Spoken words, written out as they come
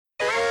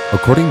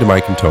According to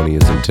Mike and Tony,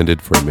 is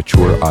intended for a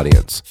mature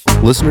audience.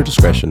 Listener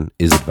discretion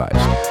is advised.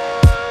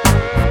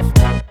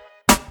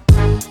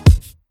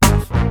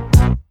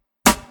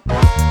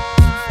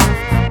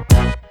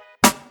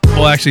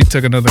 Well, I actually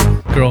took another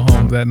girl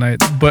home that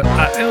night, but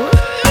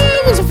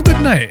it was a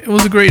good night. It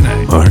was a great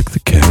night. Mark the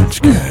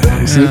couch,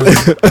 guys. Yeah.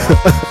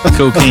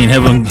 Cocaine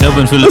helping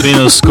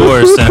Filipinos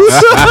score since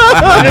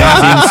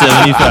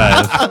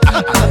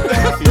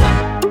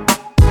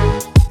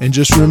 1975. And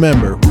just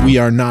remember, we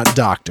are not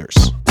doctors.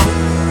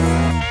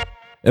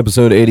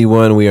 Episode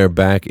 81, we are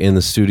back in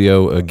the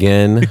studio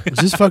again. Is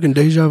this fucking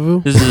deja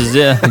vu? This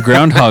is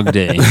Groundhog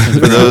Day.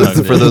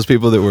 For those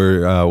people that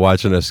were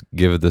watching us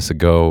give this a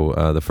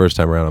go the first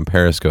time around on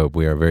Periscope,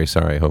 we are very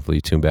sorry. Hopefully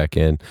you tune back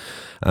in.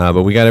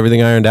 But we got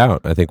everything ironed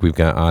out. I think we've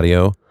got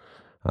audio.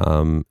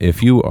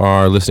 If you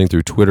are listening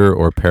through Twitter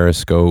or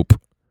Periscope,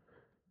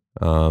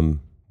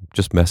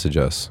 just message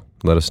us.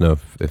 Let us know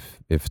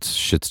if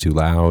shit's too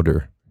loud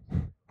or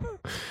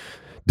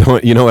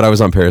don't. You know what? I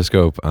was on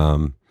Periscope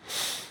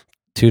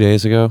 2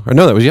 days ago, or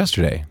no, that was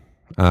yesterday.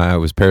 I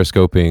was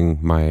Periscoping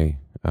my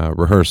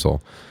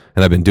rehearsal,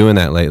 and I've been doing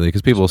that lately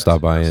because people will stop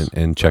by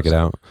and check it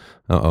out.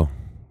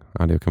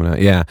 Audio coming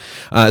out. Yeah.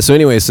 So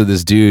anyway, so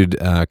this dude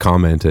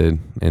commented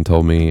and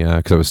told me,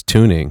 because I was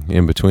tuning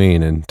in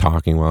between and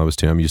talking while I was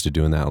tuning. I'm used to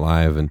doing that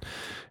live, and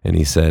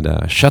he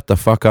said, shut the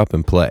fuck up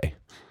and play.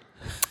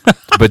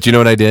 But you know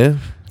what I did?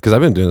 Because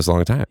I've been doing this a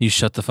long time. You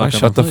shut the fuck up. I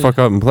shut the fuck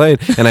up and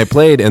played. And I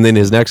played, and then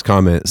his next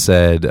comment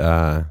said,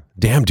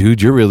 damn,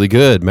 dude, you're really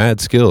good.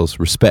 Mad skills.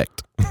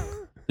 Respect.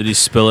 Did he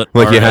spill it?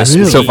 Like, yeah.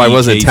 R-S-P-E-K-T? So if I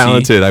wasn't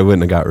talented, I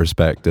wouldn't have got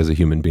respect as a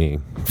human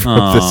being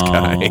from this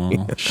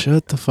guy.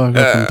 Shut the fuck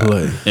up and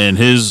play. And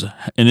his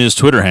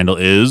Twitter handle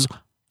is...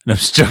 No, I'm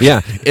just joking. Yeah.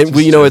 And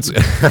well, you know, it's...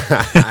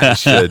 I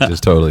should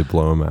just totally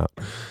blow him out.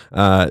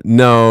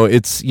 No,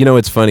 it's... You know,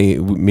 it's funny.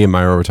 Me and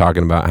Myra were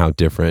talking about how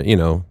different, you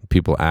know,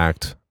 people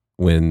act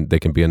when they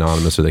can be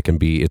anonymous or they can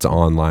be, it's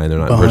online, they're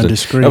not in Behind person. a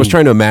screen. I was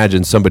trying to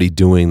imagine somebody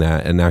doing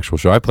that in an actual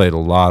show. I played a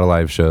lot of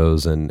live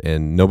shows and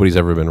nobody's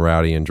ever been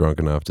rowdy and drunk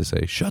enough to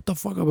say, shut the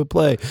fuck up and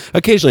play.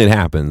 Occasionally it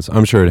happens.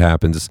 I'm sure it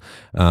happens.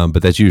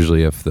 But that's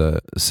usually if the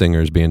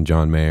singer's being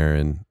John Mayer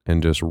and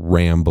just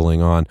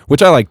rambling on,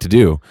 which I like to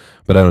do,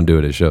 but I don't do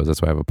it at shows.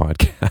 That's why I have a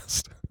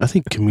podcast. I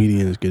think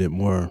comedians get it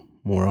more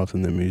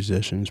often than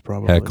musicians,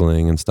 probably.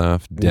 Heckling and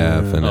stuff.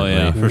 Yeah. Definitely. Oh,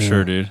 yeah, for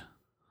sure, dude.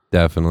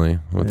 Definitely.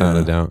 Without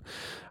a doubt.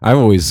 I've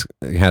always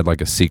had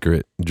like a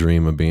secret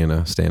dream of being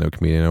a stand-up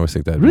comedian. I always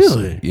think that.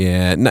 Really?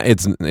 Yeah. No,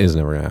 it's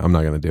never. I'm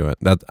not going to do it.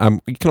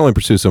 You can only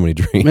pursue so many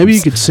dreams. Maybe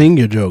you could sing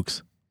your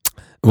jokes.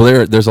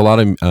 Well, there's a lot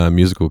of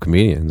musical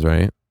comedians,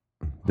 right?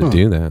 That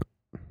do that.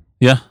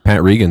 Yeah.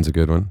 Pat Regan's a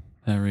good one.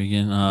 Pat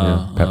Regan.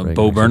 Pat Regan,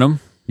 Bo Burnham.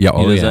 Yeah.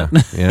 Oh, He does yeah.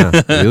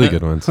 that? Yeah. Really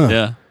good ones. Huh.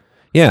 Yeah.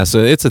 Yeah. So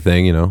it's a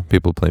thing, you know.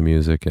 People play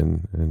music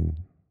and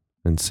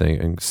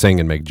sing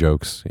and make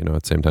jokes, you know,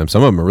 at the same time.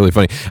 Some of them are really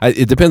funny.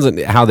 It depends on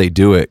how they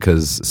do it,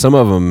 because some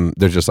of them,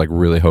 they're just like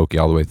really hokey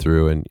all the way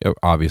through, and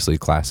obviously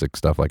classic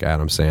stuff like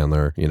Adam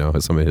Sandler, you know,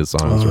 some of his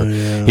songs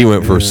where he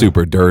went for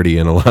super dirty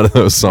in a lot of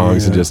those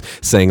songs and just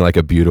sang like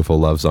a beautiful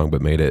love song,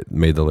 but made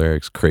the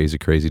lyrics crazy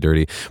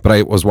dirty. But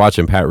I was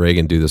watching Pat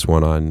Regan do this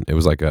one on, it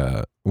was like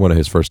one of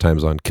his first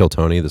times on Kill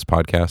Tony, this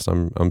podcast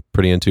I'm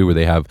pretty into, where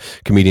they have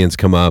comedians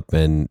come up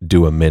and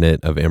do a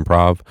minute of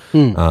improv.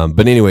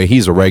 But anyway,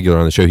 he's a regular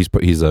on the show.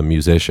 He's a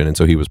musician, and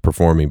so he was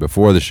performing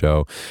before the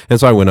show. And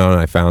so I went on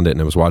and I found it and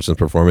I was watching the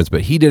performance.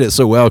 But he did it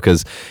so well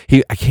because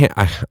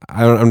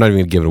I'm not even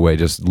gonna give it away.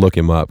 Just look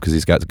him up because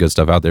he's got good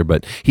stuff out there.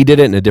 But he did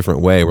it in a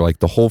different way. Where like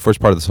the whole first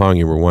part of the song,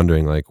 you were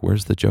wondering like,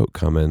 where's the joke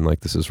coming?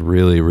 Like this is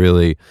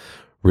really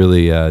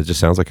just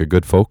sounds like a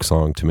good folk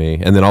song to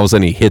me. And then all of a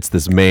sudden he hits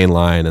this main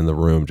line and the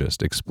room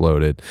just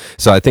exploded.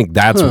 So I think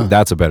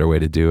that's a better way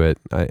to do it.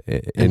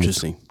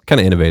 Interesting. Kind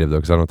of innovative though,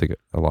 because I don't think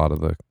a lot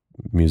of the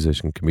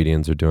musician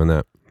comedians are doing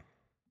that.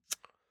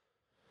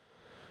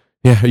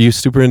 Yeah, are you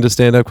super into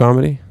stand-up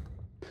comedy?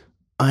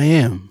 I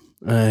am.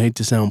 I hate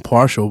to sound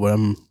partial, but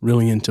I'm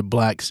really into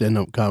black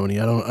stand-up comedy.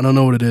 I don't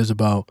know what it is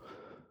about.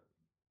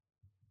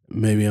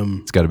 Maybe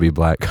It's got to be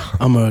black.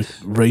 I'm a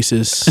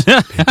racist.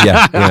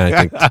 yeah,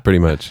 I think pretty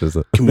much is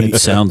it. Comedian. It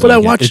sounds But like I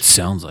watch- it. It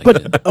sounds like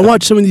But it. I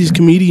watch some of these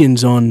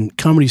comedians on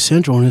Comedy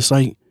Central, and it's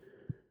like,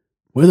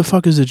 where the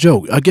fuck is the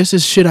joke? I guess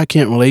it's shit I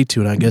can't relate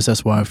to, and I guess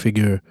that's why I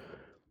figure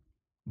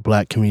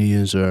black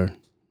comedians are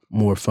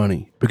more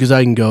funny. Because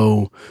I can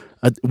go...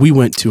 we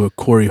went to a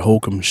Corey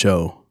Holcomb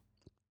show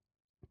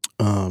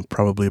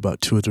probably about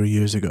 2 or 3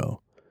 years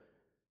ago,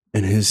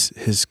 and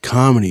his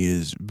comedy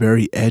is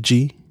very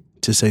edgy,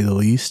 to say the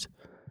least.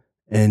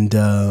 And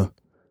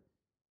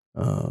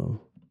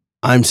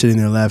I'm sitting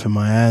there laughing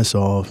my ass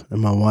off,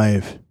 and my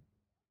wife,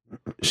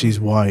 she's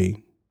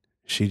white.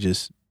 She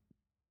just,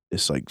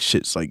 it's like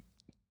shit's like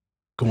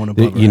going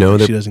above her. You know,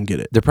 she doesn't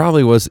get it. There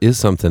probably is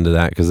something to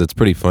that, because it's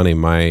pretty funny.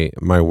 My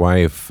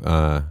wife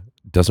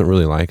doesn't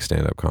really like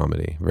stand-up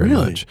comedy very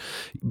much.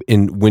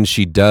 And when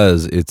she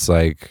does, it's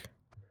like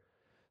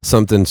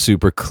something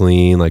super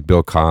clean like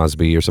Bill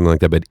Cosby or something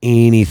like that, but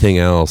anything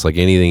else, like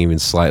anything even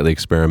slightly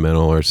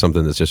experimental or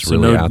something that's just So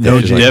really no, out there.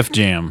 no she's like, Def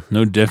Jam.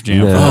 No Def Jam.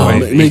 No. for the Oh,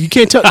 wife. man, you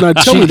can't tell. No,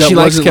 tell me that she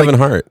likes wasn't Kevin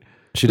like, Hart.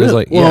 She does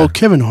like well, yeah.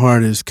 Kevin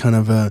Hart is kind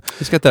of a.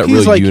 He's got that He's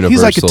real like universal.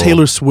 he's like a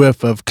Taylor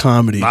Swift of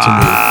comedy to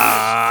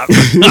I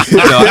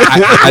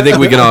think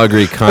we can all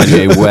agree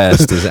Kanye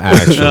West is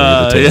actually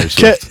the Taylor yeah.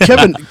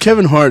 Swift.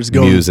 Kevin Hart's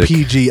going Music.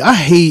 PG. I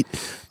hate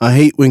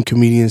when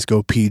comedians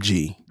go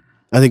PG.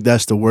 I think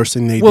that's the worst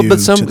thing they Well, do. but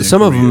to some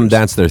their of them, careers.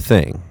 that's their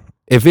thing.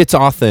 If it's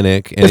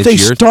authentic and if they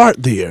it's your start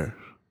there,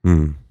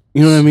 Mm,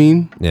 you know what I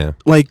mean? yeah.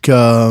 Like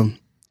a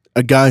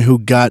guy who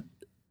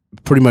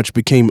pretty much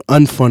became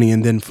unfunny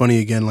and then funny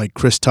again, like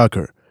Chris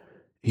Tucker.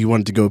 He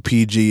wanted to go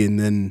PG and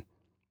then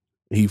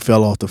he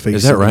fell off the face.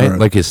 Is that of the right? earth.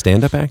 Like his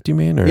stand-up act, you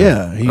mean? Or?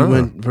 Yeah, he Oh.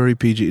 went very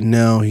PG. And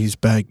now he's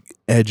back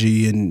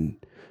edgy and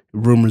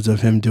rumors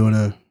of him doing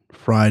a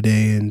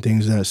Friday and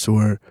things of that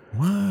sort.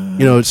 What?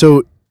 You know,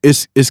 so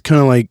it's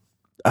kind of like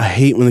I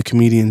hate when the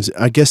comedians.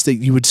 I guess that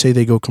you would say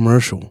they go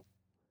commercial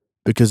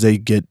because they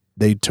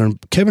turn.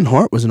 Kevin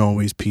Hart wasn't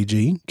always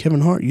PG.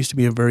 Kevin Hart used to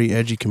be a very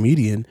edgy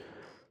comedian.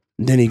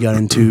 And then he got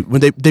into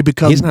when they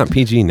become. He's not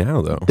PG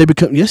now, though. They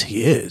become yes,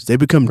 he is. They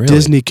become Really?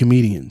 Disney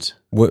comedians.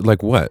 What?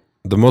 Like what?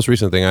 The most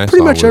recent thing I Pretty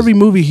saw much was, every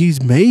movie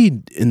he's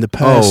made in the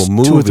past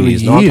movies. 2 or 3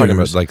 years. No, I'm talking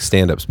about like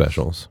stand-up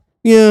specials.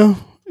 Yeah.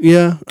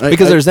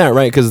 Because there's that,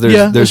 right? Because there's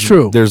Yeah, that's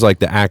true. There's like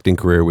the acting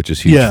career, which is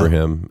huge Yeah. for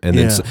him, and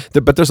then Yeah.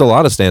 but there's a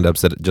lot of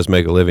stand-ups that just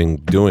make a living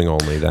doing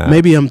only that.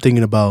 maybe I'm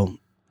thinking about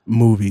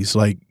movies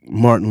like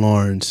Martin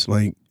Lawrence,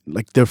 like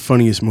their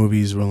funniest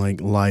movies were like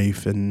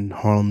Life and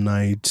Harlem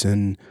Nights,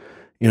 and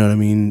you know what I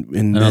mean.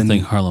 And I don't then-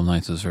 think Harlem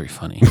Nights is very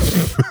funny.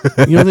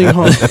 you don't think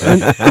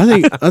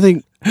I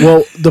think.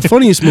 Well, the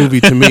funniest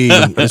movie to me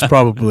is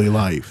probably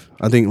Life.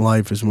 I think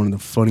Life is one of the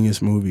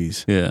funniest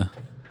movies Yeah.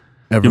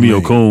 ever. Give me your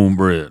made.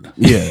 cornbread.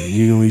 Yeah,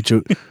 you gonna eat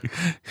your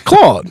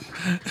Claude.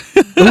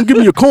 Don't give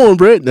me your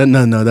cornbread.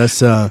 No,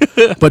 that's I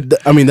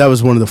mean that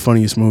was one of the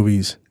funniest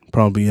movies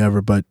probably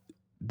ever. But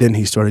then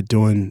he started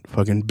doing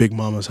fucking Big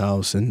Mama's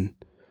House and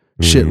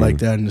shit like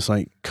that, and it's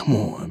like, come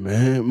on,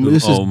 man,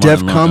 this is Martin Def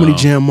Comedy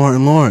Lawrence. Jam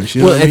Martin Lawrence.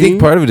 You know well, what I I mean?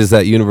 think part of it is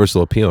that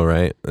universal appeal,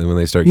 right? And when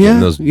they start Yeah, getting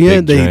those yeah,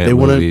 big they giant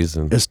wanna- movies,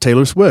 and it's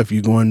Taylor Swift.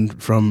 You're going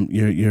from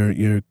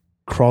you're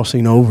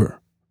crossing over,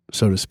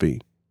 so to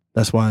speak.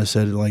 That's why I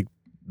said it like.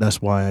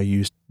 That's why I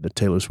used the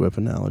Taylor Swift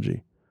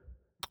analogy.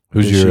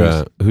 who's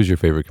she's- your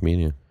favorite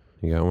comedian?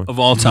 You got one? Of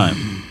all time.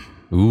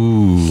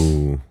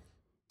 Ooh,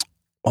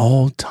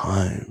 All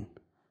time.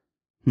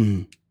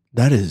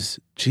 That is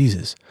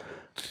Jesus.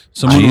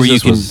 Someone where you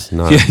Jesus can. was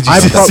not, Yeah, not I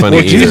that funny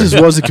either. Jesus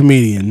was a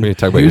comedian. We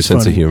talk about He your was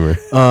sense funny. of humor.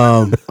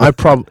 I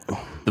probably.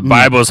 The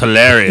Bible's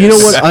hilarious. You know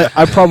what?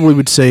 I probably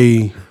would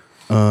say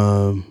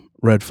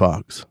Red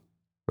Fox.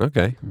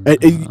 Okay,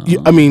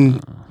 I mean,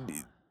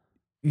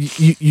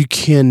 you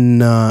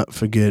cannot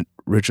forget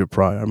Richard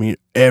Pryor. I mean,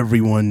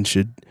 everyone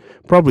that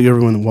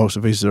walks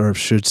the face of the earth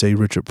should say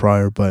Richard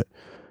Pryor, but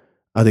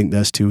I think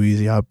that's too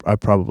easy. I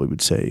probably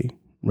would say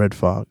Red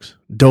Fox.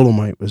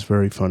 Dolomite was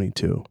very funny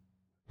too.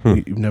 Hmm.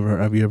 Have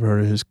you ever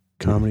heard of his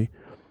comedy?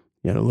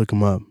 You gotta look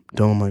him up.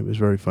 Dolomite was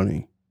very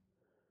funny.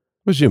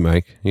 what's you,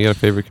 Mike? You got a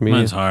favorite comedian?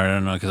 Mine's hard. I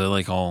don't know because I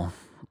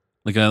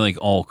like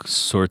all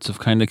sorts of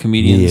kind of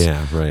comedians.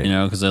 Yeah, right. You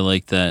know, because I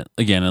like that.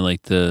 Again, I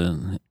like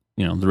the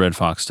Red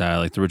Fox style,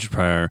 like the Richard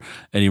Pryor,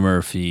 Eddie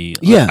Murphy.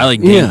 Yeah, I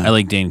like Dane, yeah. I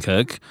like Dane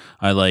Cook.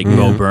 I like Mhm.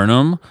 Bo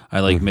Burnham. I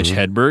like Mitch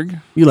Mhm.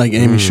 Hedberg. You like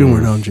Amy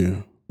Schumer, don't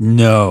you?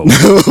 No,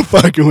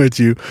 Fucking with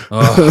you.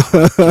 Ugh.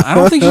 I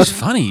don't think she's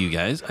funny. You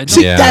guys, I don't.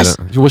 See, Yeah, that's-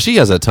 well, she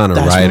has a ton of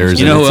that's what I'm writers. saying. And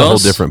You know it's who a whole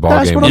else? different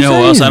That's ballgame. what You I'm know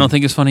who else I saying. don't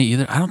think is funny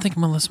either? I don't think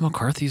Melissa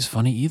McCarthy is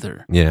funny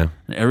either. Yeah,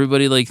 And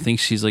everybody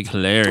thinks she's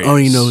hilarious. Oh,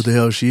 you know who the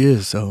hell she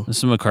is. So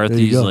Melissa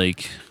McCarthy's go.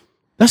 like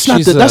that's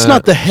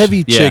not the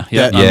heavy chick.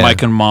 yeah, that, Yeah.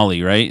 Mike and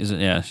Molly, right? Is it?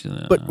 Yeah.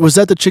 But was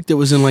that the chick that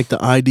was in like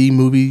the ID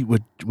movie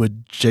with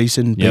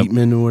Jason Yep.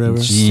 Bateman or whatever?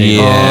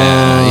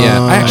 yeah.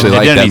 I actually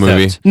like that Identity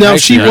movie. theft. No, I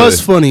she actually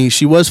was really- funny.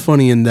 She was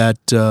funny in that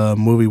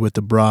movie with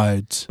the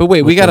brides. But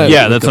wait, we With gotta. the-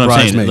 Yeah, with that's the what I'm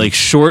saying. bridesmaids. Like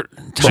short,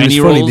 She was tiny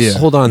funny, roles. yeah.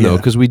 Hold on though, Yeah.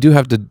 because we do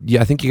have to.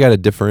 Yeah, I think you got to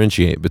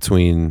differentiate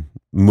between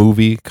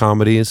movie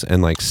comedies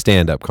and like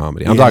stand-up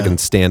comedy. I'm Yeah. talking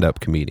stand-up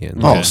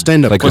comedians. Oh, Okay.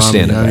 stand-up Like what's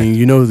comedy. stand-up I act? mean,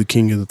 you know, the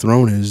king of the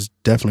throne is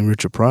definitely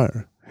Richard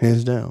Pryor,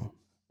 hands down.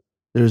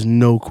 There's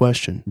no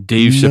question.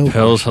 Dave No Chappelle's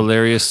question.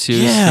 hilarious too.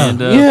 Yeah,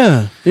 stand-up.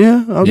 yeah.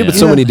 I'll Yeah, give But it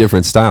so many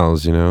different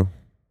styles, you know.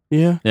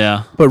 Yeah,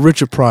 Yeah. but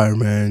Richard Pryor,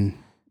 man,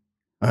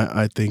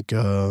 I think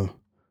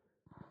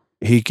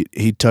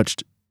he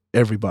touched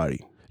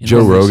everybody. You Joe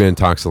know, Rogan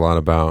talks a lot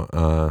about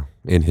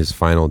in his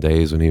final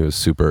days when he was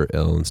super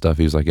ill and stuff.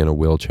 He was like in a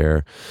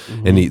wheelchair,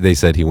 and they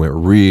said he went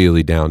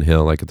really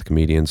downhill, like at the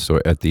comedian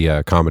store, at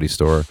the comedy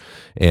store.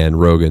 And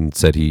Rogan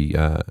said he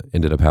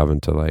ended up having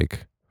to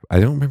like, I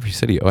don't remember. He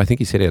said I think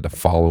he said he had to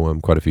follow him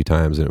quite a few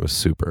times, and it was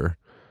super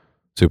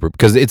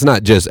because it's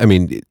not just. I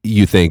mean,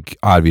 you think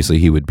obviously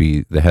he would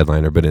be the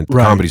headliner, but in the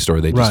Right, comedy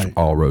store they just right.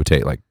 all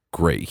rotate like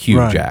great, huge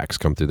Right. acts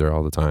come through there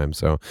all the time.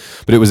 So,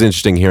 but it was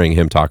interesting hearing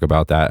him talk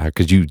about that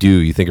because you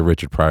think of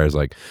Richard Pryor as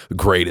like the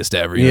greatest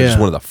ever, you know, just Yeah.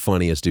 one of the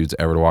funniest dudes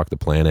ever to walk the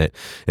planet,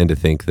 and to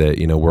think that,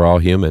 you know, we're all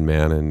human,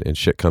 man, and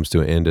shit comes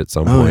to an end at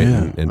some Oh point.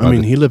 yeah. And I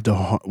mean, he lived a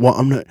hard. Well,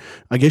 I'm not.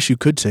 I guess you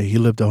could say he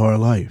lived a hard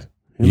life.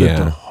 He lived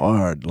Yeah. a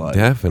hard life.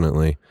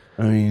 definitely.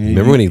 I mean,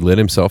 Remember when he lit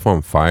himself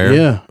on fire?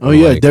 Yeah. Oh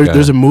yeah. Like,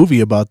 There's a movie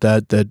about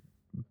that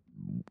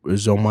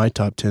is on my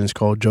top 10. It's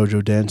called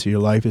JoJo Dance. Your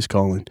Life Is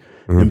Calling,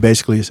 Mhm. and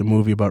basically it's a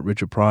movie about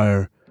Richard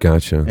Pryor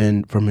Gotcha.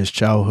 and from his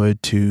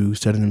childhood to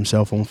setting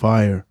himself on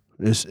fire.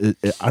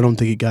 I don't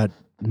think it got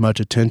much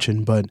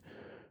attention, but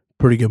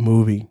pretty good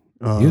movie.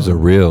 He was a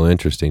real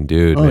interesting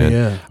dude, oh man.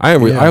 yeah. I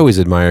Yeah. always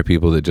admire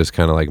people that just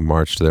kind of like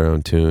march to their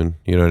own tune.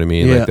 You know what I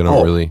mean? Yeah. Like they don't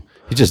Oh. really.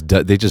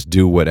 They just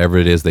do whatever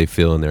it is they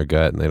feel in their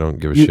gut, and they don't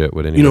give a shit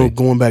what anybody. You know,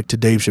 going back to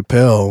Dave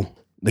Chappelle,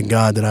 the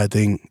guy that I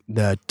think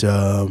that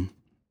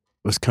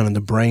was kind of the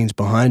brains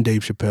behind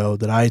Dave Chappelle,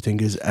 that I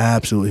think is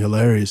absolutely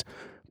hilarious,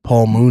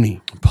 Paul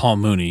Mooney. Paul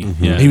Mooney. Mhm.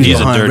 Yeah, He was he's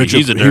behind a dirty. Richard.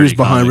 He's a dirty he was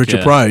behind comic, Richard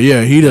yeah. Pryor.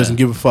 Yeah, he doesn't Yeah.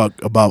 give a fuck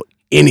about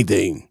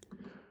anything.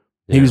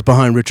 He Yeah. was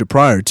behind Richard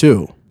Pryor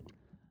too.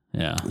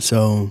 Yeah.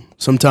 So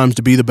sometimes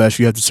to be the best,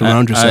 you have to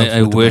surround yourself.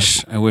 I with the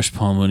best. wish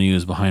Paul Mooney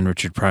was behind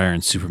Richard Pryor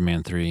in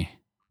Superman 3.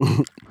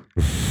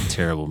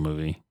 Terrible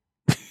movie.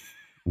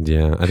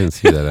 Yeah, I didn't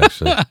see that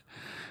actually.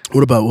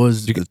 What about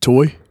the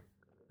toy?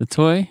 The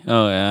toy?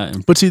 Oh yeah.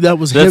 But see, that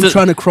was That's him it.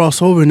 trying to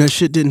cross over, and that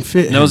shit didn't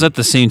fit. That him. was at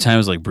the same time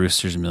as like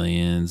Brewster's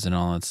Millions and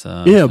all that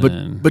stuff. Yeah,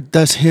 and- but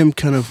that's him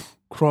kind of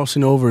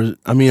crossing over.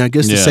 I mean, I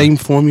guess the Yeah. same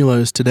formula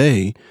as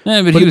today.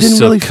 yeah, but but he it was didn't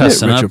still really fit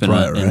cussing up Richard in,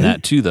 Pryor, in right?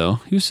 that too, though.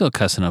 He was still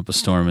cussing up a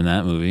storm in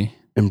that movie,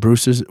 And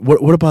Bruce's.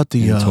 What about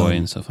the and toy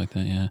and stuff like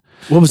that. Yeah.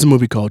 what was the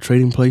movie called?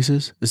 Trading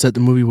Places? Is that the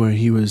movie where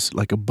he was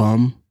like a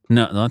bum?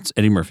 No, that's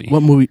Eddie Murphy.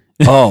 What movie?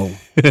 Oh,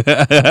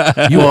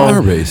 You Well-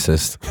 are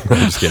racist. I'm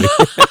just kidding.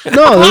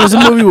 no, there was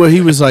a movie where he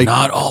was like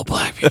Not all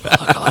black people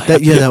look alike.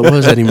 that. Yeah, that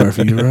was Eddie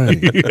Murphy. You're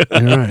right.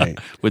 You're right.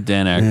 With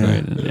Dan Yeah,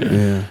 Aykroyd. and-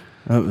 yeah,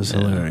 that was Yeah.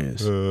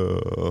 hilarious.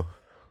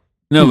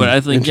 No, but I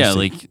think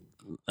Interesting.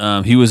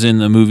 he was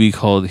in a movie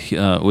called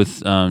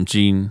with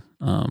Gene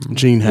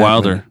Gene Hackman.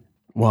 Wilder.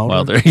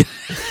 Wilder.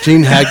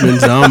 Gene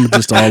Hackman's. I'm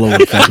just all over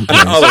the fucking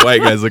place. All the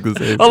white guys look the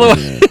same. Although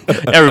Yeah.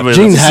 everybody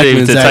Gene looks the same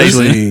Hackman's to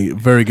Tyson. actually a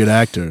very good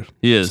actor.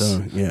 He is.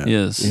 So yeah,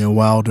 Yes. You know,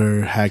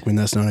 Wilder, Hackman.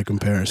 That's not a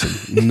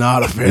comparison.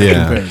 Not a fair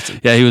Yeah.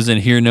 comparison. Yeah, he was in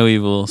Hear No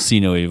Evil, See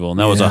No Evil, and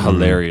that was a Yeah.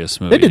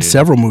 hilarious movie. They did dude.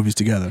 several movies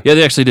together. Yeah,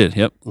 they actually did.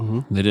 Yep,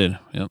 Mm-hmm. they did.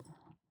 Yep.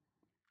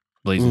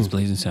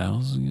 Blazing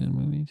Saddles is a good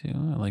movie too.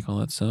 I like all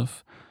that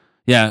stuff.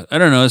 Yeah, I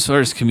don't know. As far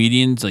as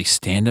comedians, like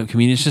stand-up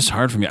comedians, it's just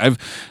hard for me.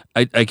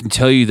 I can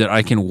tell you that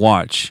I can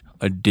watch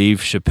a Dave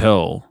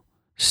Chappelle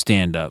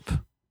stand-up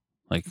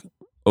like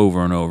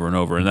over and over and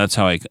over, and that's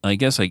how I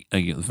guess I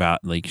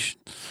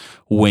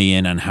weigh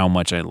in on how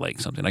much I like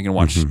something. I can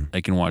watch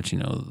you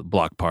know, the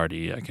Block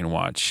Party. I can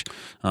watch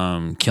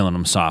Killing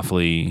Them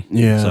Softly,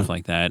 Yeah. stuff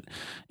like that,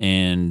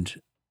 and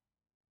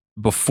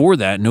before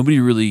that, nobody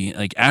really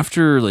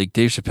after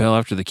Dave Chappelle,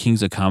 after the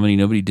Kings of Comedy,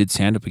 nobody did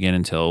stand up again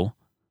until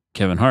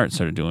Kevin Hart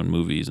started doing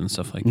movies and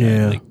stuff like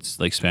Yeah. that,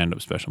 like stand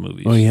up special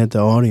movies. Well, he had the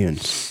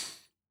audience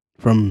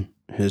from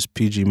his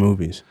PG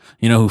movies.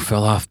 You know who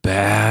fell off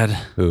bad?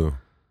 Who?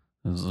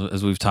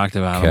 As we've talked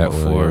about Cat him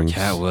before, Williams.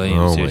 Cat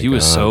Williams. Oh Dude, my he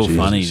was God, so Jesus,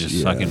 funny, just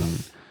yeah. fucking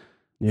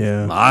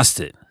Yeah, lost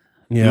it.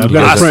 yeah. Dude,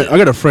 I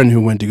got a friend who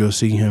went to go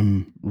see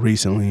him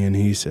recently, and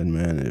he said,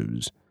 "Man, it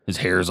was." His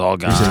hair's all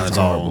gone. He said it's It's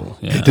all horrible.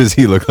 yeah. Does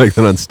he look like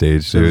that on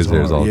stage too? His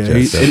hair's all yeah,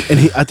 jacked up. and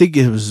he, I think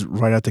it was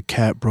right after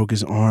Cat broke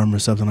his arm or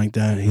something like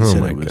that. He Oh said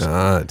my it was.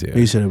 god, dude!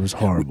 He said it was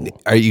horrible.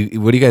 Are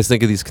you? What do you guys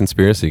think of these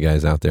conspiracy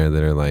guys out there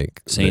that are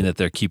like saying that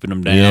they're keeping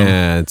him down.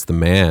 Yeah, it's the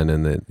man,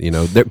 and that, you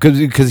know,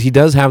 because he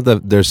does have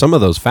there's some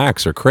of those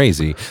facts are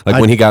crazy. Like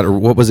when he got,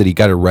 what was it? He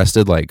got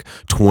arrested like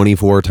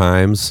 24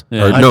 times,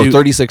 Yeah. or I no, do-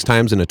 36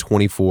 times in a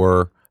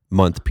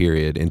 24-month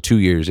period. In 2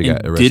 years, he And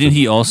got arrested. didn't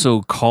he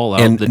also call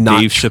out And the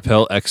not Dave tr-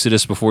 Chappelle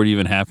exodus before it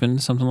even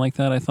happened? Something like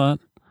that, I thought.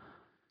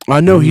 I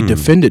know he Hmm.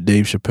 defended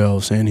Dave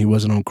Chappelle, saying he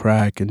wasn't on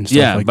crack and stuff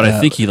Yeah, like but that.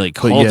 I think he But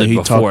called yeah, it he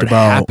before talked it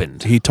about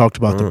happened. he talked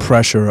about the Mm.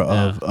 pressure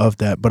of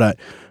that, but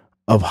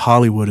of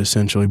Hollywood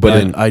essentially. But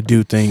But in- I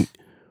do think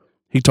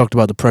he talked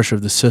about the pressure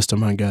of the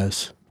system. I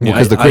guess.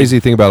 Because the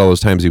crazy thing about all those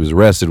times he was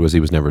arrested was he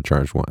was never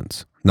charged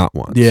once, not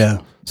once. Yeah,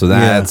 So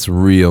that's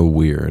real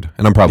weird.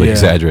 And I'm probably Yeah.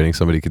 exaggerating.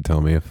 Somebody could tell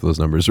me if those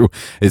numbers are.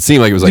 It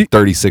seemed like it was like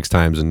 36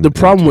 times. In the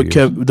problem in with 2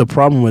 years. the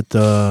problem with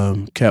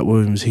Cat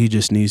Williams, he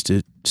just needs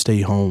to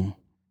stay home.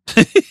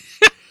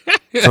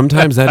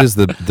 Sometimes that is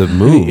the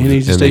move. He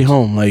needs to and stay they-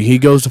 home. Like he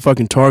goes to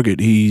fucking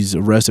Target, he's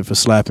arrested for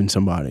slapping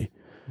somebody,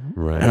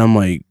 Right. and I'm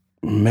like,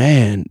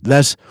 man,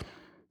 that's.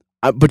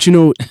 But you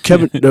know,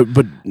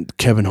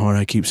 Kevin Hart.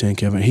 I keep saying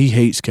Kevin. He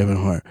hates Kevin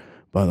Hart,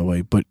 by the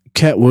way. But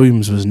Cat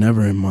Williams was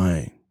never in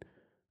mine.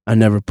 I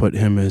never put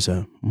him as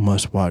a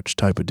must-watch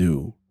type of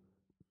dude.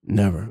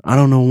 Never. I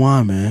don't know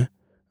why, man.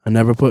 I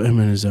never put him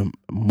in as a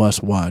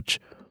must-watch.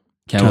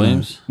 Cat kinda-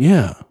 Williams.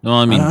 Yeah. No,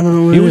 I mean I don't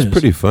know what He it was is.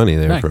 pretty funny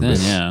there back for a then,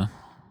 bit. yeah.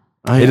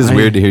 It is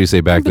weird to hear you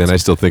say back then. I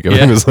still think of Yeah.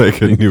 him as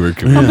like a newer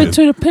comedian. I'm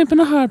between a pimp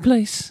and a hard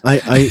place.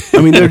 I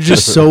mean, there are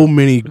just so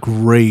many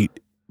great.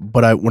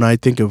 But when I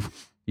think of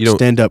You don't.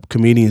 stand-up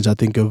comedians, I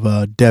think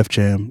of Def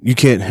Jam. You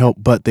can't help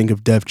but think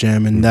of Def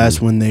Jam, and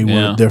that's when they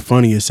Yeah. were their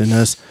funniest. And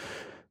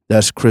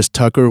that's Chris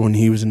Tucker when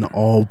he was in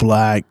all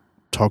black,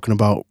 talking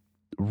about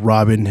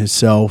robbing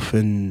himself,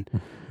 and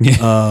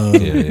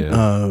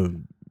Yeah.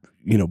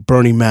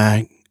 Bernie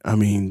Mac. I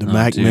mean, the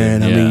Mac dude,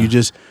 Man. I mean, yeah. you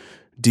just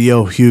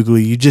D.L.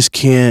 Hughley. You just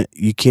can't.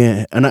 You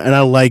can't. And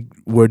I like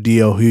where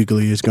D.L.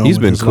 Hughley is going He's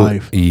with been his cool.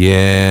 life.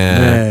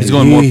 Yeah. He's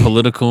going more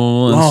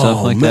political and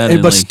stuff like that.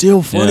 and but like,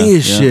 still funny yeah,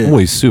 as yeah. shit. Well,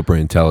 he's super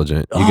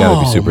intelligent. You got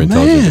to be Oh, super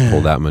intelligent to man.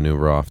 pull that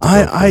maneuver off.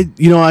 I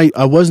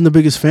wasn't the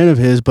biggest fan of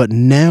his, but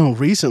now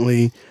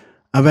recently,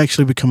 I've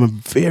actually become a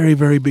very,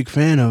 very big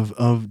fan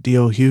of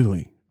D.L.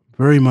 Hughley.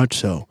 Very much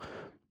so.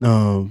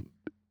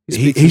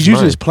 He's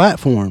using his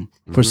platform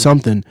for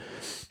something,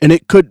 and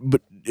it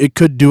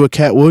could do a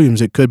Cat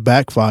Williams. It could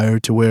backfire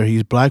to where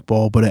he's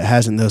blackballed, but it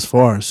hasn't thus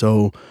far.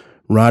 So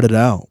ride it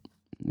out.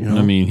 You know?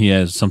 I mean, he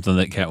has something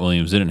that Cat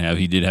Williams didn't have.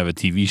 He did have a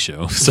TV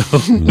show. So,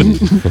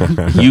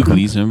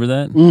 Euclides, remember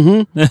that?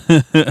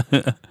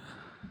 Mm-hmm.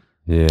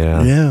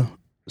 Yeah. Yeah.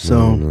 So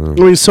Mhm.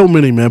 I mean, so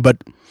many, man. But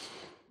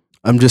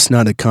I'm just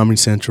not a Comedy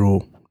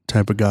Central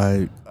type of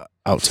guy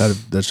outside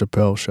of the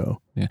Chappelle show.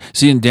 Yeah.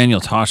 See, and Daniel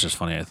Tosh is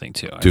funny, I think,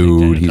 too. I think Dude,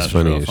 Daniel he's Tosh is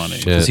funny real as funny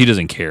shit. because he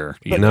doesn't care.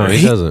 either. No,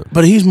 he doesn't.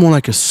 But he's more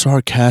like a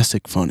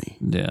sarcastic funny.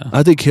 Yeah.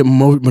 I think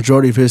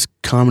majority of his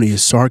comedy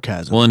is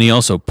sarcasm. Well, and he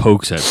also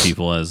pokes at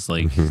people as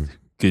like Mhm.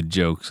 good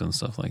jokes and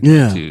stuff like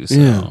Yeah, that too. So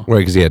yeah. Right,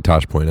 because he had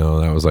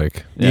Tosh.0. That was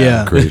like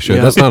Yeah. great show.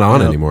 Yeah. That's not on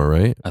Yeah. anymore,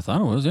 right? I thought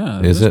it was.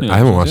 Yeah. Is it? Disney I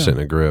haven't was, watched yeah. it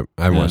in a grip.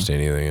 I haven't Yeah. watched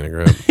anything in a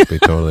grip, to be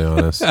totally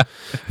honest.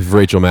 If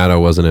Rachel Maddow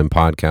wasn't in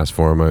podcast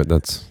form,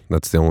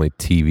 that's the only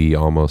TV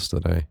almost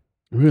that I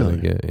Really?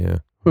 get. Yeah.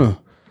 Huh.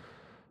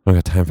 I don't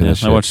got time for Yeah, that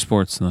shit. I watch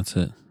sports and that's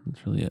it.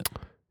 That's really it.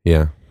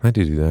 Yeah, I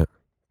do that.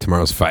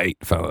 Tomorrow's fight,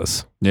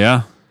 fellas.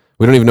 Yeah.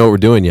 We don't even know what we're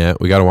doing yet.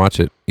 We got to watch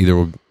it. Either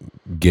we'll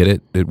get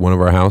it at one of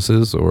our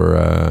houses or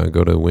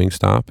go to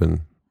Wingstop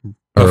and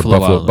or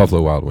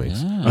Buffalo Wild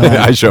Wings.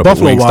 Yeah. I show up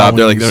Buffalo at Wingstop. Wild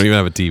They're like, they Wings. don't even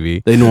have a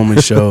TV. They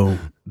normally show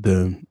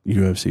the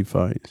UFC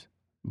fights.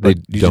 They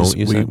But don't,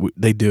 you said?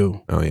 they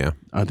do. Oh yeah.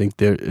 I think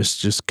it's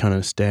just kind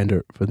of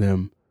standard for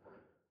them.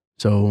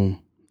 So,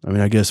 I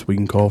mean, I guess we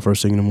can call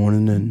first thing in the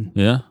morning and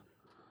Yeah.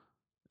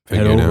 head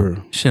Figure it out.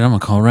 over. Shit, I'm gonna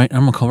call right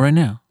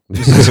now.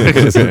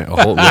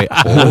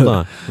 Hold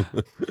on.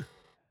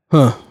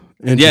 Huh.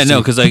 Yeah, Interesting. no,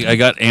 because I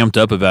got amped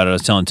up about it. I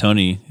was telling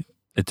Tony,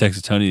 I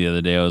texted Tony the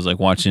other day. I was like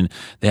watching.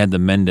 They had the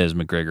Mendez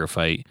McGregor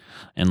fight,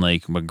 and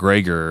like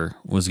McGregor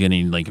was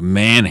getting like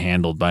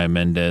manhandled by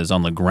Mendez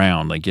on the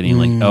ground, like getting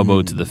like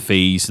elbowed to the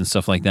face and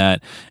stuff like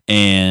that.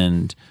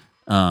 And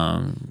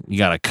you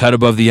got a cut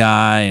above the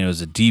eye, and it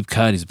was a deep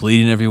cut. He's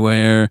bleeding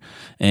everywhere,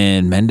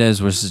 and Mendez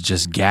was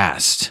just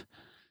gassed.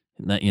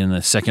 In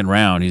the second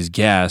round, he's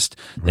gassed.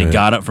 They Right.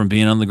 got up from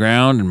being on the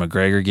ground, and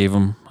McGregor gave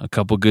him a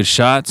couple good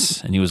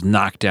shots, and he was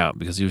knocked out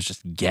because he was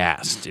just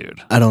gassed, dude.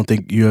 I don't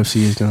think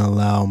UFC is going to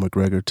allow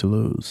McGregor to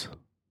lose.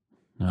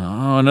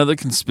 Oh, another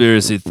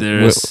conspiracy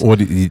theorist. What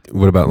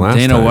about last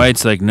Dana time?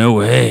 White's like, no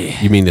way.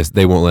 You mean this?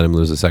 They won't let him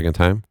lose a second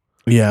time?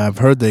 Yeah, I've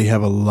heard they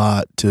have a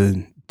lot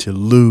to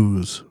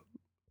lose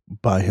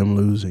by him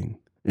losing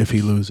if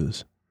he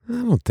loses. I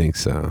don't think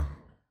so.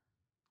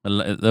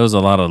 There was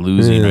a lot of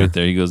losing Yeah. right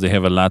there. He goes, they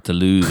have a lot to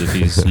lose if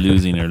he's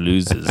losing or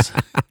loses.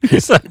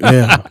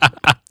 Yeah,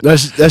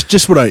 that's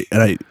just what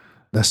I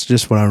that's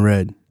just what I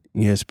read.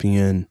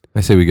 ESPN.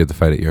 I say we get the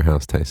fight at your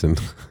house, Tyson.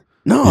 You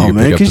No, can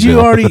man, pick up because the you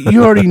bill.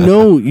 already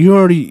know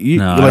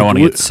No, I don't want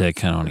to get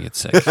sick. I don't want to get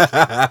sick.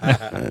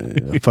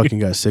 I fucking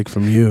got sick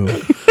from you.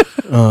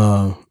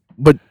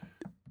 But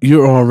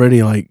you're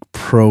already like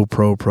pro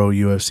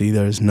UFC.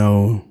 There's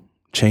no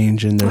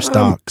change in their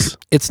stocks.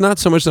 It's not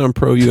so much that I'm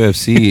pro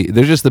UFC.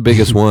 They're just the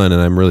biggest one,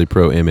 and I'm really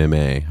pro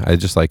MMA. I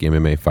just like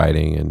MMA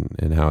fighting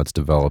and how it's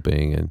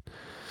developing. And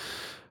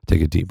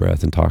take a deep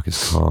breath and talk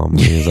as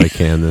calmly as I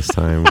can this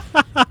time.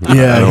 I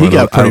Yeah, don't he know.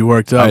 got pretty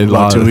worked up I about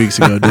lost- 2 weeks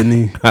ago, didn't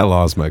he? I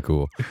lost my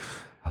cool.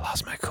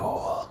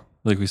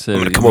 Like we said,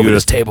 I'm gonna come over to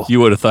this table. You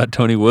would have thought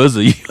Tony was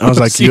a UFC I was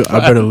like, I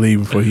fighter. better leave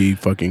before he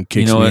fucking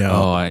kicks You know what? me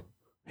out. Oh,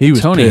 He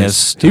was Tony has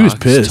pissed. stock. He was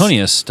pissed. Tony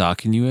has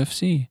stock in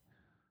UFC.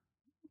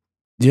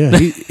 Yeah,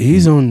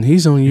 he's on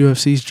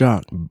UFC's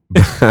jock.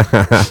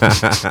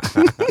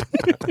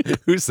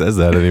 Who says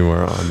that anymore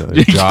on the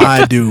Yeah. job?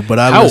 I do, but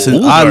I How listen.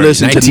 old I are you?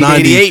 listen to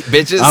 90s.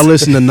 bitches. I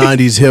listen to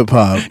 90s hip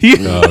hop.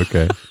 Oh,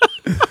 okay.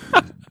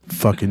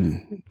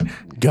 Fucking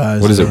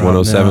guys. What is it? that are out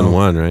now.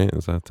 107.1, right?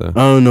 Is that the? I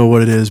don't know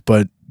what it is,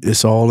 but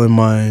it's all in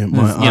my You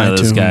know iTunes.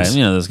 this guy.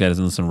 You know this guy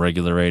doesn't listen to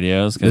regular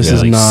radio. This guy's This got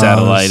is like Nas.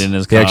 satellite in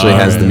his He car. actually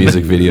has the Alright.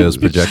 music videos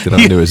projected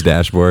onto his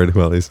dashboard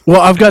while he's.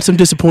 Well, I've got some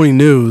disappointing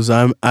news.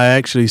 I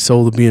actually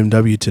sold a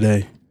BMW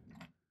today.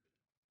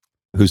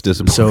 Who's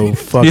disappointed? So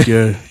fuck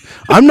your.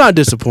 I'm not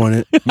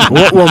disappointed.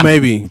 well,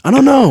 maybe. I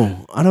don't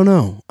know. I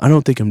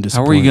don't think I'm How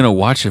disappointed. are you gonna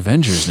watch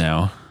Avengers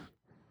now?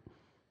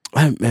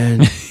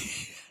 Man,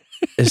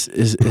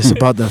 it's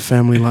about that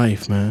family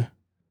life, man.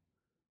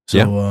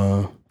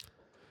 So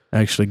I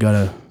actually got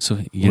a So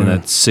you get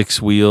that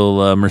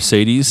 6-wheel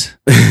Mercedes.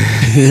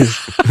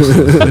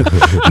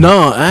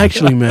 no,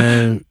 actually,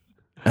 man,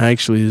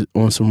 actually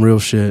on some real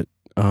shit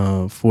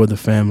for the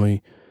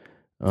family.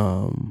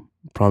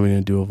 Probably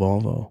gonna do a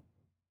Volvo.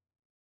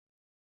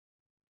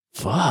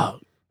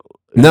 Fuck.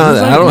 No,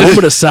 Is I don't.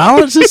 moment of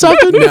silence or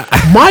something.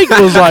 Mike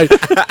was like,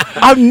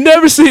 I've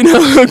never seen that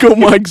look on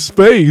Mike's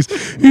face.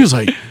 He was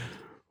like,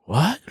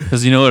 what?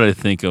 Because you know what I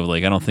think of?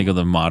 Like, I don't think of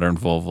the modern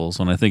Volvos.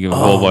 When I think of Oh,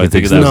 Volvo, I you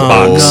think of think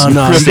that so?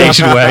 box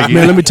station wagon.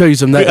 Man, let me tell you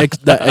something.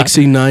 That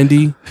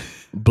XC90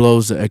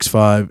 blows the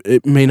X5.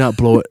 It may not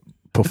blow it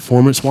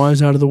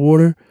performance-wise out of the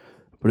water,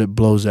 but it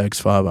blows the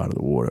X5 out of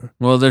the water.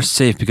 Well, they're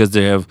safe because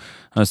they have.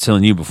 I was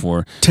telling you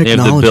before. They have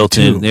Technology, the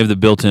built-in. too. They have the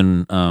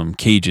built-in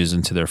cages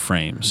into their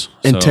frames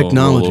And so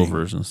technology.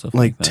 rollovers and stuff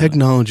Like like that.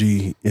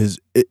 technology is,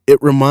 it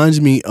reminds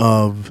me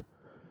of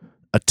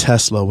a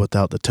Tesla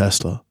without the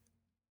Tesla.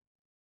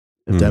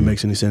 If that Mhm.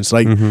 makes any sense.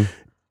 Like Mhm.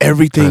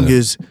 everything Kinda.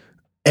 is,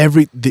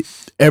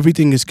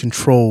 everything is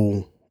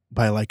controlled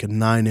by like a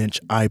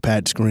 9-inch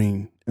iPad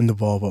screen in the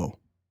Volvo.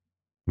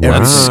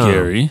 That's Wow.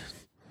 scary.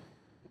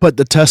 But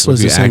the What Tesla's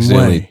if you the same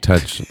accidentally way.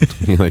 touch,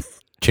 you like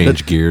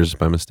change gears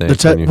by mistake?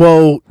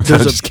 Well, I'm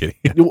there's just kidding.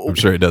 I'm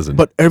sure it doesn't.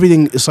 but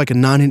everything is like a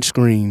 9-inch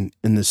screen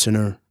in the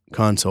center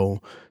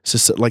console. It's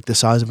just like the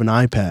size of an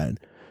iPad.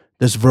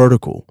 That's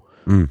vertical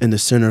Mm. in the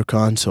center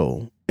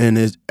console,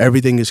 and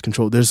everything is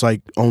controlled. There's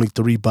like only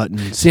 3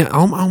 buttons. See,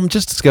 I'm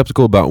just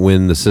skeptical about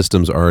when the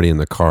system's already in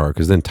the car,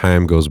 because then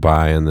time goes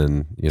by and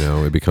then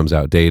it becomes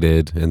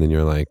outdated, and then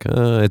you're like,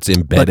 it's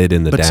embedded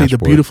in the But dashboard. see,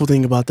 the beautiful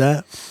thing about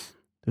that,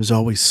 there's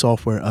always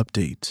software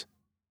updates.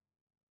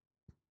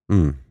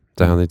 Is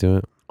that how they do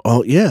it?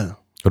 Oh yeah,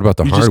 What about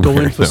the you hardware? just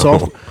go in for though?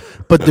 software.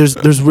 But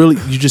there's really,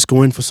 you just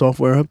go in for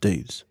software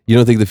updates. You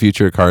don't think the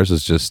future of cars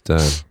is just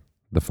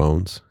the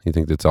phones? You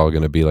think that's all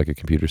going to be like a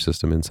computer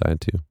system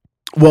inside too?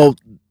 Well,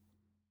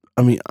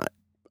 I mean,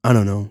 I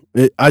don't know.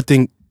 I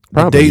think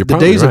Probably. You're the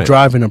probably days right. of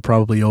driving are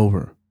probably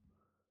over.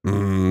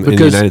 In the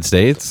Because- United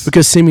States?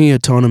 Because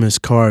semi-autonomous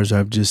cars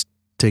have just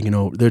taken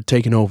over. They're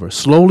taking over.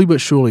 Slowly but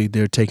surely,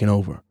 they're taking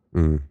over.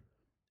 Mm.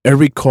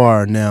 Every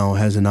car now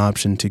has an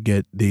option to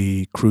get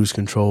the cruise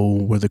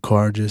control where the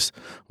car just,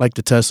 like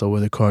the Tesla, where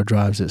the car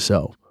drives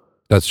itself.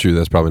 That's true.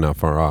 That's probably not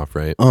far off,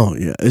 right? Oh,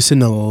 yeah. It's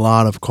in a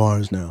lot of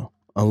cars now.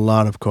 A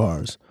lot of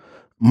cars.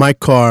 My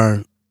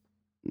car,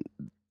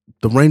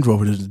 the Range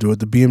Rover doesn't do it.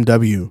 The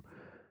BMW,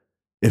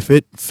 if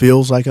it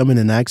feels like I'm in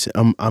an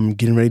accident, I'm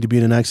getting ready to be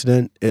in an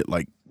accident, it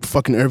like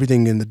fucking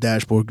everything in the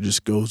dashboard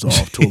just goes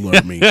off to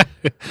alert me.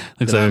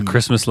 Looks like a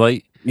Christmas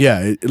light.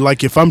 Yeah,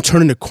 like if I'm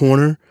turning a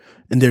corner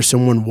and there's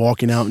someone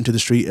walking out into the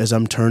street as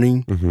I'm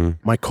turning, Mm-hmm.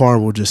 my car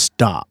will just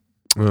stop.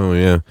 Oh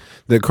yeah,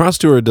 the Cross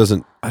Tour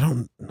doesn't. I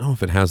don't know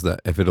if it has that.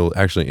 If it'll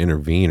actually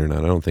intervene or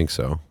not. I don't think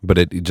so. But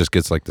it just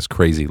gets like this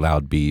crazy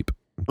loud beep.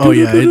 Oh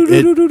yeah,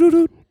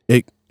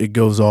 it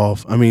goes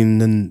off. I mean,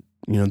 then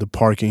the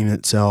parking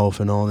itself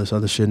and all this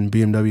other shit. And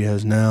BMW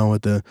has now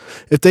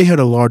if they had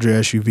a larger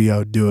SUV, I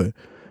would do it.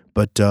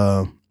 But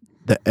the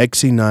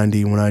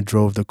XC90, when I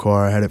drove the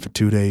car, I had it for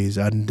 2 days.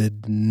 I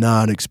did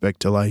not expect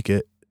to like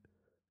it,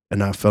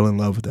 and I fell in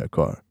love with that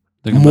car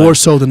They're gonna be more like,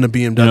 so than the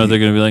BMW. they're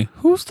going to be like,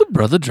 "Who's the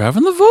brother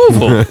driving the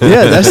Volvo?"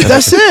 Yeah,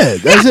 that's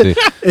it. That's it.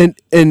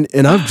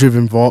 And I've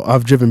driven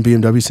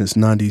BMW since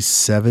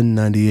 97,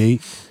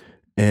 98,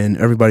 and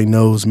everybody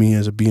knows me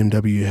as a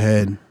BMW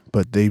head,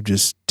 but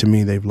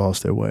they've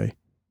lost their way.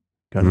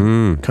 Kind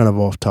of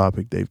off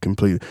topic.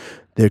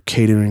 They're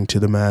catering to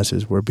the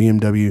masses, where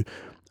BMW,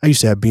 I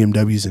used to have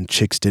BMWs and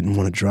chicks didn't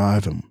want to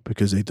drive them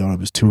because they thought it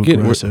was too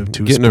aggressive,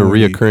 too Getting a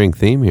sporty. reoccurring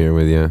theme here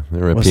with you.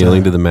 They're What's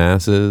appealing that? to the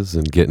masses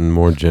and getting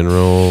more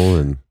general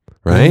and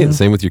right. Yeah.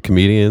 Same with your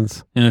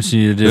comedians. You know what you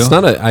need to do? It's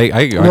not a.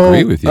 I Well,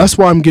 agree with you. That's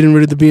why I'm getting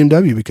rid of the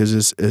BMW, because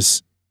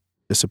it's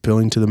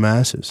appealing to the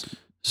masses.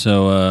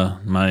 So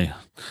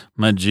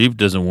my Jeep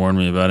doesn't warn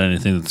me about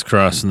anything that's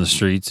crossing the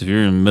streets. If you're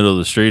in the middle of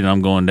the street and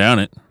I'm going down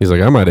it, He's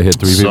like, I might have hit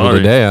 3 people sorry.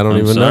 today. I don't I'm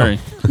even sorry.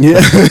 Yeah.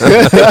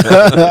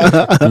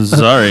 I'm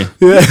sorry.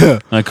 Yeah.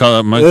 I call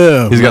it my. Yeah.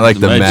 know. He's got like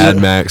the My Mad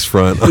Jeep. Max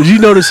front. Did you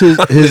notice His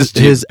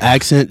Jeep. his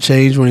accent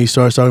changed when he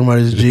starts talking about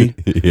his G?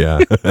 Yeah.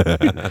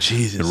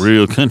 Jesus.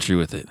 Real country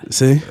with it.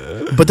 See?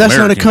 But that's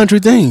not a American. country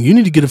thing. You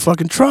need to get a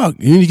fucking truck.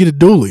 You need to get a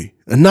dually.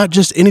 And not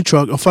just any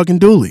truck, a fucking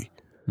dually.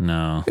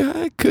 No. Yeah,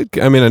 I could.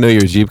 I mean, I know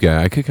you're a Jeep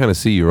guy. I could kind of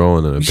see you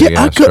rolling in a big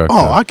Yeah, I ass could. truck.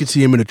 though. I could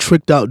see him in a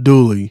tricked out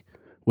dually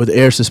with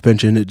air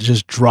suspension. It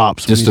just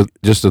drops. when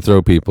Just to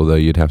throw people though,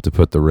 you'd have to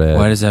put the red.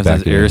 Why does it have back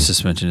that air in.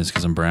 suspension? Is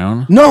because I'm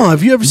brown? No,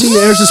 have you ever seen the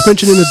air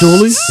suspension in a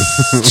dually?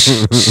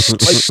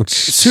 Like,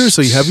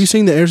 seriously, have you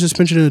seen the air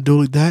suspension in a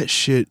dually? That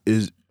shit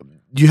is.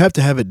 You have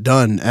to have it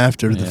done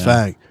after the Yeah.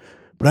 fact.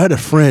 But I had a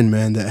friend,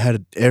 man, that had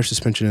an air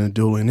suspension in a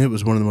dually, and it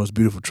was one of the most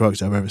beautiful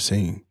trucks I've ever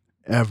seen,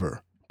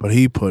 ever. But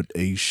he put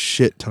a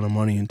shit ton of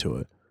money into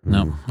it.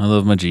 No, I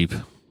love my Jeep.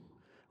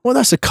 Well,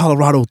 that's a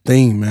Colorado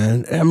thing,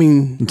 man. I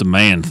mean, It's a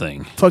man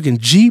thing. fucking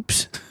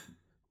Jeeps.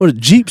 What are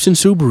Jeeps and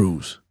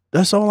Subarus?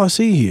 That's all I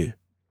see here.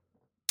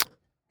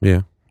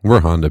 Yeah.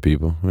 We're Honda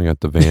people. We got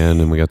the van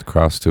and we got the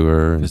cross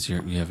tour. Because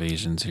you have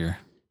Asians here.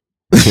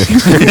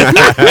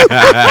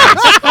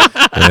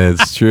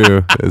 It's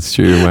true. It's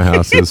true. My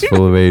house is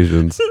full of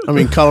Asians. I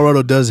mean,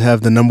 Colorado does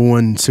have the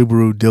 #1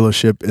 Subaru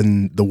dealership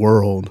in the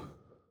world.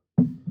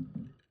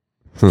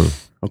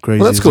 How crazy!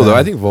 Well, that's is cool though. that?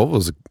 I think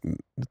Volvo's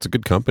it's a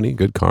good company,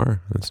 good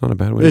car. It's not a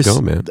bad way to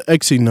go, man. The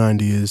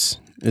XC90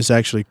 is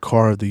actually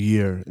car of the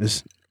year.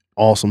 It's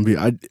awesome.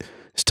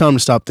 It's time to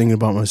stop thinking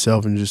about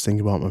myself and just think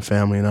about my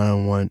family. And I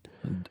don't want.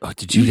 Oh,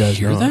 did you guys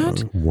hear know.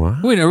 that?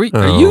 What? Wait, are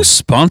Oh. you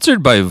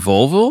sponsored by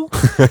Volvo?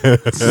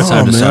 It's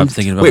time to man. stop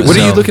thinking about Wait, what are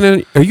you myself. looking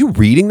at? Are you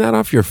reading that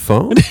off your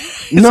phone?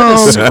 No,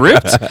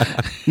 Script?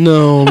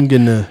 no, I'm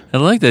getting I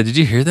like that. Did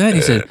you hear that?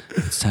 He said,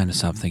 it's time to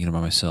stop thinking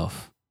about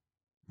myself,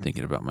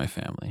 thinking about my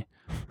family.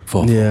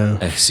 Volvo Yeah.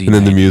 XC90. And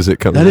then the music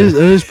comes. that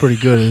is pretty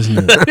good, isn't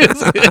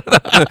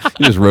it?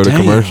 You just wrote a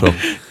Damn. commercial.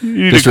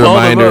 You Just a call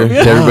them reminder up, to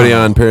yeah. everybody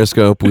on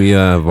Periscope: we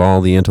have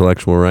all the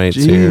intellectual rights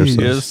here. So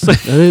Jeez. Yes.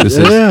 This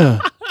is- Yeah.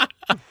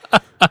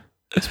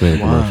 it's made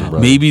a Wow. commercial,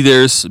 brother. Maybe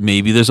there's a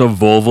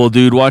Volvo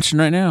dude watching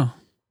right now.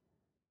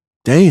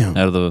 Damn.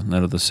 Out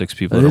of the 6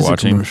 people That that is are a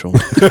watching. commercial.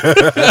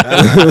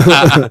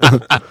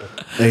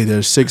 Hey,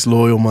 there's 6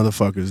 loyal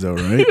motherfuckers though,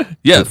 right?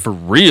 Yeah, for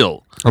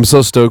real. I'm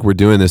so stoked we're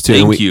doing this too.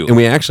 Thank and we, you. And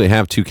we actually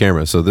have 2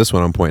 cameras. So this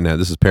one I'm pointing at.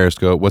 This is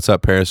Periscope. What's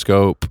up,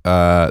 Periscope? Thank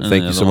the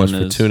you so other much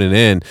one for is tuning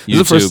in. This is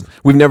the first. YouTube.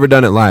 We've never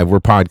done it live. We're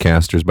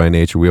podcasters by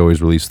nature. We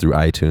always release through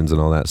iTunes and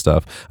all that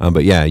stuff.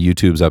 But yeah,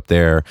 YouTube's up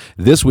there.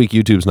 This week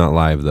YouTube's not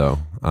live though.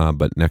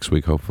 But next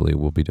week hopefully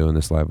we'll be doing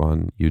this live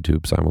on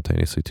YouTube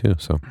simultaneously too.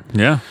 So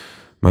Yeah.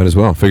 might as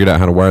well figured out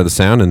how to wire the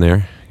sound in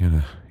there.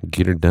 Gotta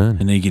get her done.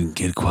 And then you can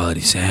get quality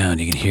sound.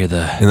 You can hear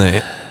the.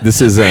 And this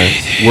is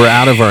we're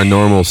out of our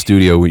normal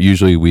studio.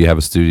 Usually we have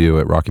a studio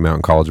at Rocky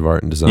Mountain College of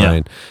Art and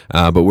Design,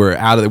 but we're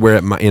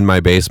in my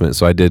basement.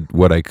 So I did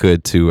what I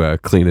could to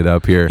clean it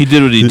up here. He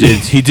did what he did.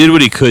 He did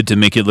what he could to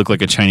make it look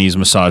like a Chinese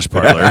massage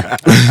parlor.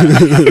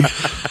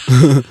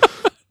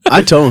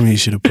 I told him he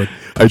should have put.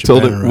 I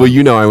told him. Well,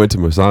 you know, I went to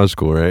massage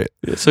school, right?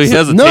 So he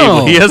has a No.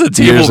 table. He has a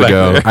table Years back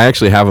ago, there. I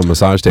actually have a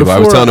massage table. I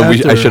was Before or telling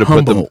him I after should have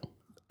put them Humboldt?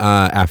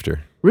 after.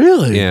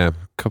 Really? Yeah, a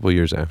couple of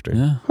years after.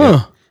 Yeah.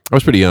 Huh. I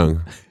was pretty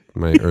young,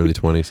 my early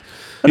 20s.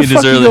 How the He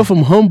fuck you deserved go it.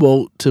 from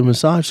Humboldt to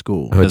massage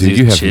school? Oh, dude, These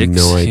you have chicks,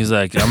 no idea. He's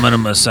like, I'm gonna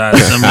massage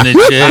some of the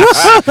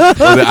chicks.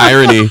 Well, the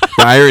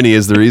irony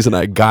is the reason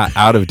I got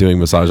out of doing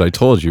massage. I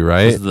told you,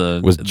 right?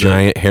 Was the-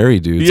 giant hairy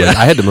dudes. Yeah. Like,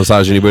 I had to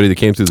massage anybody that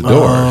came through the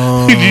door.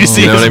 Oh. Did you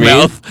see You know his what I mean?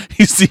 mouth?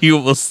 You see, you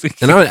will see.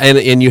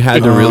 And you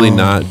had to really Oh.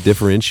 not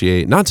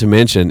differentiate. Not to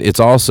mention, it's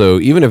also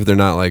even if they're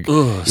not like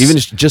Ugh. even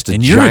just a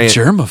And you're giant. a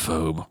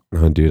germaphobe.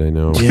 Oh, dude, I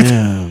know.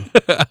 Yeah.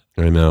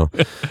 I know.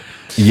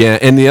 Yeah,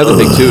 and the other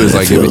thing too is That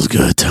like, feels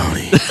good,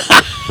 Tony.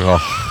 oh,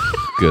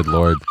 good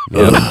lord,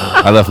 yeah.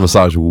 I left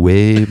massage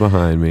way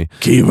behind me.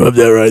 Can you rub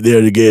that right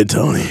there again,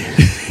 Tony?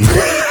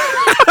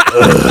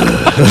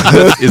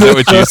 Is that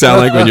what you sound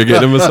like when you're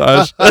getting a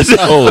massage?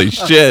 Holy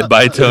shit!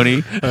 Bye,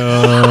 Tony.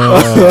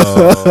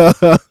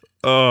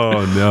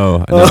 Oh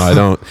no, I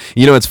don't.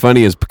 You know what's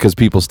funny is because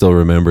people still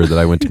remember that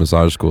I went to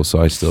massage school, so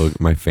I still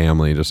my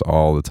family just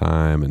all the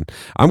time, and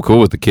I'm cool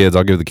with the kids.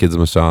 I'll give the kids a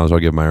massage, I'll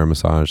give Myra a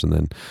massage, and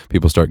then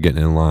people start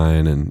getting in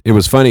line. And it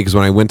was funny because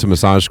when I went to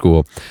massage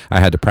school, I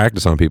had to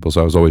practice on people,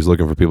 so I was always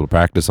looking for people to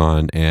practice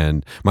on.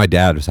 And my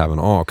dad was having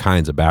all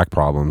kinds of back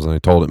problems, and I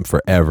told him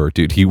forever,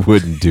 dude, he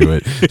wouldn't do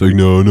it. He's like,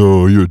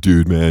 no, you're a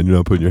dude, man. You're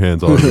not putting your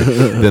hands on me.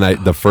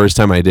 Then the first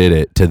time I did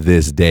it, to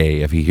this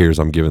day, if he hears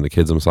I'm giving the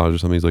kids a massage or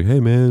something, he's like,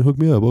 hey man, hook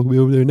me up. I'll be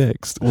over there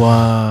next.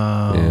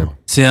 Wow. Yeah.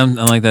 See, I'm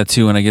like that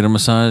too. When I get a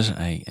massage,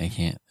 I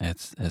can't. It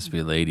has to be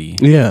a lady.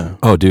 Yeah.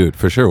 Oh, dude,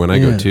 for sure. When I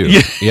go Yeah. too.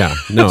 Yeah. Yeah.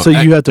 No. So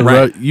you had to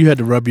right. had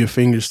to rub your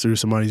fingers through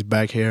somebody's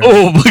back hair.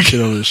 Oh my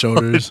Shit over the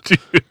shoulders. Dude,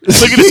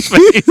 look at his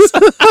face.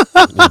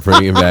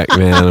 Bring it back,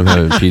 man. I'm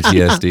having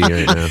PTSD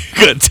right now.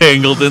 Got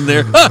tangled in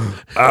there.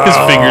 His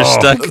fingers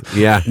stuck.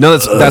 Yeah. No,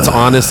 that's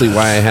honestly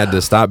why I had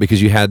to stop,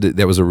 because you had to.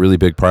 That was a really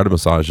big part of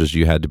massages.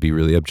 You had to be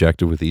really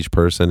objective with each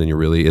person, and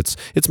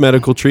it's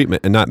medical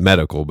treatment, and not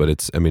medical, but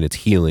it's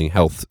healing,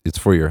 health.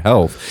 It's for your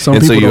health. Some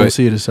and people so don't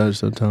see it as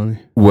such, though, Tony.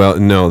 Well,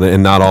 no,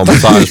 and not all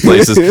massage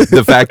places.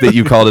 The fact that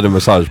you called it a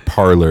massage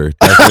parlor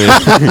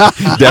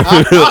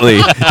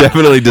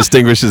definitely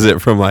distinguishes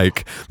it from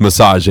like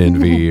Massage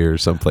Envy or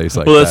someplace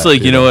like that. Well, that's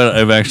like, you know what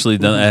I've actually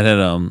done.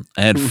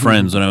 I had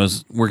friends when I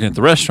was working at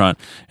the restaurant,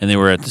 and they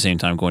were at the same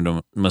time going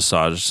to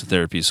massage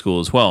therapy school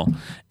as well.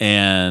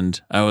 And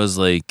I was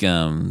like, they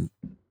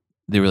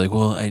were like,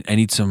 well, I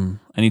need some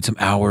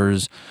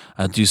hours.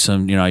 I'll do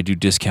some, I do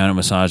discounted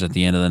massage at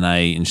the end of the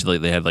night. And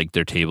they had like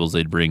their tables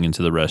they'd bring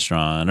into the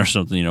restaurant or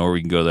something, or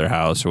we can go to their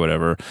house or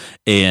whatever.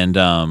 And,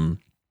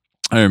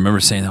 I remember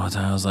saying that one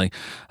time. I was like,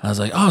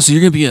 oh, so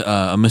you're going to be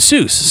a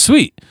masseuse.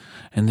 Sweet.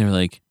 And they were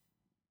like,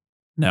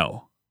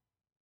 no.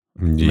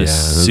 Yeah,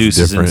 that's Masseuse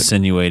is different.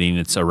 insinuating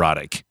it's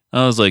erotic.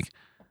 I was like,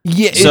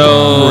 Yeah.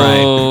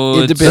 So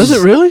It it's- depends. Does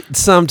it really?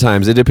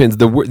 Sometimes it depends.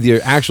 The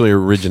actual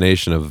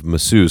origination of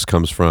masseuse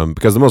comes from,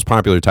 because the most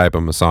popular type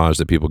of massage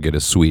that people get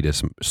is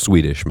Swedish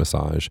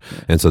massage,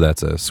 and so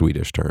that's a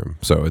Swedish term.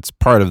 So it's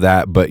part of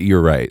that. But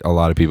you're right. A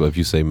lot of people, if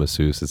you say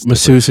masseuse, it's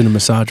Masseuse in a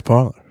massage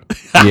parlor.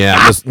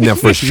 yeah, no,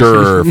 for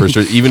sure.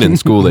 Even in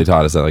school, they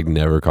taught us that, like,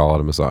 never call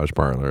it a massage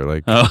parlor.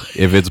 Like, Oh.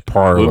 if it's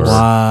parlor,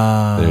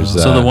 Wow. there's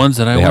So the ones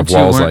that I they went have to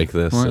walls weren't, like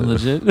this. weren't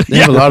legit. They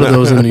have a lot of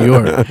those in New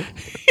York.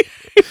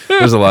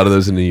 There's a lot of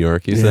those in New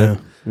York. You said.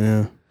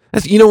 Yeah.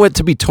 That's, you know what?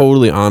 To be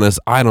totally honest,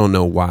 I don't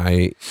know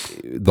why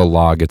the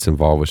law gets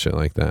involved with shit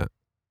like that.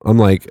 I'm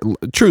like,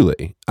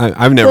 truly,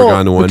 I've never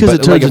gone to one. Because but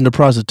it turns like, into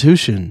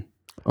prostitution.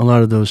 A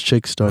lot of those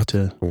chicks start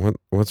to.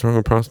 what's wrong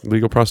with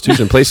legal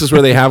prostitution? Places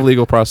where they have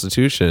legal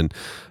prostitution,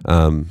 I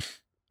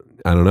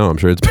don't know. I'm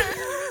sure it's.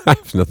 I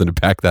have nothing to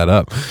back that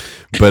up,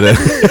 but The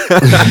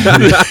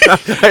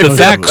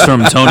facts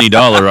from Tony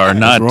Dollar are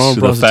not wrong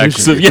the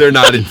facts of. they're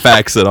not in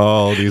facts at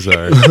all. These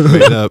are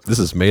made up. This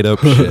is made up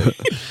shit.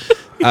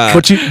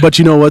 But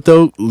you know what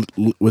though?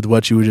 With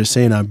what you were just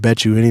saying, I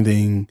bet you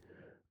anything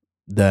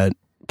that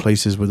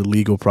places with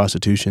illegal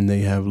prostitution, they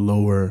have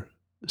lower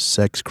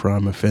sex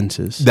crime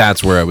offenses.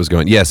 That's where I was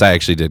going. Yes, I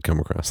actually did come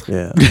across that.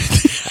 Yeah.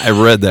 I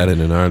read that in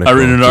an article. I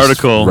read an just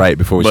article right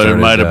before we but started.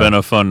 it might have been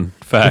a fun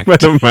fact.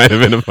 It might have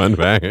been a fun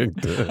fact.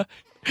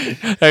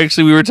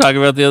 Actually, we were talking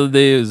about the other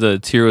day. It was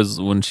Tira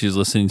was when she was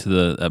listening to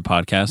the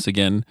podcast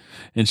again,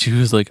 and she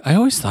was like, "I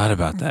always thought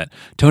about that."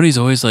 Tony's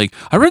always like,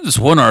 "I read this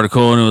one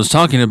article and it was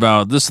talking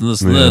about this and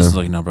this and this." I was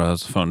like, "No, bro,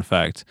 that's a fun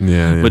fact."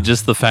 Yeah, But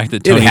just the fact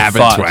that it Tony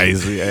happened thought,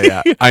 twice.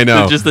 Yeah, I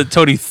know. just that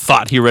Tony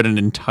thought he read an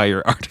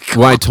entire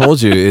article. Well, I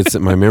told you it's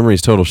my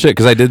memory's total shit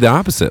because I did the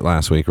opposite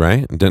last week,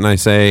 right? Didn't I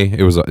say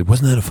wasn't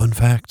that a fun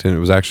fact? And it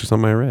was actually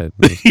something I read.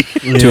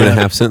 It was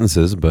 2.5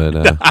 sentences, but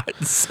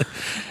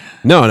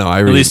no, I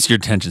At really. least your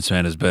attention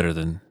span is better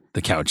than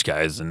the couch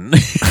guys and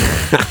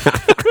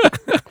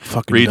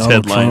Fucking Reads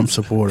Donald Trump headlines.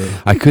 supporter.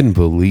 I couldn't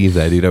believe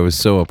that, dude. I was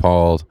so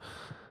appalled.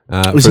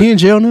 Was he in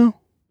jail now?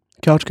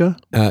 Couch guy?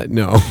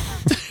 No.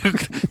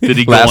 did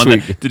he go Last on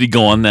week. that? Did he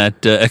go on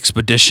that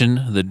expedition?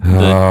 The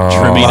Oh,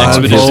 trimming his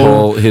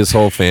expedition. his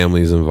whole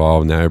family's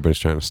involved now. Everybody's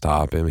trying to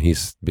stop him.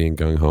 He's being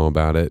gung ho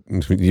about it.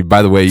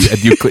 By the way,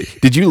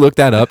 did you look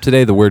that up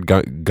today? The word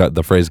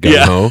the phrase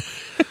gung ho.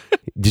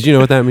 Did you know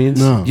what that means?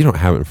 No. You don't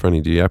have it in front of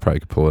you, do you? I probably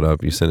could pull it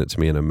up. You sent it to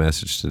me in a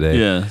message today.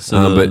 Yeah,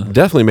 so but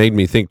definitely made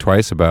me think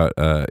twice about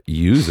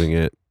using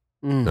it.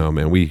 Mm. Oh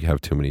man, we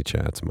have too many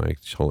chats, Mike.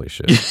 Holy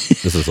shit!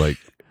 This is like.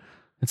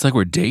 it's like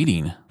we're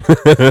dating.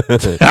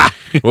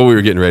 Well, we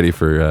were getting ready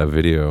for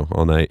video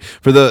all night.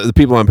 For the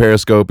people on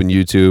Periscope and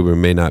YouTube who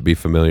may not be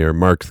familiar,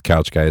 Mark the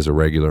Couch Guy is a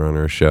regular on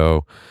our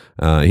show.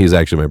 He's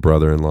actually my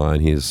brother-in-law,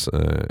 and he's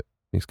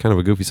kind of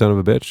a goofy son of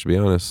a bitch, to be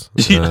honest.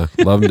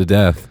 Love him to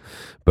death.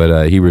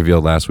 But he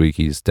revealed last week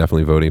he's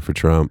definitely voting for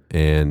Trump,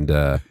 and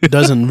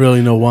Doesn't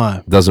really know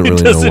why. doesn't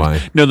really know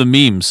why. No, the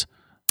memes.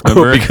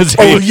 Remember? Because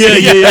Yeah.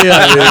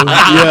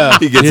 Yeah.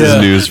 he gets his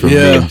news from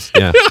memes.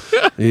 Yeah.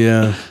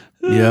 Yeah.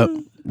 Yep.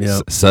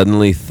 Yep.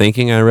 Suddenly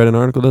thinking I read an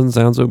article doesn't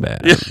sound so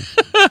bad.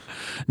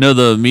 No,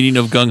 the meeting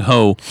of gung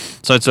ho.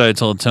 So that's what I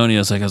told Tony. I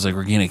was like,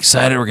 we're getting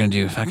excited. We're gonna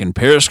do fucking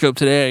Periscope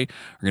today.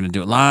 We're gonna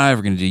do it live.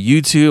 We're gonna do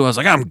YouTube. I was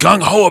like, I'm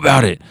gung ho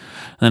about it.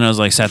 And then I was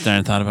like, sat there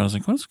and thought about it. I was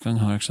like, what does gung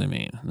ho actually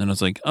mean? And then I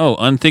was like, oh,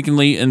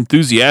 unthinkingly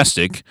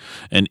enthusiastic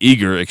and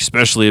eager,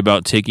 especially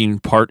about taking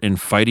part in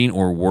fighting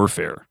or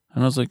warfare.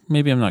 And I was like,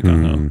 maybe I'm not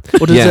gung ho.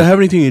 Well, does Yeah. that have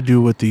anything to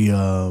do with the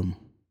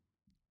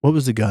what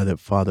was the guy that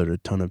fathered a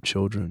ton of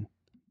children?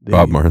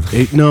 Bob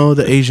Marley.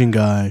 The Asian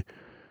guy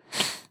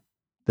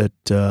that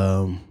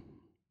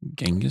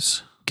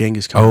Genghis.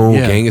 Genghis Khan. Oh,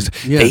 Yeah. Genghis.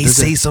 Yeah, they there's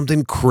say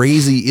something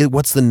crazy.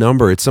 What's the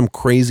number? It's some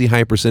crazy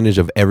high percentage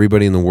of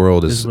everybody in the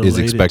world Is is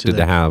related expected to to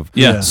that. have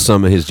Yeah.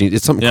 some of his genes.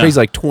 It's something Yeah. crazy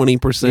like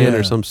 20% Yeah.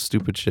 or some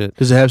stupid shit.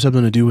 Does it have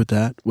something to do with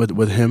that?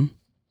 With him?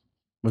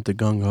 With the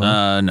gung ho?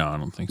 No, I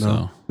don't think so.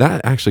 No.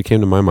 That actually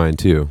came to my mind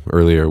too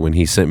earlier when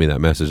he sent me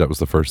that message. That was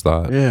the first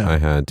thought Yeah. I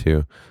had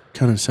too.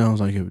 Kind of sounds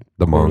like it.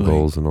 The correlate.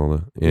 Mongols and all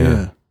that.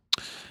 Yeah.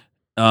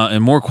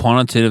 In more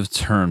quantitative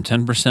term,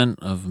 10%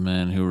 of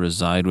men who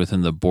reside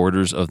within the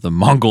borders of the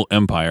Mongol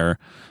Empire,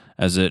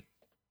 as it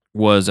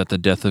was at the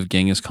death of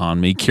Genghis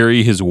Khan, may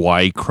carry his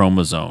Y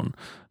chromosome.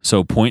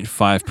 So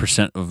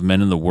 0.5% of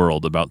men in the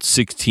world, about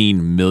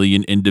 16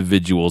 million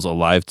individuals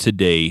alive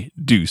today,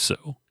 do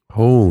so.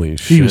 Holy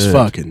shit. He was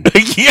fucking.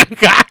 Yeah,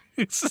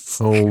 guys.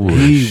 Holy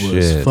He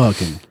was shit.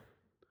 fucking.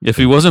 If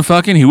he wasn't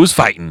fucking, he was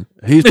fighting.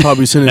 He's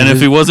probably sending. And if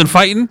his, he wasn't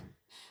fighting,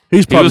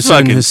 he's probably was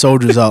sending fucking. his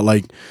soldiers out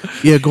like,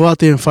 yeah, go out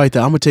there and fight that.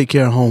 I'm gonna take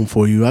care of home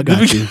for you. I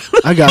got you.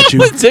 I got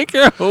you. take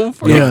care of home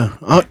for Yeah,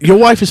 your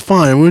wife is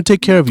fine. We're gonna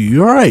take care of you.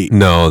 You're all right.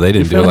 No, they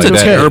didn't do it That's like a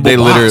that. terrible They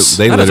literally, boss.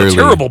 they That is literally,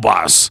 a terrible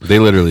boss. they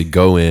literally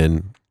go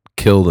in,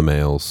 kill the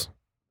males,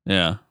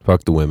 Yeah.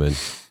 fuck the women,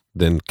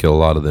 then kill a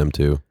lot of them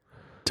too.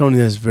 Tony,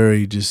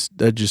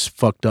 that just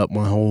fucked up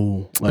my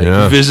whole like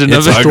Yeah. Vision of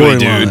It's it. ugly,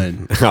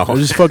 storyline. Oh. It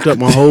just fucked up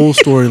my whole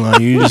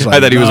storyline. You just like, I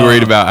thought he was nah.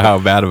 worried about how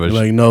bad of a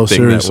Like, no,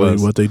 thing that seriously,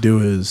 was. what they do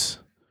is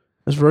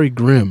That's very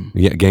grim.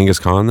 Yeah, Genghis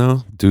Khan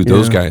though, dude,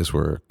 those Yeah. guys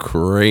were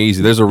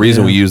crazy. There's a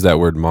reason we Yeah. use that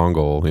word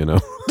Mongol, you know.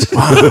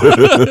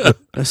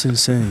 That's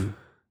insane.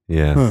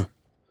 Yeah. Huh.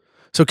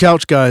 So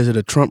Couch Guy's at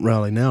a Trump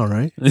rally now,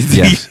 right?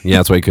 Yes. Yeah,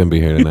 that's why he couldn't be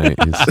here tonight.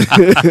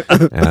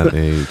 He's at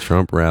a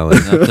Trump rally.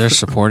 They're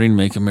supporting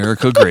Make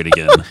America Great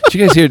Again. Did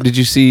you guys hear? Did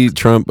you see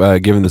Trump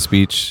giving the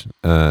speech?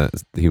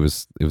 It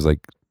was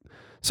like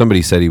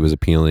somebody said he was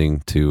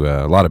appealing to.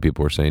 A lot of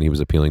people were saying he was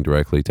appealing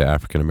directly to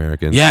African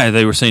Americans. Yeah,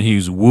 they were saying he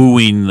was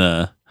wooing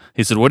the.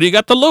 He said, "What do you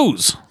got to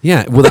lose?"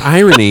 Yeah. Well, the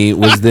irony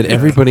was that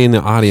everybody in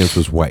the audience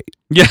was white.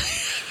 Yeah.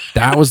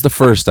 That was the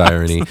first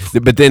irony,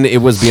 but then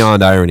it was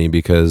beyond irony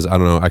because I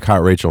don't know. I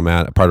caught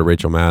part of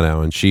Rachel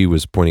Maddow, and she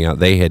was pointing out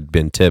they had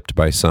been tipped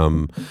by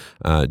some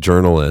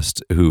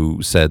journalist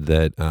who said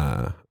that.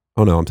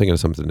 Oh no, I'm thinking of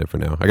something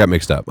different now. I got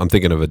mixed up. I'm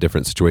thinking of a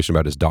different situation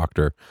about his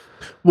doctor.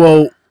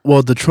 Well,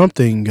 the Trump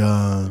thing.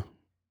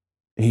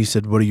 He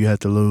said, "What do you have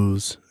to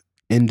lose?"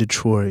 In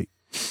Detroit.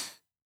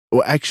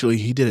 Well, actually,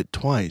 he did it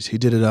twice. He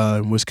did it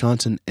in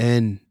Wisconsin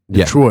and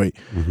Yeah. Detroit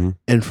Mm-hmm.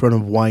 in front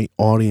of white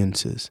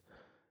audiences.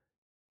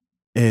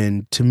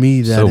 And to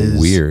me, that So is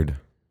weird.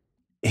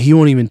 He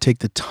won't even take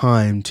the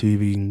time to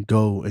even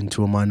go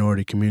into a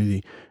minority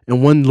community.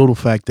 And one little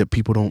fact that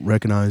people don't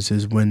recognize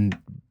is when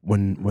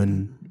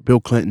Bill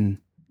Clinton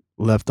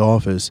left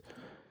office,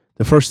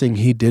 the first thing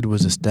he did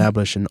was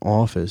establish an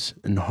office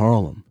in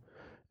Harlem.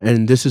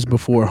 And this is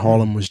before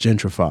Harlem was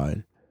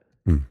gentrified.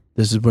 Hmm.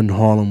 This is when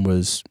Harlem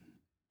was,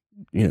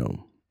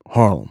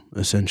 Harlem,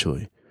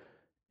 essentially.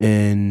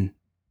 And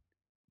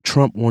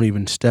Trump won't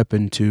even step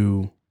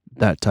into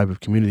that type of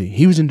community.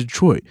 He was in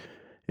Detroit.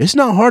 It's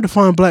not hard to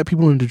find black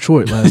people in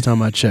Detroit last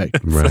time I checked.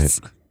 Right.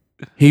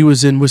 He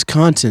was in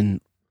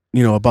Wisconsin,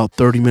 about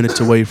 30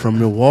 minutes away from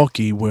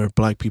Milwaukee where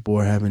black people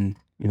are having,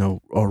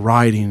 are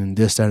rioting and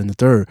this, that, and the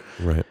third.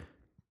 Right.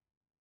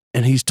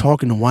 And he's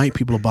talking to white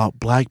people about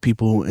black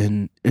people.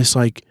 And it's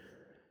like,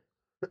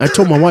 I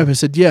told my wife, I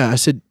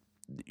said,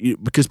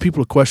 because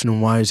people are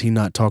questioning why is he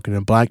not talking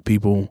to black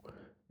people?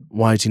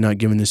 Why is he not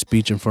giving this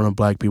speech in front of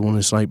black people? And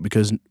it's like,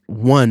 because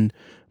one,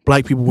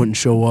 black people wouldn't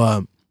show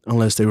up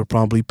unless they were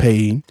probably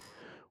paid,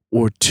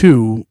 or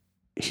two,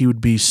 he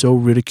would be so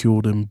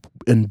ridiculed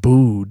and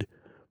booed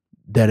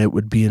that it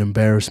would be an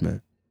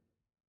embarrassment.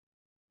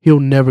 He'll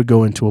never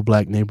go into a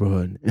black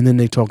neighborhood. And then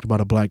they talked about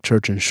a black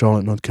church in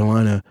Charlotte, North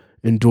Carolina,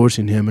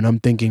 endorsing him. And I'm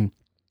thinking,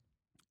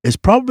 it's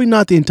probably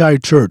not the entire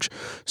church.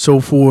 So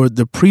for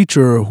the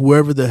preacher or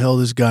whoever the hell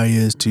this guy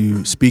is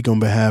to speak on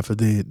behalf of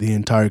the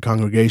entire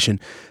congregation,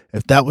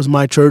 if that was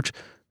my church,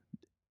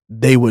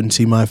 they wouldn't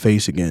see my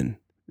face again.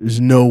 There's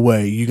no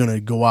way you're going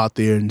to go out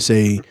there and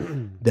say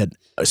that,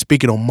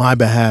 speaking on my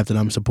behalf, that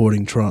I'm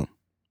supporting Trump.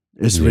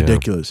 It's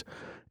ridiculous.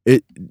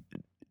 It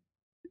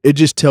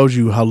just tells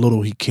you how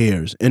little he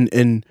cares.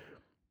 And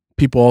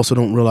people also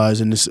don't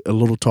realize, and it's a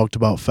little talked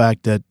about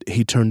fact, that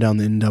he turned down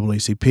the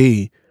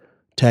NAACP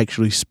to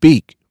actually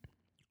speak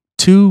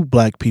to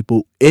black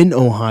people in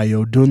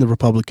Ohio during the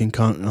Republican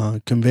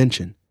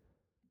convention.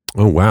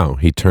 Oh wow,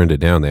 he turned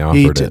it down. They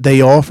offered it. They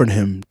offered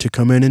him to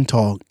come in and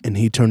talk, and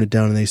he turned it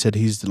down. And they said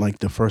he's like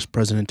the first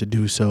president to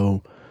do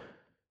so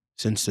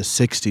since the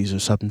 '60s or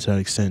something to that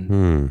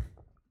extent.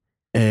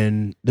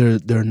 And there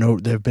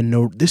have been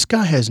no. This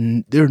guy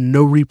there are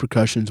no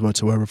repercussions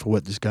whatsoever for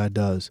what this guy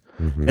does.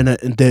 Mm-hmm.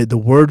 And the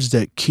words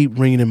that keep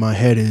ringing in my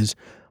head is,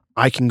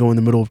 I can go in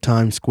the middle of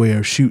Times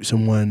Square, shoot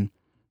someone,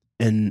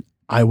 and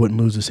I wouldn't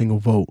lose a single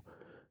vote.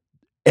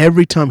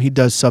 Every time he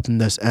does something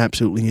that's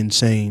absolutely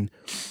insane,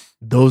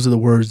 those are the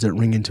words that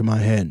ring into my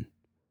head.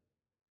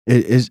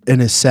 And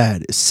it's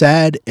sad. It's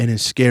sad and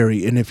it's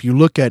scary. And if you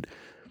look at,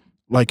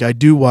 like, I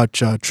do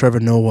watch Trevor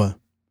Noah,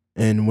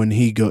 and when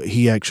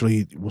he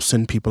actually will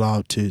send people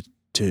out to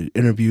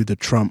interview the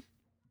Trump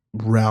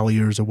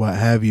ralliers or what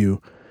have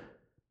you.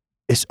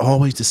 It's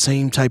always the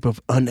same type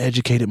of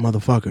uneducated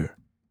motherfucker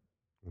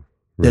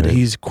that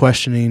he's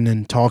questioning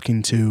and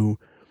talking to.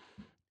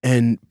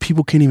 And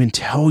people can't even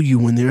tell you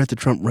when they're at the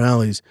Trump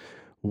rallies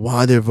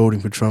why they're voting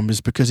for Trump.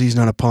 It's because he's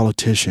not a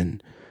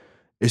politician.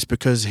 It's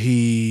because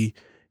he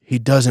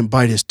doesn't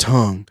bite his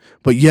tongue.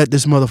 But yet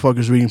this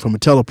motherfucker's reading from a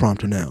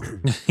teleprompter now.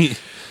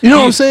 You know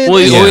what I'm saying? Well,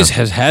 he always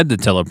has had the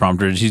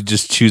teleprompter, and he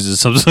just chooses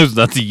sometimes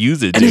not to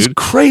use it, And dude. it's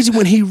crazy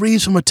when he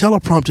reads from a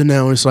teleprompter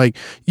now. It's like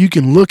you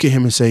can look at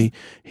him and say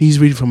he's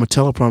reading from a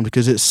teleprompter,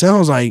 because it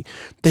sounds like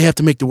they have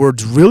to make the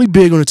words really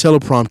big on a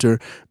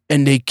teleprompter,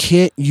 and they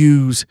can't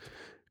use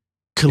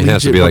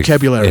collegiate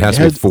vocabulary. It has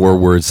to be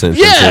 4-word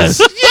sentences.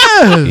 Yes.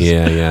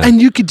 Yeah.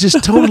 And you could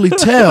just totally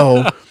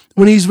tell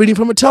when he's reading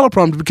from a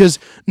teleprompter, because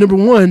number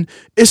one,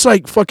 it's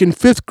like fucking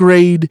 5th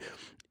grade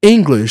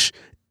English,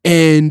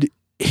 and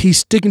he's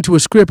sticking to a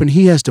script and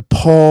he has to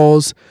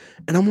pause.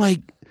 And I'm like,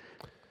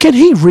 can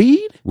he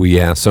read? Well,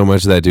 yeah, so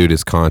much of that dude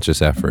is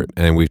conscious effort,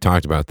 and we've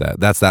talked about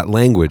that. That's that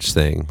language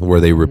thing where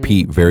they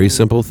repeat very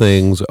simple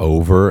things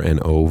over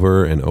and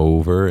over and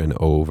over and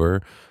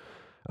over.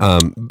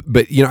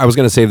 But I was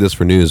going to save this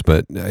for news,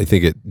 but I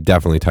think it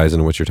definitely ties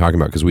into what you're talking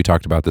about, because we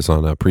talked about this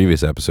on a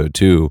previous episode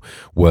too.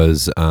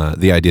 Was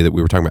the idea that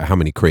we were talking about how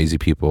many crazy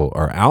people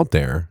are out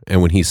there,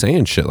 and when he's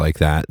saying shit like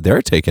that,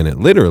 they're taking it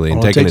literally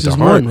and taking it to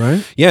heart.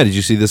 Right? Yeah. Did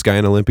you see this guy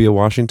in Olympia,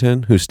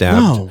 Washington, who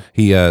stabbed? No.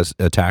 He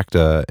attacked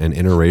an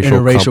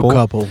interracial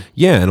couple.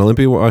 Yeah, in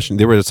Olympia, Washington,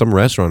 they were at some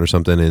restaurant or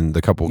something, and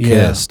the couple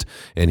kissed,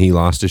 and he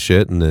lost his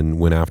shit, and then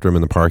went after him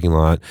in the parking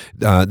lot.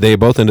 They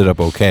both ended up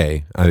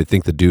okay. I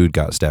think the dude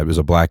got stabbed. It was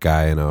a black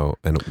guy, and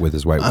with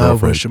his white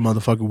girlfriend. I wish a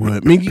motherfucker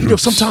would. I mean,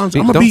 sometimes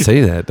I'm don't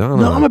say that. I'm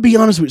gonna be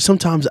honest with you.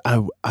 Sometimes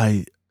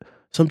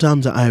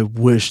I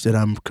wish that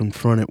I'm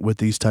confronted with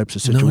these types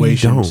of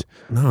situations.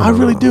 No, I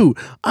really do.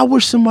 I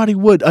wish somebody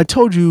would. I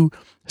told you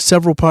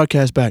several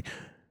podcasts back,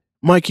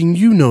 Mike, and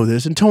you know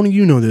this, and Tony,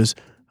 you know this.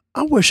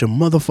 I wish a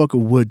motherfucker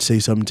would say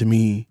something to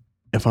me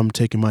if I'm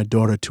taking my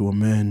daughter to a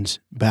men's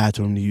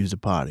bathroom to use the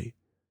potty.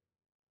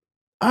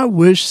 I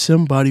wish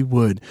somebody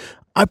would.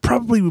 I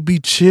probably would be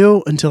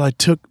chill until I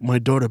took my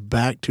daughter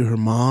back to her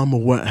mom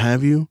or what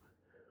have you.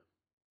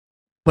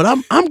 But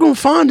I'm gonna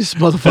find this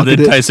motherfucker. And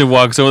then Tyson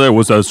walks over there.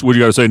 What do you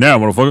gotta say now,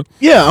 motherfucker?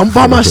 Yeah, I'm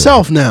by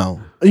myself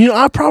now.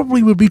 I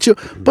probably would be chill.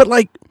 But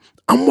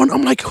I'm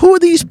like, who are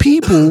these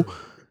people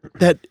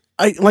that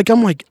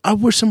I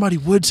wish somebody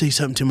would say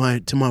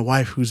something to my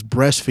wife who's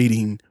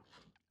breastfeeding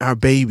our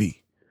baby.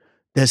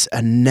 That's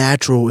a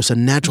natural. It's a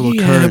natural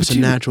occurrence. A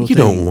natural thing.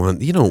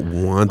 You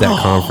don't want that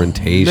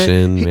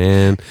confrontation,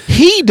 man.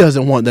 He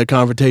doesn't want that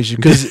confrontation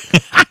because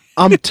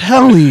I'm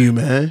telling you,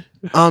 man.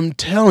 I'm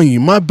telling you,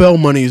 my bail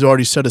money is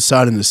already set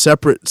aside in a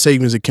separate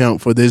savings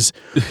account for this,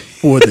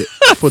 for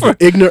the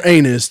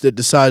ignoramus that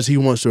decides he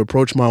wants to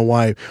approach my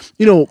wife.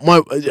 I'm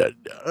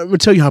gonna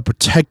tell you how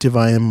protective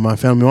I am of my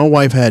family. My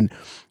wife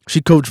she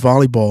coached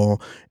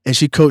volleyball, and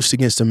she coached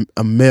against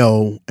a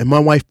male, and my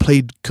wife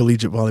played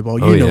collegiate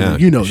volleyball.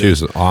 You know, she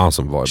was an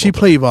awesome volleyball. She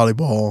played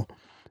volleyball,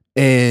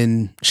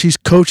 and she's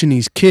coaching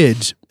these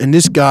kids. And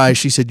this guy,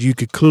 she said, you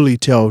could clearly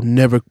tell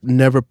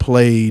never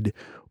played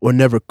or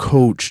never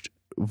coached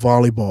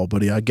volleyball,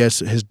 but I guess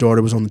his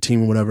daughter was on the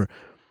team or whatever.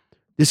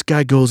 This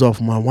guy goes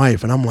off on my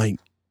wife, and I'm like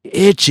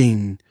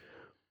itching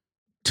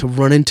to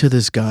run into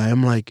this guy.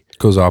 I'm like,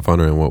 goes off on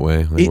her in what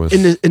way?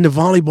 In the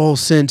volleyball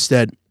sense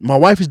that my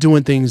wife is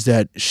doing things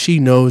that she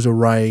knows are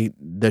right,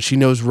 that she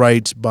knows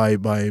rights by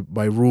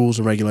rules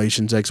and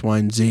regulations X, Y,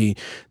 and Z.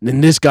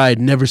 And this guy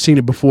had never seen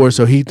it before,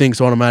 so he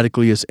thinks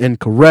automatically it's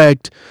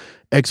incorrect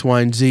X,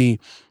 Y, and Z.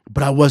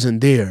 But I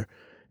wasn't there.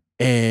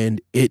 And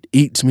it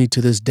eats me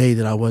to this day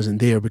that I wasn't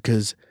there,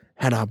 because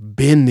had I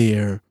been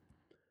there,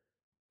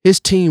 his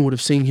team would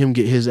have seen him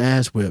get his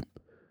ass whipped,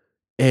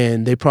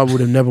 and they probably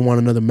would have never won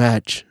another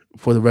match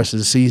for the rest of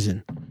the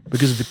season.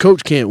 Because if the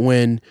coach can't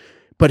win,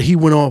 but he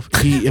went off,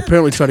 he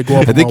apparently tried to go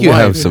off. I think on my you wife.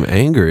 have some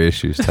anger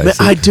issues, Tyson. Man,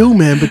 I do,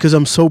 man, because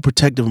I'm so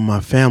protective of my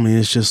family. And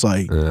it's just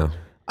like,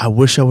 I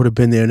wish I would have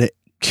been there, and it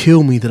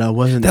killed me that I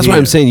wasn't That's there. why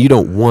I'm saying you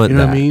don't want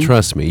that. What I mean?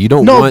 Trust me. You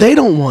don't No, want... they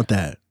don't want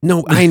that.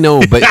 No, I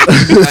know, but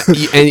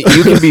and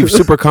you can be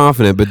super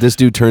confident, but this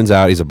dude turns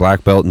out he's a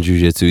black belt in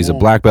jiu-jitsu. He's a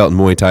black belt in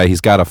Muay Thai.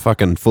 He's got a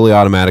fucking fully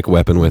automatic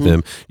weapon with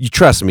him. You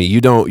trust me. You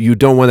don't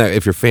want that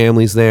if your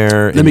family's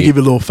there. Let me give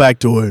you a little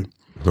factoid.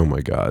 Oh my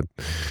God.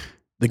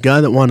 The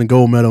guy that won the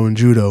gold medal in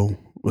judo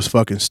was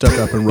fucking stuck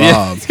up and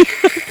robbed.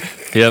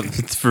 Yep,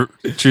 it's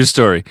true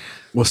story.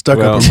 Was stuck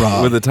up and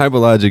robbed. With the type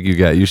of logic you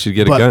got, you should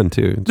get a gun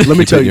too. Just let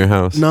me keep tell it in you, your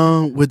house.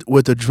 No, with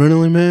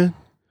adrenaline, man,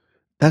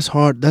 that's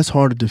hard. That's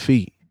hard to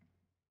defeat.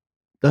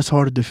 That's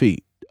hard to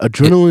defeat.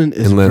 Adrenaline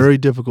is very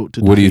difficult to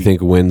defeat. What do you think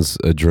wins,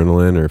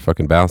 adrenaline or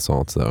fucking bath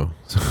salts, though?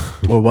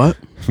 Or what?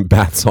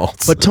 Bath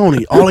salts. But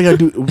Tony, all I gotta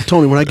do,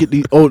 Tony, when I get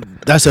these,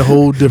 that's a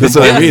whole different. That's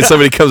what I mean.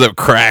 Somebody comes up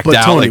cracked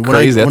out Tony, like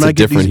crazy. That's a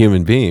different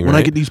human being. When right?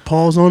 I get these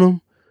paws on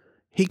him,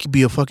 he could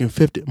be a fucking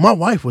 50. My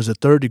wife was a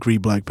 3rd-degree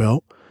black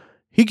belt.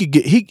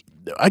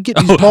 I get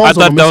these paws on him. I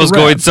thought that was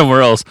going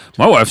somewhere else.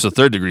 My wife's a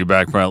 3rd-degree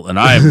black belt, and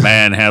I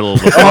manhandled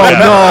the fuck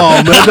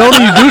out. No, man, don't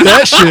even do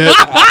that shit.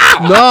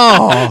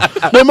 No.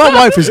 Man, my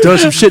wife has done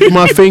some shit to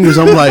my fingers.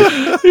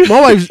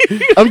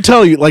 I'm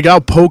telling you, like,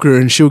 I'll poke her,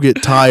 and she'll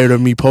get tired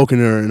of me poking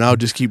her, and I'll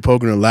just keep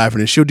poking her and laughing,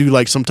 and she'll do,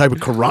 like, some type of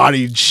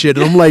karate shit,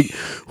 and I'm like,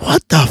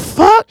 what the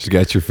fuck? She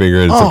got your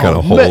finger in some kind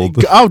of hold.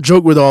 Man, I'll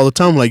joke with her all the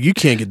time, like, you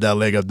can't get that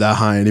leg up that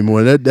high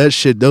anymore. That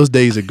shit, those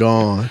days are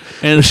gone.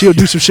 And she'll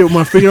do some shit with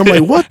my finger. I'm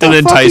like, what the fuck?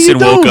 And then Tyson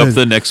woke doing? Up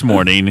the next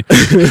morning.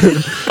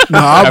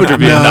 After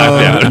being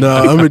knocked out. No,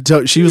 I'm gonna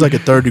tell. She was like a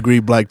 3rd-degree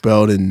black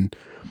belt, and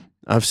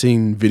I've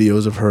seen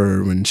videos of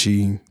her when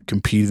she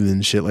competed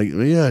and shit. Like,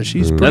 yeah,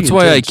 she's pretty That's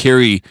why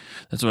intense.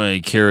 That's why I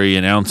carry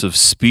an ounce of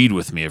speed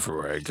with me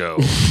everywhere I go.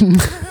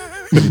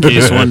 In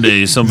case one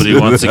day somebody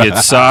wants to get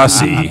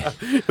saucy.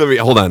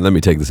 Hold on. Let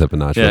me take this up a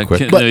notch real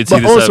quick.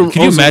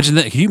 Can you imagine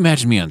that? Can you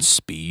imagine me on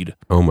speed?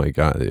 Oh my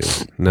God, dude.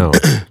 No,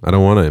 I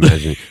don't want to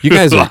imagine. You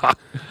guys are...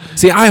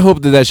 See, I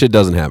hope that shit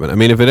doesn't happen. I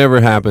mean, if it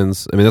ever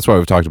happens, I mean, that's why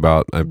we've talked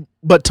about...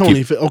 But Tony,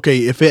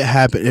 if it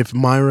happened, if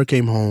Myra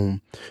came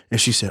home and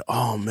she said,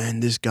 "Oh man,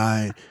 this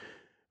guy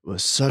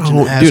was such an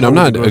Oh, asshole dude, I'm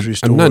at not. the grocery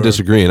I'm not store.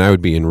 disagreeing. I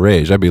would be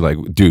enraged. I would be enraged. I'd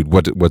be like, dude,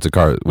 what's a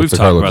car? What's We've the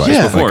car talked look about like? this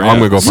Yeah. before. Like, I'm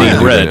gonna go Seeing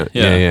find it. red. Right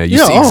Yeah. yeah. You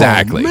Yeah, see oh,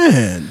 exactly.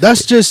 Man,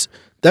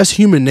 that's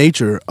human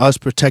nature. Us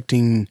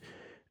protecting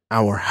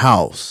our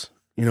house,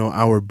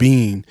 our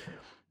being.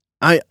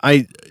 I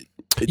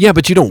Yeah,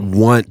 but you don't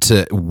want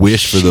to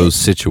wish for those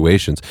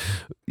situations.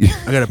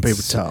 got a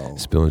paper towel.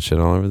 Spilling shit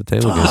all over the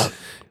table. Fuck. Guys.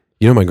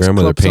 You know, my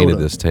grandmother club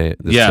painted soda.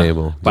 this Yeah,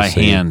 table by just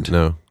so you hand.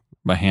 know.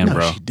 By hand, No,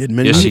 bro. she did.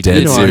 Man, Yes, she did.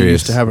 You know, I Serious.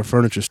 used to have a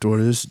furniture store.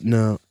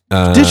 No,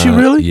 Uh, Did she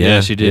really? Yeah,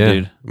 she did,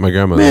 dude. My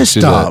grandmother. man,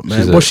 she's stop, a, man.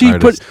 she's Well, an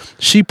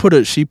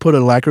she put a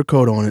lacquer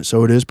coat on it,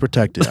 so it is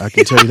protected. I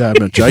can tell you that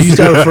much. I used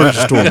to have a furniture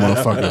store,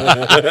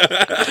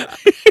 motherfucker.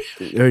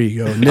 There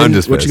you go. And then I'm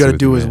just what you got to messing with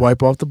do you, is man.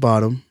 wipe off the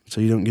bottom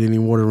so you don't get any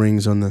water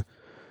rings on the.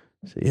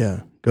 So,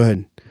 yeah, go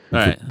ahead. All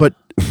right. But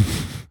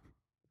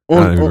I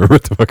don't even remember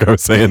what the fuck I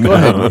was saying Go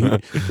now.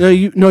 ahead.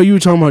 You were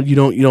talking about you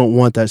don't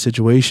want that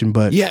situation,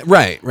 but Yeah,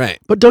 right.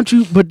 But don't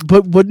you?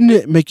 But wouldn't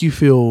it make you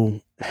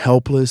feel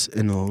helpless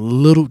and a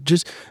little,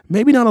 just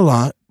maybe not a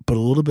lot, but a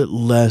little bit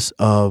less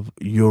of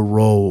your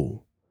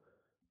role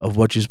of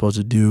what you're supposed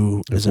to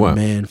do as a What?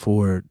 man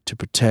to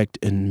protect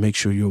and make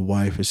sure your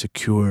wife is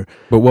secure?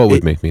 But what would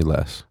It- make me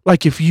less?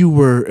 Like if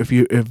your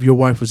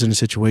wife was in a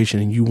situation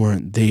and you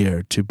weren't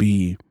there to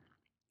be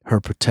her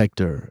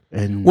protector,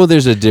 and Well,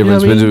 there's a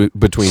difference what I mean?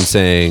 between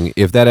saying,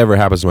 if that ever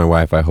happens to my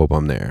wife, I hope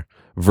I'm there,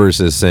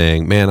 versus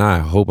saying, man, I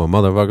hope a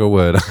motherfucker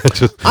would.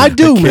 I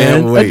do,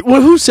 can't man. wait.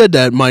 Well, who said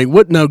that, Mike?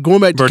 What now? Going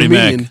back to Bernie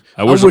comedian, Mac.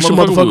 I wish a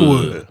motherfucker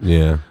would.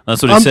 Yeah.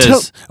 That's what he I'm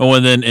says.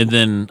 And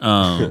then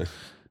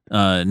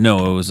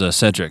no, it was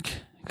Cedric,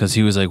 because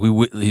he was like,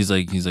 he's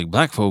like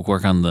black folk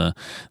work on the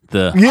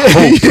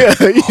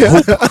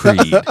hope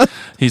creed.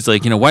 He's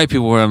like, white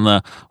people were on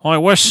the. Oh, I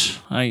wish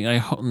I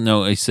hope.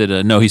 No, he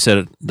said no. He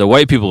said the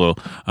white people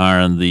are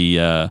on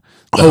the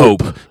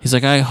hope. He's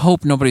like, I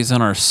hope nobody's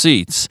on our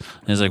seats.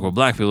 And he's like, well,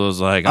 black people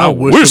is like, I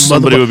wish a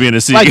somebody motherfucker- would be in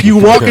a seat. Like you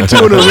walk into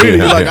an arena,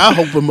 you're like,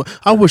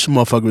 I wish a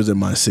motherfucker was in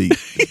my seat.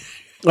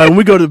 Like when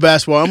we go to the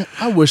basketball,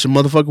 I wish a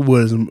motherfucker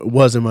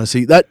was in my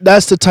seat.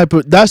 That's the type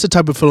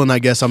of feeling I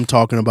guess I'm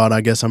talking about.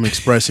 I guess I'm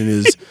expressing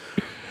is,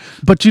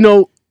 but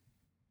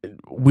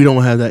we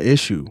don't have that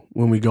issue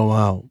when we go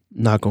out.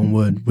 Knock on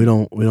wood, we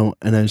don't.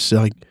 And it's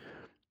like,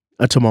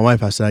 I told my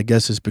wife, I said, I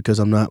guess it's because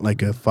I'm not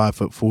like a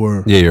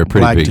 5'4". Yeah, you're a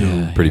black pretty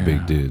dude.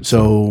 big dude.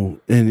 So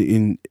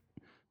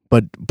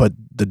but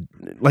the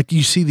like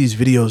you see these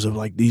videos of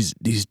like these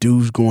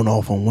dudes going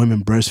off on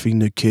women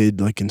breastfeeding their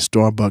kid like in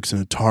Starbucks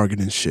and a Target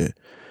and shit.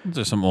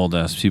 There's some old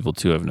ass people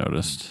too, I've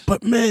noticed.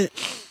 But man,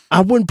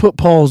 I wouldn't put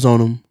paws on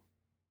them.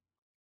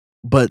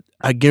 But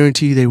I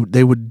guarantee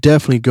they would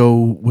definitely go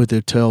with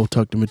their tail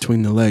tucked in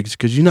between their legs,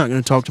 because you're not going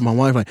to talk to my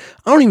wife like,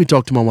 I don't even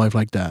talk to my wife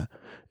like that.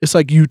 It's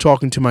like you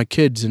talking to my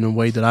kids in a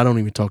way that I don't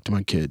even talk to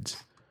my kids.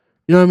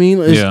 You know what I mean?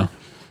 Yeah.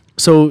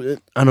 So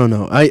I don't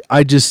know. I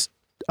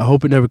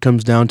hope it never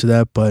comes down to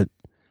that, but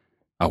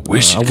I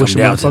wish I it wish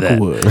come a down to motherfucker that.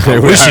 would. I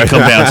wish it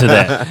come down to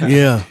that.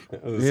 Yeah.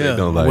 Yeah,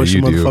 don't lie, I wish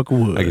you a do.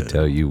 motherfucker would. I could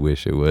tell you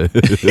wish it would.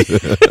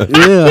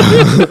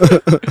 Yeah.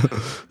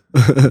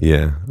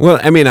 Yeah.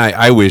 Well, I mean,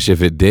 I wish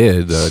if it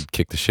did, I'd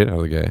kick the shit out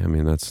of the guy. I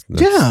mean, that's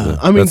Yeah,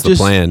 I mean, that's the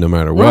just- plan, no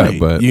matter what. Right.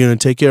 But you're gonna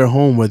take care of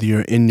home whether you're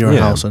in your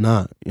Yeah. house or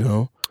not,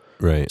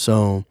 right.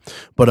 So,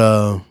 but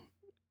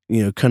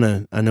kind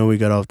of. I know we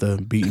got off the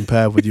beaten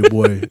path with your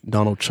boy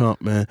Donald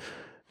Trump, man.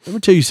 Let me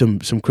tell you some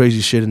crazy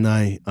shit, and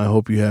I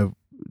hope you have.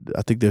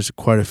 I think there's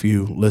quite a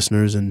few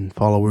listeners and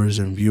followers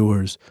and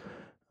viewers.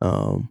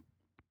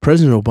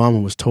 President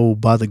Obama was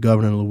told by the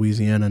governor of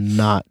Louisiana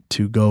not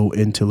to go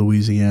into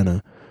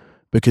Louisiana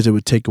because it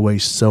would take away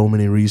so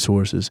many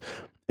resources,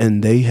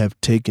 and they have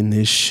taken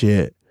this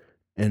shit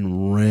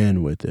and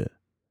ran with it.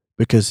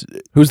 Because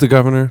Who's the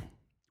governor?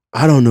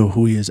 I don't know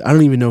who he is. I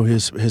don't even know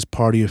his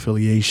party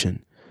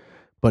affiliation.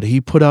 But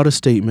he put out a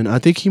statement. I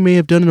think he may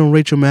have done it on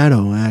Rachel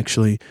Maddow,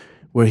 actually,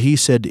 where he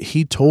said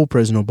he told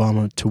President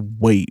Obama to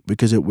wait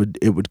because it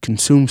would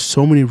consume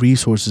so many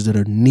resources that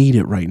are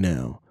needed right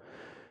now.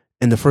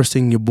 And the first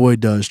thing your boy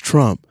does,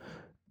 Trump,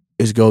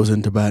 is goes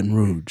into Baton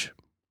Rouge.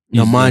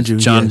 Now, He's mind you,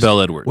 John yes.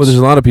 Bell Edwards. Well, there's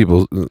a lot of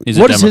people. He's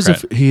What a is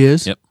Democrat. he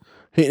is? Yep.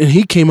 And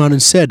he came out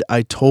and said,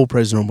 I told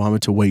President Obama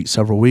to wait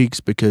several weeks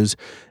because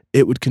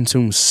it would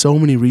consume so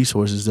many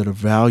resources that are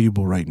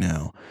valuable right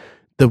now.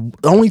 The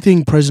only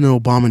thing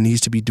President Obama needs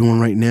to be doing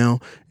right now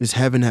is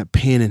having that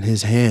pen in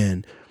his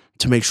hand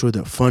to make sure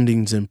that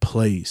funding's in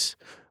place.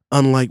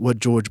 Unlike what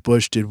George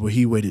Bush did, where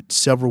he waited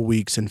several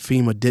weeks and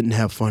FEMA didn't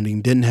have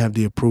funding, didn't have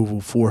the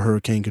approval for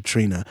Hurricane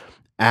Katrina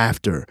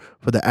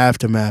for the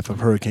aftermath of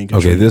Hurricane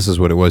Katrina. Okay, this is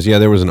what it was. Yeah,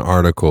 there was an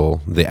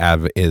article.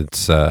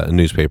 It's a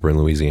newspaper in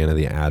Louisiana,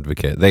 The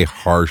Advocate. They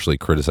harshly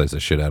criticized the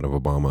shit out of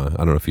Obama. I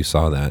don't know if you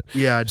saw that.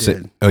 Yeah, I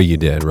did. Oh, you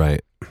did,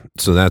 right?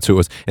 So that's who it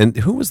was. And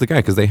who was the guy?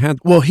 Because they had.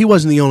 Well, he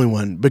wasn't the only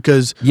one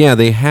because Yeah,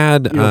 they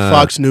had.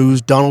 Fox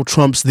News, Donald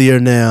Trump's there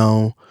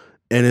now,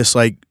 and it's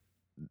like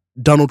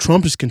Donald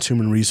Trump is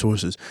consuming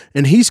resources,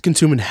 and he's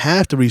consuming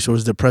half the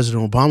resources that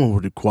President Obama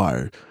would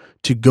require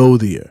to go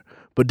there.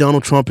 But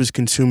Donald Trump is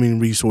consuming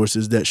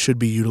resources that should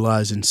be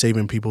utilized in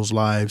saving people's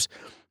lives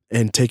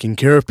and taking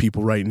care of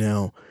people right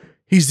now.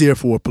 He's there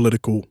for a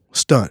political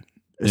stunt,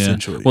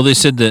 essentially. Yeah. Well, they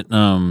said that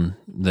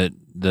that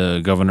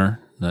the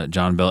governor,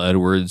 John Bell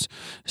Edwards,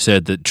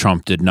 said that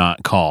Trump did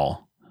not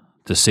call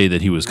to say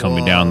that he was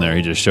coming down there.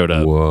 He just showed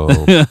up.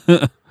 Whoa.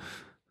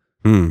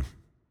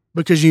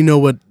 Because you know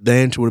what the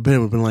answer would have been? It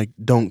would have been like,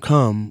 don't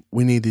come.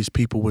 We need these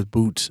people with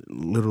boots,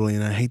 literally,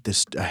 and I hate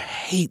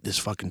this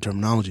fucking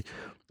terminology.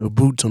 The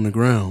boots on the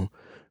ground.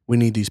 We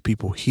need these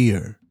people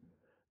here,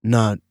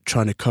 not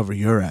trying to cover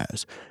your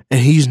ass. And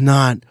he's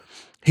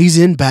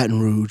in Baton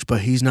Rouge,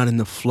 but he's not in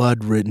the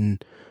flood-ridden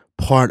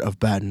part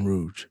of Baton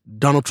Rouge.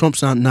 Donald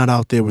Trump's not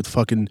out there with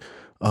fucking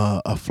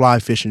a fly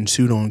fishing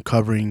suit on,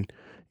 covering,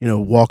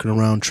 walking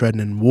around treading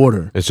in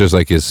water. It's just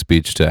like his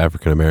speech to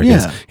African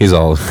Americans. Yeah.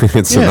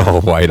 It's an all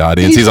white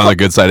audience. He's on the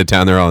good side of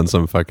town. They're all in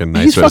some fucking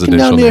nice residential He's fucking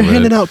down there neighborhood.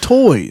 handing out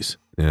toys.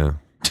 Yeah.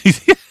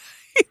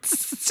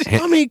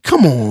 I mean,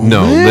 come on.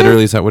 No, man.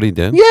 literally, is that what he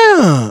did?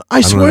 Yeah,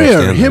 I swear.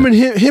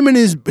 understand Him and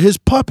his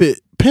puppet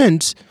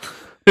Pence.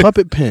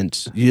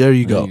 There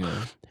you go.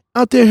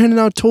 Out there handing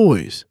out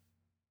toys.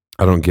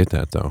 I don't get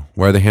that though.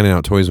 Why are they handing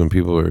out toys when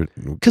people are?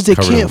 Because they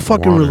covered in can't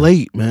fucking water?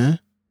 relate, man.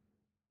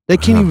 They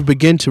can't even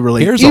begin to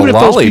relate. Here's Even a if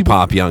those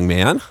lollipop, young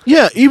man.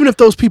 Yeah, even if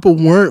those people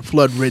weren't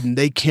flood ridden,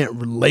 they can't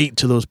relate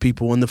to those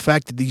people. And the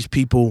fact that these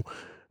people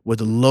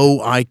with a low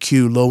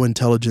IQ, low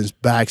intelligence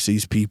backs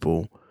these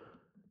people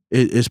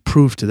is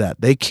proof to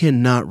that. They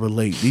cannot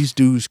relate. These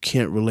dudes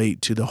can't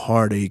relate to the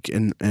heartache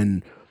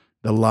and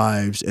the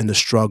lives and the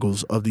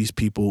struggles of these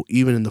people,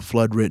 even in the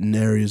flood ridden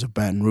areas of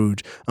Baton Rouge.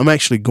 I'm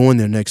actually going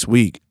there next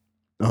week.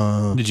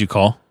 Did you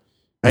call?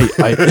 and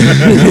Flying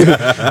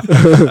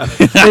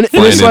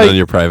it's in like, on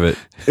your private.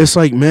 it's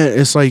like, man,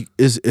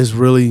 it's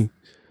really,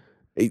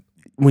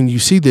 when you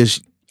see this,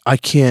 I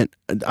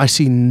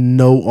see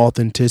no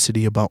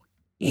authenticity about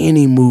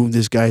any move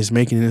this guy is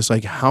making. And it's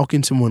like, how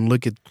can someone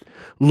look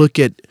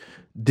at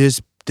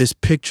this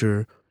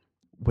picture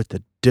with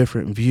a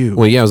different view?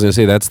 Well, yeah, I was going to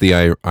say that's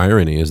the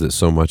irony is that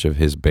so much of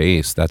his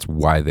base, that's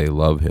why they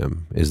love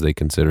him, is they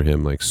consider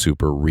him like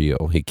super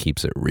real. He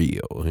keeps it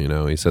real.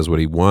 He says what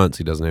he wants.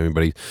 He doesn't have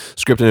anybody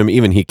scripting him.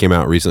 Even he came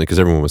out recently because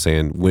everyone was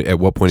saying, at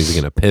what point is he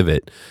going to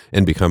pivot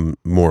and become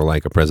more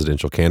like a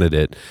presidential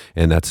candidate?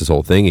 And that's his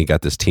whole thing. He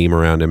got this team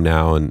around him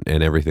now and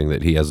everything,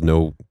 that he has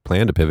no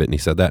plan to pivot. And he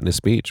said that in his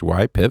speech.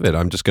 Why pivot?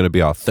 I'm just going to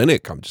be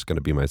authentic. I'm just going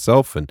to be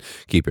myself and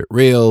keep it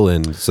real.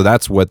 And so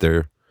that's what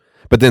they're...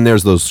 But then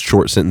there's those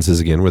short sentences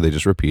again where they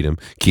just repeat them.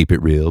 Keep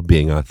it real,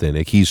 being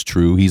authentic. He's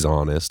true. He's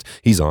honest.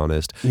 He's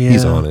honest.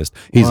 He's honest.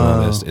 He's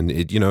honest. And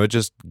it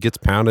just gets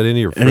pounded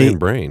into your freaking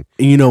brain.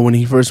 When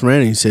he first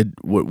ran, he said,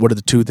 what are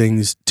the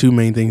two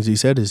main things he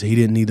said is he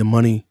didn't need the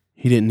money.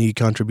 He didn't need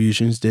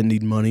contributions, didn't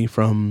need money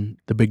from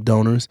the big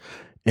donors.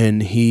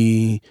 And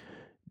he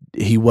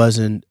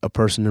wasn't a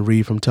person to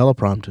read from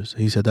teleprompters.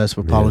 He said that's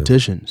for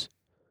politicians.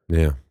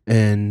 Yeah.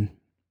 And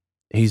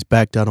he's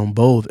backed out on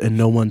both, and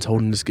no one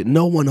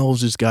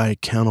holds this guy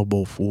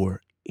accountable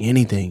for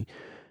anything.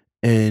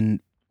 And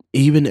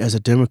even as a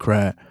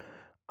Democrat,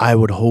 I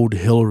would hold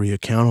Hillary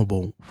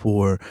accountable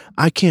for.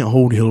 I can't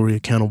hold Hillary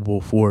accountable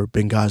for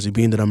Benghazi,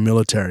 being that I'm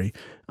military,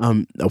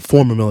 a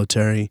former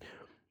military,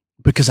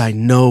 because I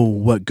know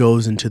what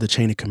goes into the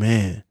chain of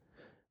command.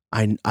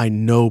 I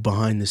know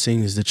behind the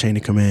scenes the chain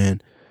of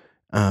command,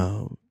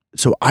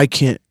 so I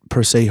can't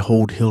per se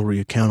hold Hillary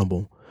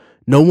accountable.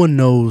 No one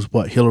knows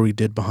what Hillary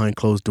did behind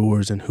closed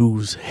doors and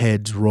whose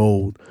heads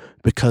rolled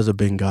because of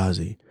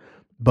Benghazi.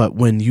 But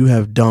when you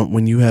have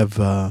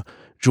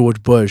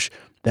George Bush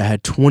that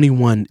had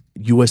 21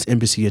 U.S.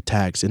 embassy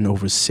attacks and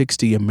over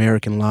 60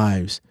 American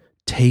lives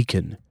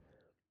taken,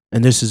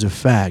 and this is a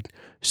fact,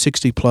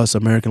 60 plus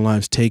American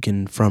lives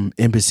taken from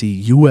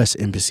U.S.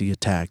 embassy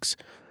attacks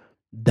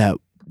that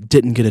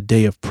didn't get a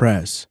day of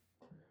press,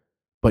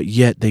 but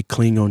yet they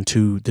cling on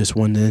to this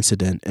one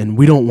incident, and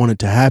we don't want it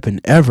to happen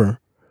ever.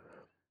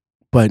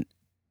 But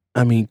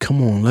I mean,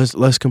 come on,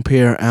 let's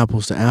compare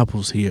apples to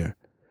apples here.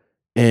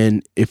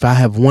 And if I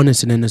have one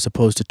incident as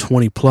opposed to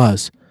 20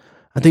 plus,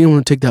 I think I'm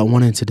going to take that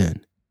one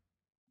incident.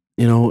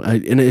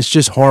 And it's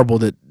just horrible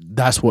that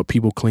that's what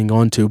people cling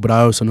on to. But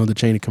I also know the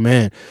chain of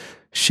command.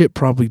 Shit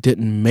probably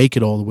didn't make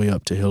it all the way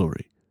up to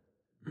Hillary.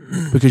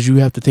 Because you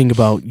have to think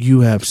about, you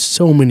have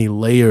so many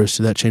layers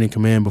to that chain of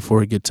command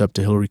before it gets up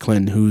to Hillary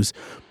Clinton, who's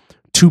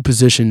 2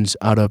 positions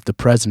out of the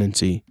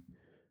presidency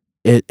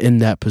in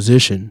that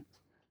position.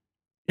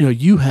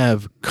 You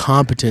have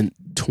competent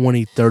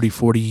 20, 30,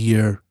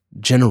 40-year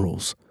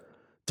generals,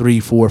 3,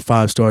 4,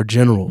 5-star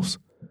generals,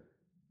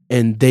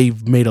 and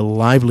they've made a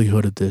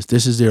livelihood of this.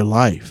 This is their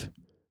life.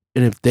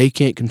 And if they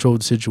can't control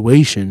the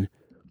situation,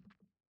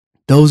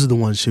 those are the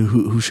ones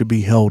who should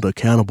be held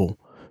accountable,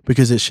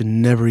 because it should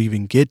never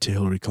even get to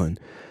Hillary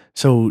Clinton.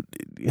 So,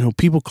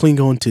 people cling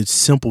on to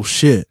simple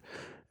shit,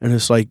 and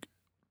it's like,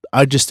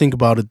 I just think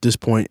about it at this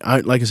point.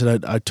 Like I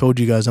said, I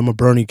told you guys I'm a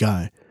Bernie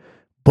guy,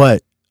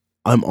 but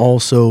I'm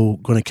also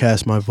going to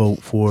cast my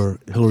vote for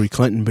Hillary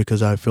Clinton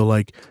because I feel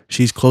like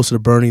she's closer to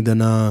Bernie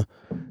than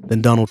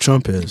than Donald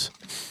Trump is.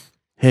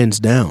 Hands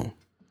down.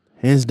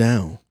 Hands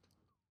down.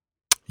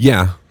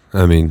 Yeah,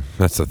 I mean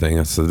that's the thing.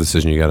 That's the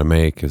decision you got to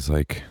make. Is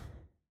like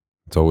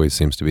it always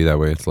seems to be that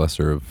way. It's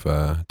lesser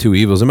of two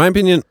evils, in my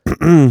opinion.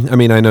 I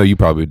mean, I know you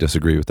probably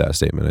disagree with that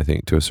statement. I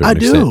think to a certain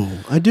extent.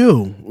 I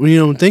do. You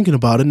know, thinking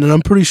about it, and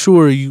I'm pretty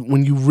sure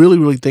when you really,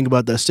 really think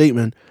about that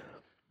statement,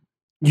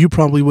 you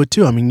probably would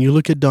too. I mean, you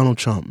look at Donald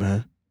Trump,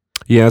 man.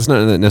 Yeah, it's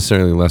not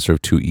necessarily lesser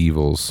of two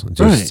evils.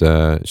 Just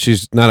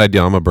she's not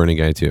ideal. I'm a Bernie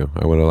guy too.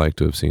 I would have liked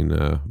to have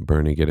seen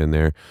Bernie get in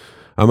there.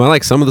 I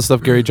like some of the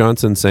stuff Gary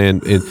Johnson's saying.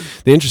 The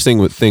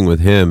interesting thing with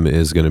him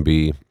is going to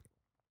be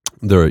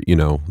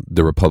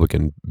the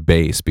Republican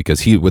base,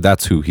 because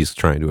that's who he's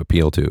trying to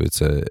appeal to. It's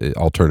an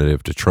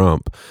alternative to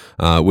Trump,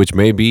 which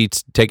may be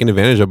taken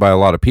advantage of by a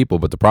lot of people.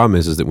 But the problem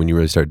is that when you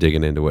really start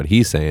digging into what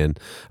he's saying,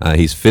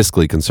 he's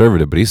fiscally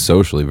conservative, but he's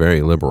socially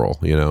very liberal.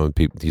 You know,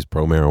 he's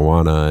pro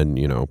marijuana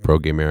and pro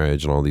gay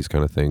marriage and all these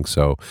kind of things.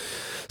 So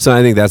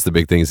I think that's the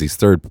big thing is these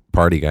third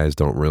party guys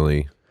don't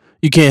really.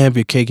 You can't have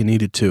your cake and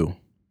eat it too.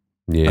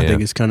 Yeah, I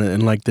think it's kind of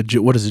and like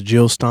what is it?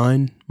 Jill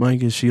Stein,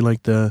 Mike? Is she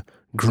like the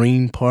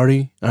Green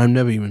Party? I've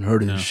never even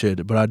heard of this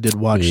shit, but I did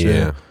watch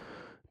the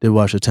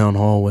town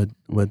hall with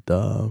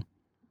I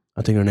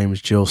think her name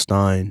is Jill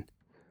Stein,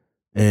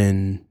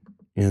 and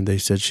they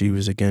said she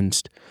was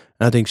against.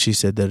 I think she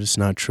said that it's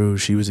not true.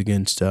 She was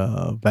against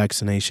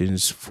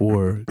vaccinations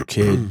for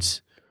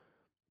kids,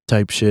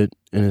 type shit,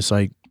 and it's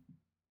like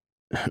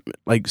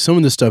some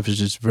of this stuff is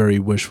just very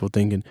wishful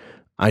thinking.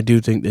 I do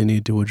think they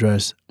need to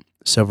address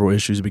several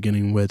issues,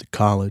 beginning with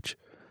college.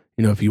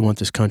 If you want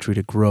this country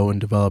to grow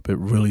and develop, it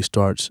really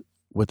starts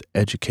with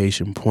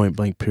education, point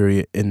blank,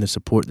 period. And the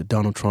support that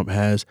Donald Trump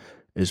has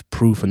is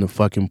proof in the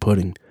fucking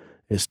pudding.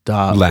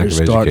 Lack of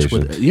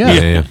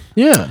education.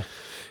 Yeah.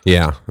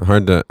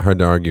 Hard to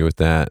argue with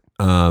that.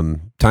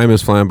 Time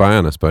is flying by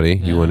on us, buddy.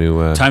 You want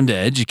to time to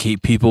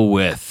educate people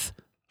with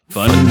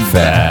fun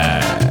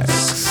facts.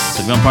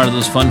 So if you want part of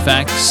those fun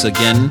facts,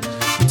 again,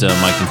 it's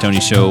Mike and Tony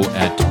Show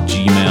at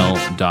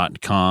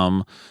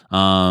gmail.com.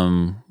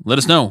 Let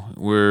us know.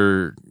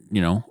 We're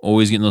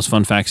always getting those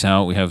fun facts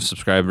out. We have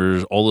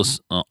subscribers all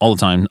the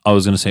time. I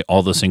was going to say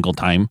all the single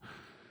time.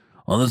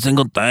 All the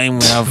single time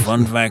we have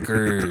fun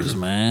factors,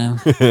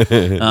 man.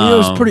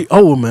 It's pretty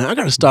old, man. I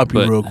got to stop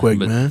you real quick,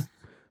 man.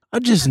 I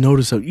just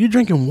noticed something. You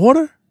drinking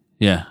water?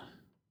 Yeah.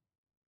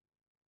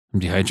 I'm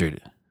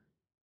dehydrated.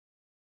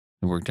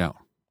 It worked out.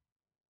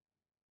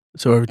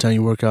 So every time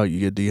you work out, you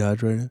get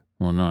dehydrated?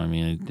 Well, no. I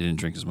mean, I didn't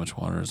drink as much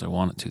water as I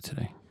wanted to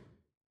today.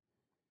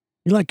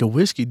 You're like a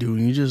whiskey dude,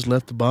 and you just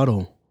left the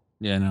bottle.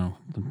 Yeah, no.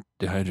 I'm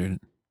dehydrated.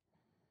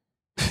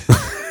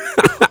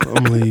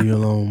 I'm leaving you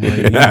alone,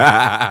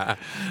 man.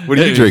 What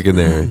are you drinking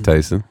there,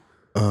 Tyson?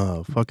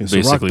 Fucking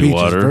basically Ciroc Peach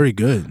water. Is very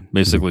good.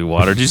 Basically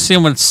water. Did you see how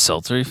much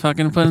seltzer he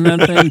fucking put in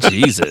that thing?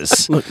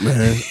 Jesus. Look,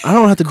 man, I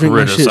don't have to drink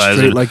my shit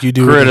straight like you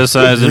do.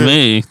 Criticizing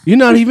me. You're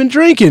not even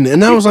drinking.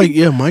 And I was like,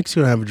 yeah, Mike's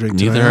going to have a drink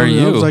tonight. Neither are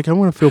you. I was like, I'm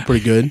going to feel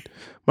pretty good.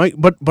 Mike,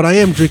 but I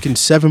am drinking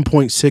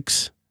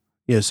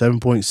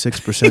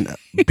 7.6%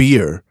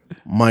 beer,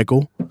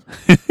 Michael.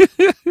 He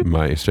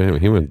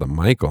went the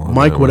Michael.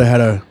 Mike would have had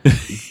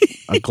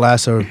a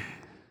glass of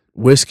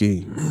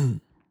whiskey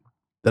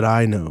that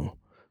I know,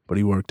 but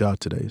he worked out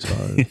today.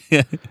 So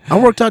I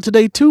worked out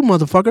today too,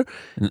 motherfucker.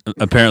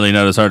 Apparently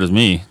not as hard as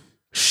me.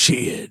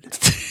 Shit.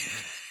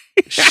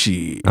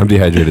 I'm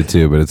dehydrated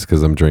too, but it's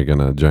because I'm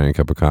drinking a giant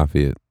cup of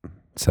coffee at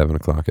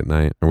 7:00 at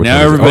night.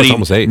 It's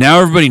almost 8. Now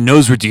everybody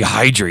knows we're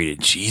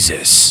dehydrated.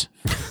 Jesus.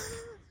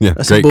 Yeah,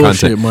 that's great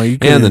bullshit, content.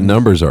 Mike. And the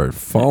numbers are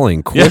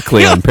falling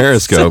quickly on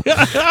Periscope.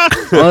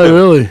 Oh,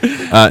 really?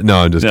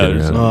 No, I'm just kidding.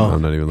 Man.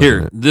 I'm not even looking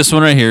Here, at it. this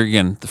one right here,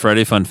 again, the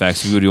Friday Fun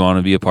Facts. If you would want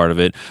to be a part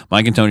of it,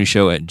 Mike and Tony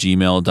Show at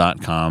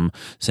gmail.com.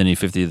 Send you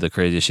 50 of the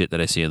craziest shit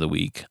that I see of the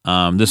week.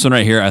 This one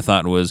right here I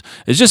thought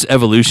it's just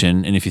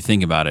evolution. And if you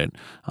think about it,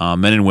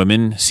 men and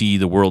women see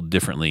the world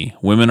differently.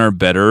 Women are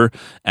better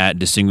at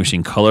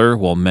distinguishing color,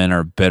 while men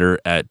are better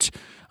at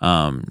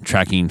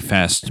tracking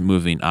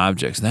fast-moving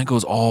objects. And that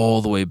goes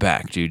all the way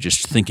back, dude,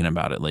 just thinking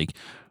about it. Like,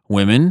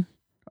 women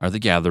are the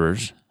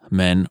gatherers,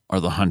 men are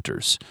the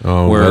hunters.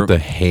 Oh, let the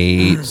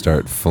hate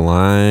start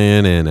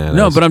flying in at us.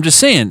 No, but I'm just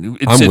saying,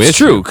 it's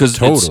true. Because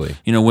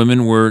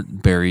women were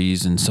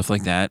berries and stuff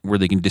like that, where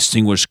they can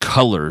distinguish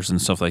colors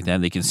and stuff like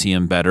that. They can see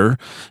them better.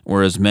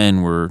 Whereas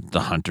men were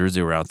the hunters.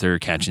 They were out there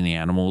catching the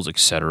animals,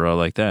 etc.,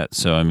 like that.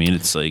 So, I mean,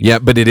 it's like... Yeah,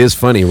 but it is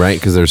funny, right?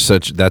 Because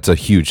that's a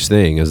huge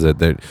thing, is that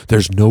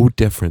there's no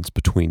difference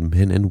between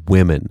men and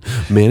women.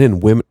 Men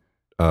and women...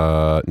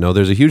 no,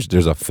 there's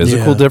a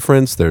physical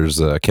difference.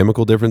 There's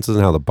chemical differences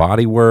in how the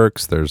body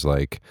works. There's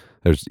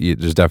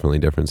definitely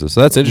differences.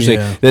 So that's interesting.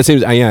 Yeah. That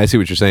seems, I see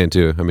what you're saying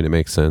too. I mean, it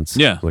makes sense.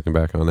 Yeah. Looking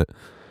back on it.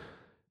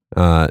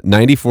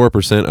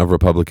 94% of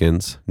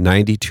Republicans,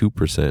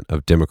 92%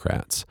 of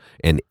Democrats,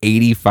 and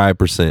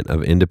 85%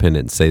 of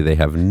independents say they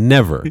have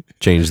never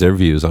changed their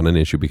views on an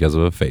issue because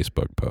of a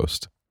Facebook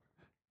post.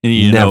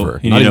 And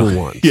Never. Not even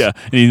once. Yeah.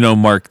 And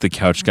Mark, the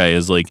couch guy,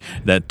 is like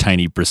that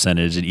tiny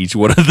percentage in each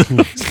one of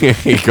them.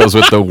 He goes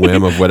with the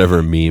whim of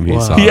whatever meme he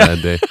saw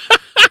that day.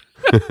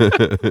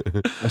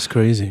 That's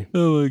crazy.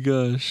 Oh my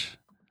gosh.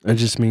 That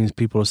just means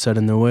people are set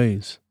in their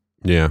ways.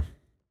 Yeah.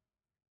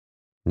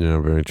 Yeah,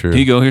 very true. Here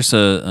you go. Here's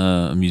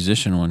a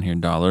musician one here,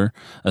 $1.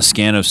 A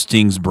scan of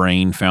Sting's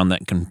brain found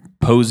that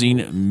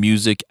composing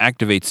music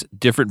activates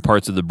different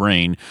parts of the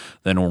brain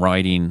than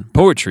writing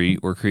poetry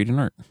or creating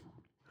art.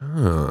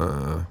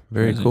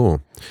 Very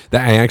cool.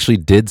 I actually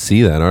did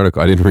see that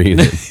article. I didn't read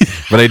it,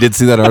 but I did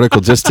see that article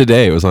just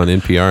today. It was on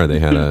NPR. They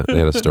had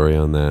a story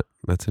on that.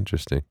 That's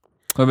interesting.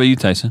 What about you,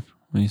 Tyson?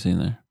 What are you seeing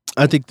there?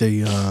 I think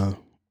the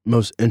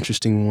most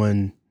interesting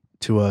one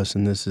to us,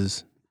 and this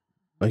is,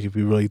 like, if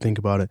you really think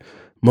about it,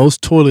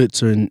 most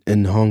toilets in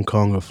Hong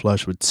Kong are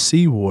flushed with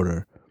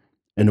seawater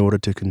in order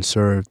to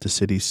conserve the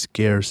city's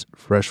scarce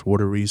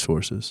freshwater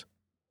resources.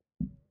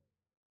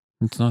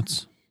 It's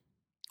nuts.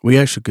 We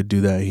actually could do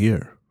that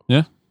here.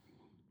 Yeah.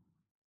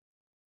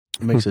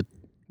 It makes a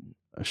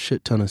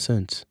shit ton of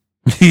sense.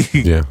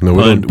 Yeah, no,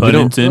 we don't. Pun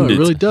No, intended. it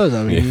really does.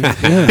 I mean,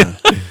 Yeah.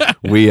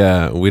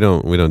 yeah. We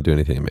don't do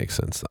anything that makes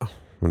sense though.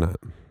 We're not.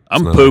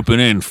 I'm not pooping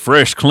in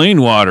fresh,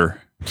 clean water.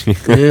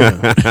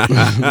 Yeah.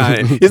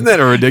 Isn't that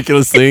a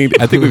ridiculous thing?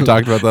 I think we've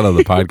talked about that on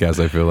the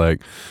podcast. I feel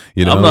like,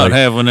 I'm not like,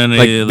 having any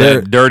like of there-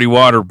 that dirty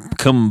water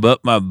come up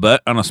my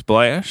butt on a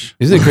splash.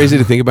 Isn't it crazy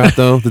to think about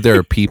though that there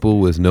are people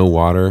with no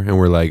water and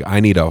we're like, I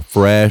need a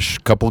fresh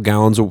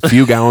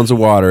few gallons of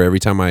water every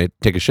time I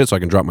take a shit so I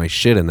can drop my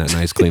shit in that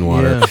nice clean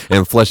water Yeah.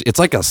 and flush. It's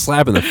like a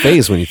slap in the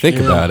face when you think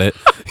Yeah. about it.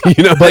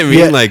 You know what I mean?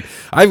 yeah. Like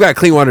I've got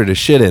clean water to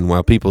shit in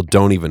while people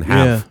don't even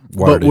have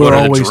water. But to we're water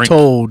to always drink.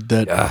 told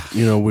that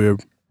Yeah.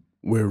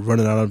 we're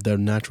running out of their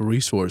natural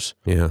resource.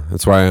 Yeah,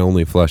 that's why I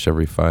only flush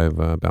every 5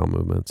 bowel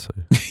movements.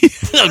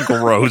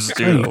 Gross,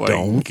 dude. Oh my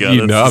don't. God,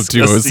 You know I'm that's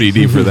too disgusting.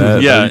 OCD for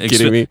that. Yeah, Are you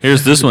kidding me?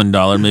 Here's this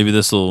 $1. Maybe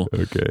this will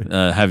Okay.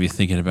 have you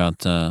thinking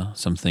about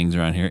some things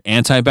around here.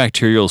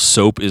 Antibacterial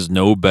soap is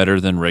no better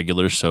than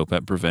regular soap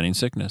at preventing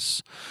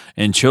sickness.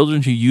 And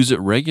children who use it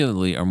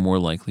regularly are more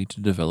likely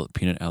to develop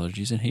peanut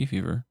allergies and hay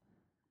fever.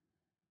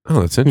 Oh,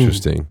 that's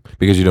interesting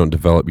because you don't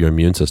develop your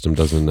immune system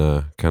doesn't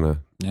kind of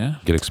Yeah.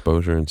 get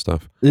exposure and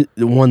stuff. The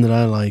one that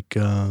I like,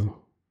 I've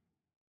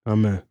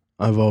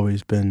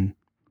always been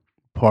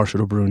partial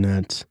to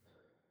brunettes,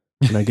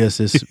 and I guess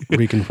this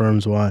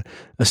reconfirms why.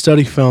 A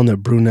study found that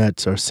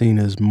brunettes are seen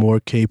as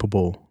more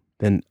capable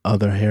than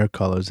other hair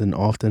colors and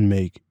often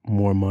make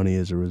more money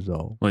as a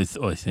result. Well,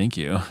 thank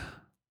you.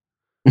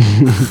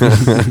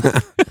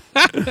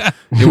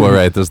 You were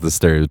right. There's the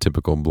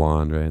stereotypical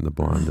blonde, right? And the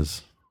blonde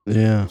is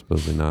Yeah.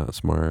 supposedly not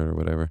smart or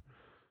whatever.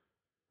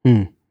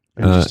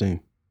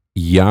 Interesting.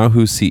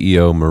 Yahoo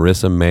CEO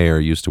Marissa Mayer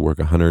used to work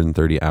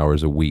 130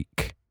 hours a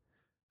week.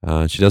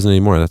 She doesn't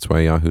anymore. That's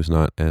why Yahoo's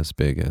not as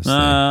big as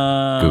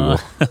Google.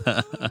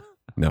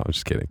 No, I'm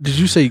just kidding. Did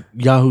you say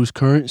Yahoo's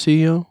current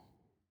CEO?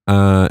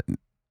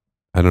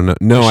 I don't know.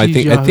 No, I She's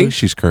think Yahoo's?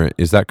 she's current.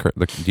 Is that current?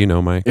 Like, do you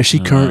know, Mike? Is she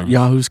current? No.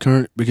 Yahoo's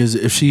current? Because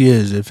if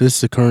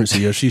it's the current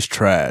CEO, she's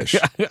trash.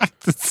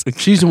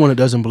 She's the one that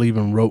doesn't believe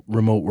in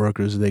remote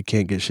workers. They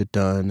can't get shit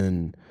done,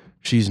 and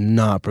she's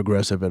not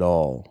progressive at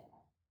all.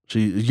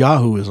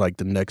 Yahoo is like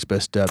the next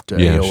best step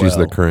to Yeah, AOL. she's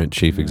the current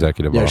chief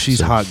executive Yeah, officer. she's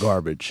hot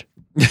garbage.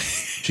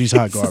 She's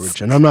hot garbage,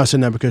 and I'm not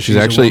saying that because She's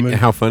she's actually a woman.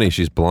 how funny.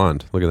 She's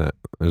blonde. Look at that.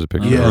 There's a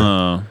picture. Yeah.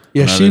 Of her.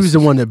 Yeah, No, she this was the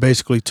is- one that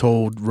basically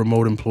told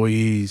remote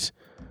employees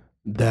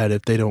that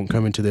if they don't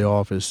come into the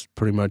office,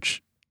 pretty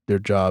much their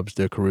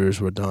careers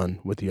were done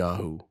with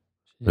Yahoo.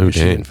 Oh, She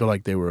dang. didn't feel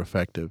like they were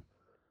effective.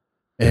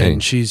 And Dang.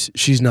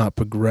 she's not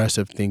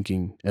progressive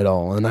thinking at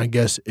all. And I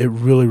guess it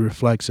really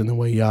reflects in the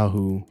way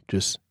Yahoo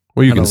just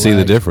Well, you kinda can see the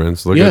lags.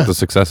 difference. Look Yeah. at the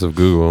success of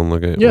Google and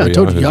look at I where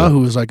told you Yahoo's at.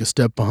 Yahoo is like a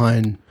step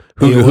behind.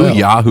 Who AOL.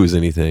 Yahoo's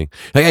anything?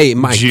 Hey,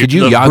 Mike, could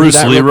you the Yahoo Bruce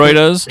that real Leroy quick?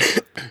 does?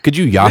 Could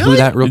you Yahoo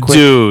that real quick?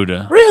 Dude.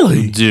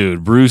 Really?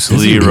 Bruce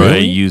Is he Leroy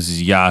really?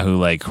 uses Yahoo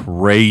like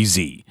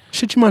crazy.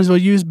 Shit, you might as well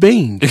use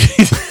Bing. Or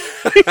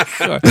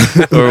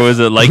was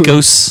it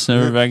Lycos?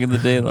 Remember back in the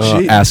day?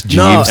 Shit. Ask Jeeves.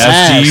 No,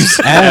 Ask Jeeves.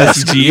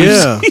 Ask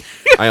Jeeves. Yeah.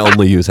 I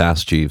only use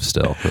Ask Jeeves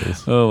still.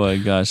 Oh my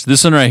gosh.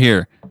 This one right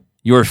here.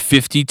 You're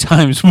 50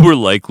 times more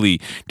likely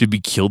to be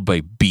killed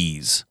by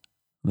bees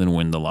than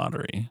win the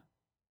lottery.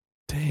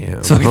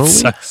 Damn. So it homie.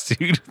 sucks,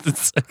 dude.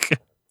 It's like,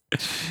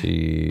 to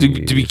be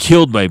Jeez.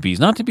 killed by bees,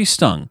 not to be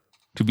stung,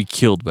 to be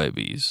killed by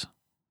bees.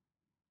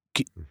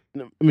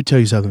 Let me tell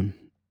you something.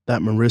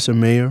 That Marissa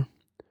Mayer,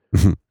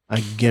 I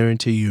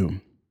guarantee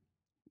you,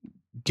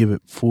 give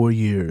it 4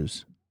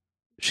 years,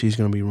 she's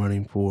going to be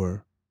running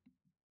for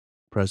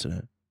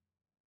president.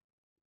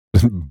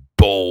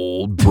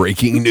 Bold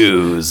breaking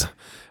news.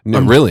 No,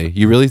 really?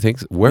 You really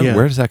think? Where Yeah.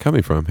 Where is that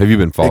coming from? Have you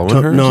been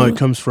following her? No, it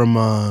comes from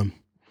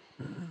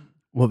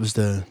what was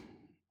the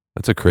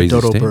That's a crazy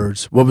Dodo statement.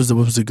 Birds? What was the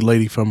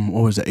lady from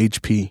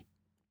HP?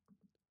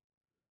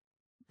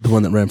 The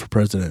one that ran for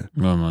president.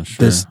 Well, I'm not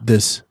sure.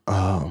 This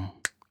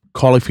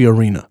Carly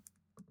Fiorina.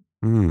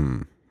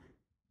 Hmm.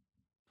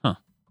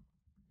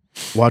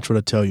 Watch what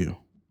I tell you.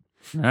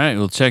 All right,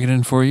 we'll check it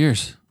in 4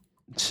 years.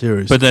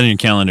 Serious. Put that in your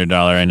calendar,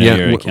 Dollar. I know Yeah,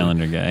 you're a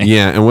calendar guy.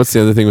 Yeah, and what's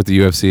the other thing with the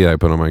UFC I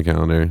put on my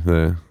calendar?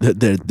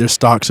 Their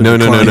stocks are No.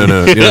 declining.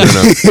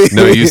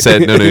 No, you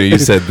said You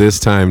said this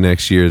time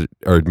next year,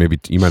 or maybe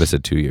you might have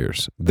said 2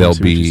 years. They'll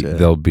see what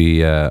you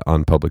be said.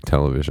 on public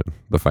television.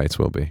 The fights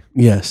will be.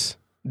 Yes.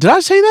 Did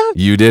I say that?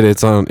 You did.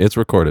 It's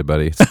recorded,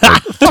 buddy. It's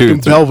like Fucking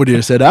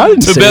Belvedere said that. I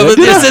didn't say that.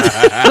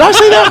 Did I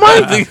say that,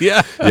 Mike?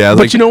 Yeah. Yeah,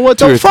 But you know what?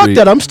 Don't fuck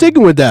that. I'm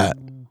sticking with that.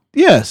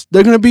 Yes,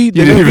 they're gonna be.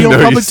 They're didn't gonna be even on know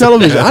you public said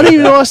television. that. I didn't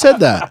even know I said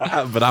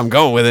that. But I'm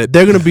going with it.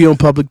 They're gonna be on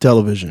public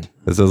television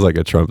This is like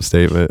a Trump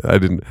statement. I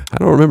don't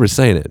remember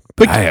saying it,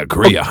 but I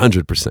agree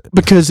 100%.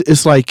 because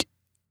it's like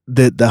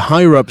the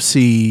higher ups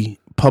see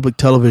public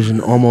television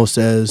almost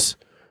as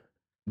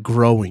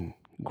growing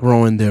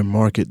their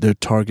market, their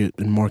target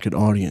and market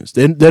audience.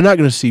 They're not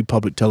gonna see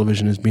public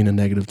television as being a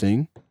negative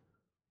thing.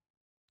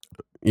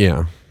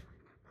 Yeah,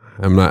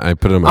 I'm not. I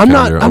put it on my I'm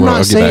calendar.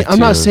 not. I'm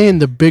not saying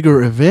the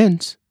bigger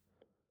events,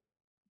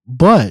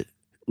 but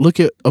look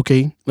at.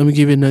 Okay, let me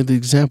give you another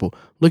example.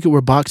 Look at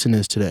where boxing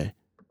is today,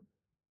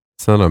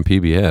 It's not on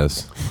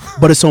PBS.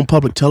 but it's on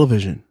public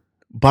television.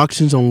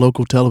 Boxing's on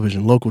local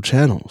television, local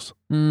channels.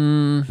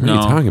 No. What are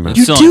you talking about?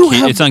 You It's do on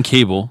have- it's on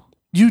cable.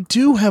 You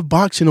do have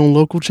boxing on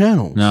local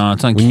channels. No,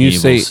 it's on When cable you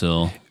say-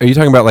 still. Are you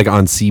talking about like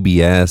on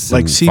CBS,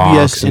 like and CBS,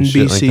 Fox and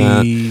shit NBC.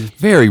 like that?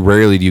 Very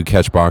rarely do you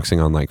catch boxing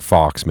on like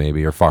Fox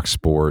maybe or Fox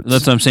Sports.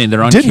 That's what I'm saying.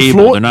 They're on Didn't cable.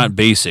 Floyd- They're not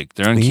basic.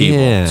 They're on cable.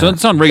 Yeah. So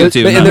it's on regular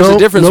TV. and not- there's a Nope,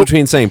 difference nope.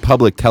 between saying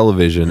public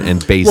television and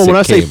basic. Well, when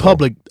I say cable.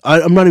 public,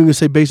 I'm not even gonna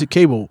say basic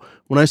cable.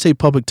 When I say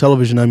public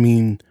television, I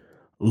mean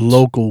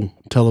local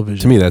television.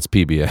 to me that's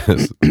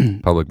PBS,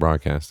 public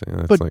broadcasting.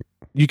 That's But- like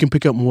you can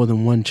pick up more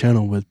than one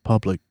channel with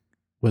public,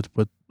 with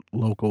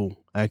local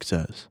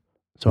access.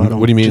 So I don't.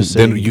 what do you mean? Just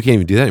say, Then you can't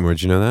even do that anymore.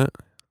 Did you know that?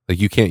 Like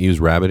you can't use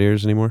rabbit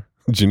ears anymore.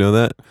 Did you know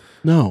that?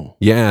 no.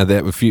 Yeah,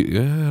 that a few.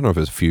 I don't know if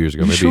it was a few years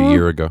ago, You maybe sure? a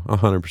year ago.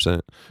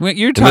 100%. Wait,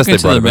 you're Unless talking they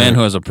to brought the it man back.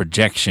 who has a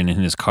projection in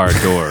his car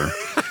door.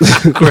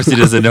 Of course, he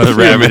doesn't know the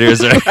rabbit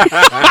ears are.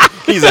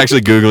 He's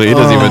actually googling. He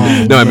doesn't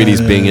even. No, I mean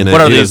he's man. binging it.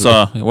 What are He these?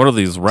 doesn't- What are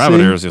these rabbit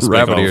See? ears? You speak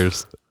rabbit of?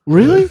 ears?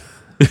 Really?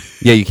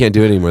 Yeah, you can't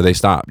do it anymore. They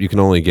stopped. You can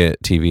only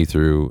get TV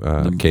through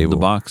cable. The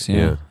box.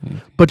 Yeah.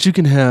 But you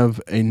can have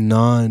a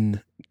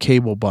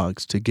non-cable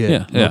box to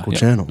get Yeah. local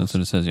channels. That's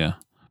what it says. Yeah,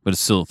 but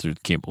it's still through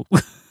cable.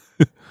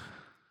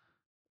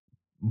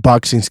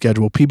 Boxing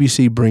schedule.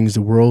 PBC brings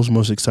the world's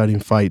most exciting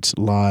fights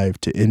live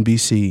to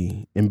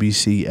NBC,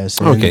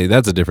 NBCSN, Okay,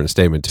 that's a different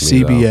statement to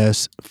me.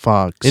 CBS,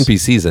 Fox.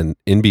 NBC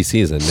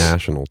is a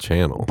national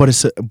channel. But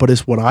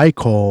it's what I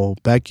call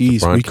back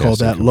east. We call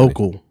broadcasting that company.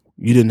 local.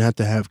 You didn't have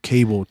to have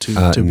cable to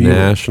view it.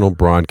 National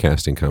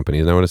Broadcasting Company.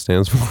 Isn't that what it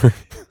stands for?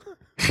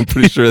 I'm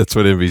pretty sure that's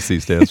what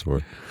NBC stands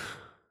for.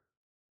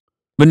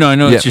 But no, I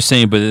know Yeah. what you're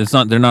saying, but it's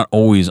not. They're not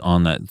always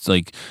on that. It's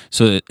like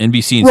so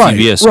NBC and Right,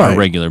 CBS right. are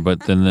regular, but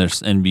then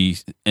there's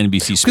NBC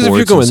Sports. Because if you're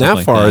and going stuff that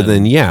like far,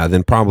 that.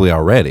 then probably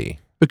already.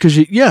 Because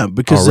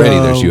because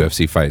There's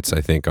UFC fights,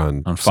 I think,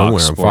 on Fox somewhere on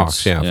Sports.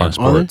 Fox. Yeah, Yeah. Fox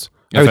Are they? Sports.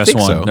 I would think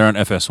FS1. so. They're on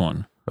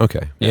FS1,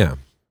 Okay, yeah.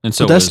 and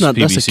so But that's is not PBC.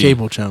 that's a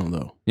cable channel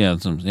though. Yeah,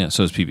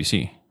 so is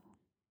PBC.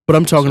 But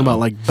I'm talking So- about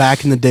like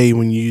back in the day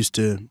when you used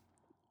to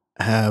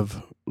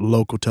have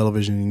local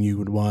television and you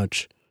would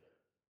watch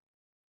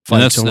And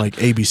fights that's on the- like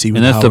ABC with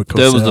And that's Howard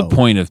that was the Cosell.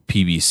 point of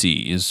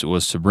PBC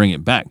was to bring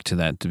it back to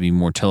that, to be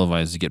more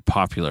televised, to get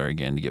popular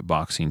again, to get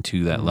boxing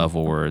to that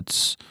level where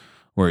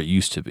it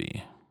used to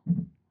be.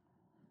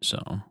 So,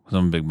 'cause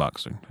I'm a big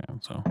boxing fan,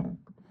 so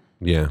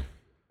Yeah.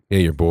 Yeah,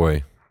 your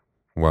boy.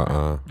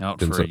 Well, out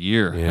didn't for a say-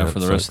 year, yeah, out for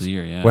the it rest sucks. of the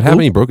year. Yeah, what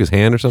happened? He broke his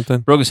hand or something?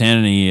 broke his hand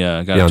and he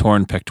got Deont- a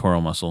torn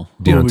pectoral muscle.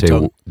 Who are we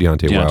talking-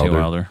 Deontay Deontay Wilder.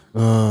 Wilder.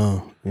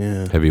 Oh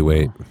yeah.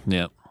 Heavyweight.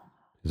 Yeah.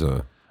 He's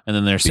a And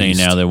then they're saying Beast.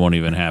 now that won't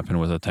even happen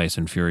with a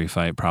Tyson Fury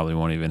fight. Probably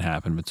won't even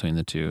happen between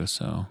the two.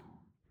 So,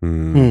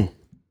 Hmm.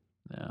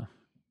 yeah.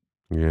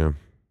 Yeah.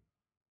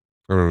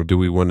 I don't know. Do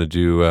we want to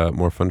do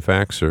more fun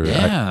facts, or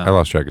Yeah. I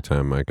lost track of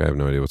time, Mike. I have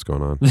no idea what's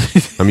going on.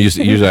 I'm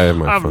usually I have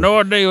my I have phone. no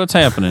idea what's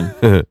happening.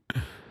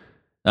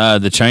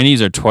 The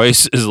Chinese are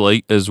twice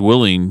as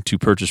willing to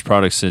purchase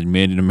products that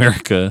made in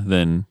America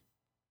than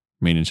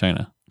made in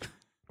China.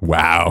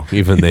 Wow,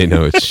 even they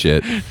know it's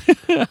shit.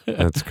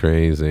 That's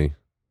crazy.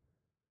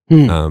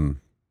 Hmm.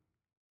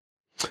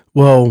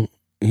 Well,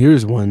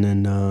 here's one,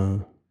 and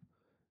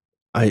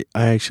I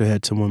actually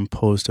had someone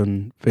post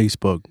on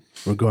Facebook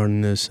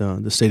regarding this.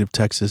 The state of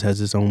Texas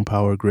has its own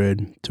power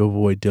grid to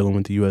avoid dealing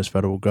with the U.S.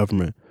 federal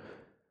government,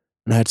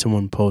 and I had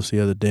someone post the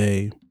other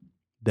day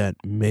that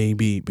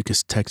maybe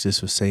because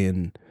Texas was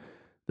saying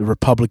the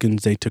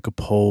Republicans, they took a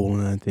poll,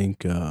 and I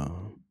think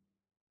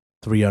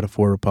 3 out of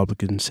 4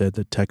 Republicans said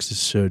that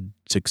Texas should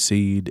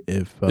succeed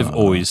if They've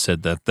always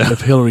said that, though.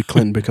 if Hillary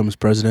Clinton becomes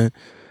president.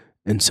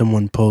 And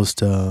someone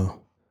post,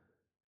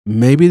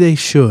 maybe they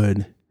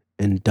should,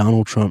 and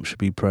Donald Trump should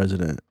be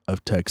president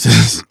of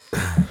Texas.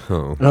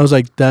 Oh. And I was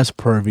like, that's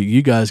perfect.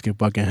 You guys can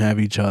fucking have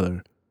each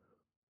other.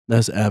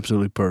 That's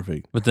absolutely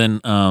perfect. But then,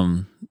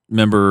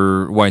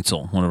 remember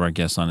Weitzel, one of our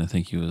guests on, I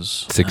think he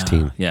was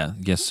 16. yeah,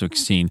 guest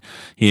 16.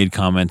 He had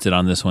commented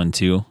on this one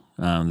too.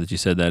 that you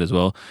said that as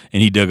well.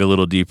 And he dug a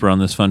little deeper on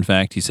this fun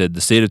fact. He said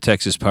the state of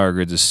Texas power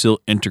grids is still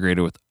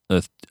integrated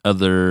with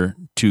other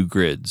 2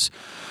 grids.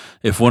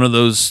 If one of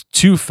those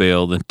 2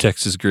 fail, then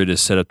Texas grid is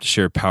set up to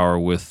share power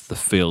with the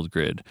failed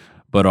grid.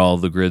 But all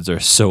the grids are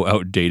so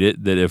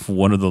outdated that if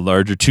one of the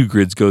larger 2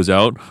 grids goes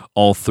out,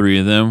 all 3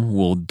 of them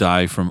will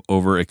die from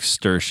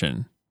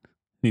overexertion.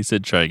 He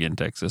said, "Try again,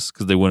 Texas,"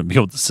 because they wouldn't be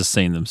able to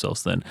sustain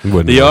themselves then.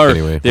 Wouldn't They work are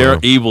anyway. they are Wow.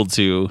 able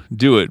to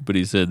do it, but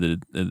he said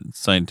that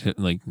scientific,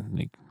 like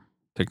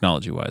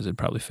technology wise, it'd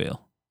probably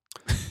fail.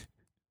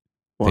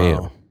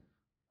 Wow.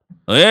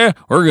 Oh, yeah,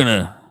 we're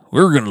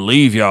gonna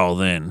leave y'all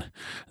then.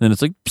 And then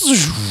it's like,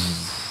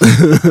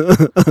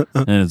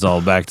 and it's all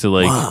back to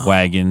like Wow.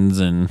 wagons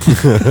and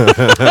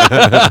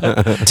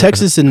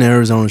Texas and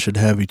Arizona should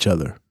have each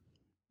other.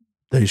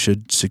 They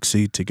should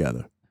succeed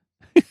together.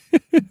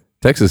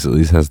 Texas at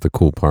least has the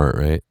cool part,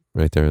 right?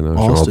 Right there in the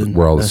Austin,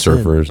 where all the that's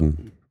surfers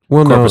and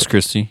well, Corpus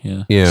Christi.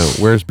 Yeah. yeah.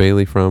 Where's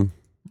Bailey from?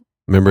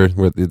 Remember,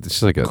 where it's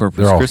just like Corpus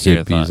they're all Christi,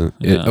 I hippies. thought. And,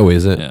 Yeah. oh,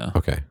 is it? Yeah.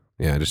 Okay.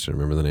 Yeah, I just didn't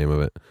remember the name of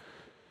it.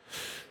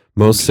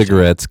 Most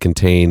cigarettes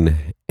contain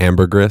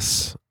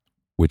ambergris,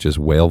 which is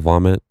whale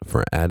vomit,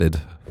 for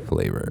added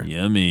flavor.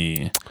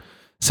 Yummy.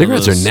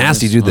 Cigarettes are Those-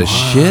 nasty, dude. The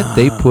Wow. shit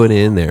they put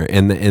in there,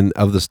 and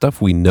of the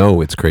stuff we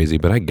know, it's crazy.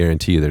 But I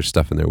guarantee you, there's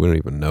stuff in there we don't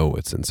even know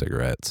what's in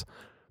cigarettes.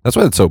 That's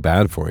why it's so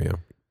bad for you.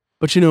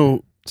 But you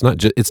know, It's not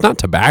just, it's not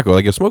tobacco.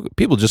 Like if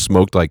people just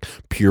smoked like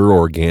pure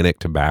organic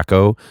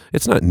tobacco,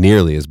 it's not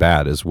nearly as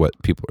bad as what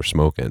people are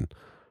smoking.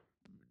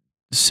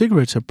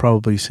 cigarettes have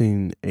probably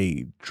seen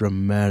a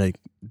dramatic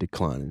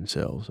decline in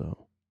sales, though,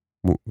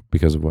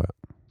 Because of what?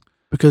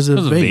 because of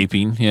Because of vape.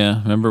 vaping.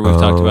 Yeah. Remember we've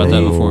talked about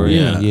that Oh, before.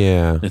 Yeah.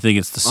 Yeah. They think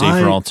it's the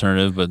safer I-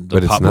 alternative, but the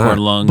But it's popcorn not.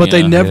 lung. But they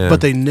yeah. never, Yeah.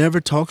 but they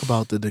never talk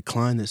about the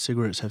decline that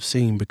cigarettes have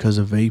seen because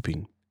of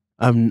vaping.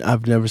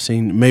 I've never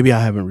seen. Maybe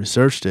I haven't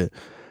researched it,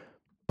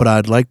 but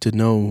I'd like to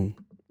know.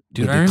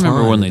 Dude, the I remember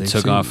decline when that they they've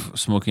took seen. off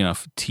smoking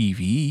off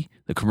TV,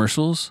 the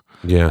commercials.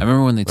 Yeah. I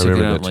remember when they took it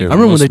remember out. that Like too. I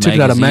remember when most they took it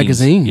out of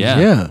magazines.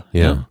 Yeah.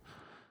 Yeah.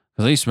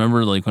 Because I used to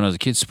remember, like when I was a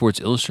kid, Sports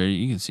Illustrated.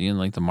 You could see, and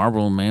like the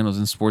Marlboro Man was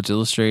in Sports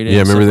Illustrated. Yeah,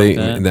 and remember stuff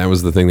they like that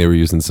was the thing they were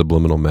using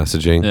subliminal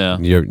messaging. Yeah.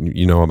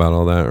 You know about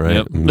all that, right?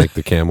 Yep. Make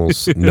the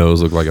camel's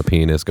nose look like a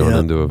penis going Yeah.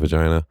 into a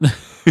vagina.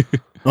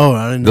 Oh,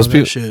 I didn't know Those that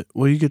people- shit.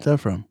 Where do you get that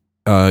from?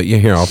 Yeah,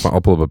 here I'll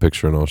pull up a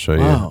picture and I'll show you.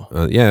 Wow.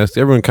 Yeah,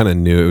 everyone kind of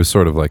knew it was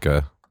sort of like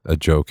a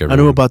joke. I knew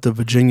Everyone- about the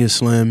Virginia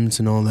Slims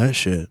and all that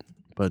shit,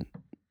 but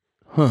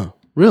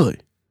really,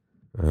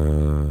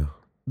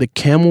 the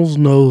camel's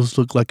nose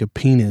looked like a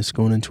penis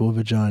going into a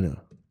vagina.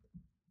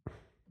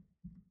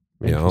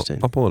 Yeah, Interesting.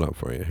 I'll pull it up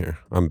for you here.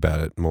 I'm bad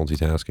at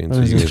multitasking, That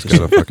so is you just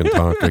gotta fucking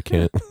talk. I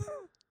can't.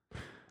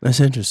 That's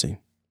interesting.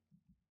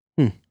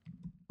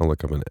 I'll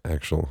look up an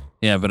actual.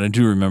 Yeah, but I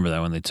do remember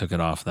that when they took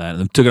it off that.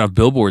 They took it off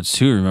billboards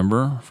too,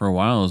 remember? For a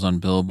while it was on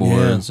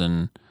billboards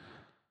and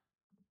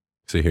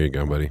See, here you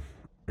go, buddy.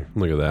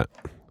 Look at that.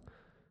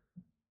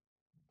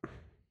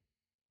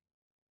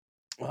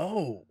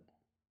 Oh,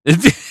 look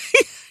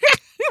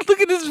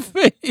at his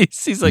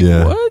face. He's like,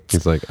 Yeah. what?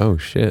 He's like, oh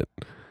shit.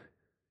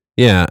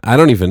 Yeah, I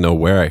don't even know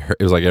where I heard.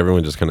 It was like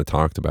everyone just kind of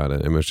talked about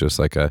it. It was just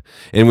like a.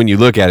 And when you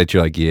look at it,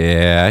 you're like,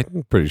 yeah,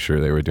 I'm pretty sure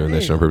they were doing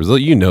this shit on purpose.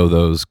 You know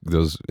those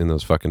in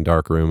those fucking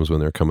dark rooms when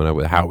they're coming up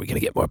with how are we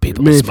gonna get more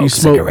people to smoke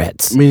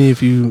cigarettes? I mean,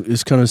 if you,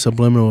 it's kind of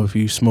subliminal. If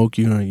you smoke,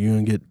 you're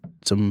gonna get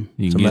some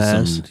You can some get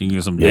ass. some, you can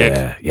get some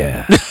dick.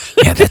 yeah,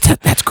 yeah.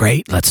 That's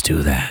great. Let's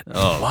do that.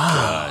 Oh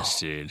gosh,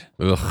 dude.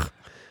 Ugh.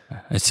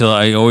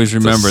 I always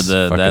remember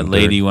that fucking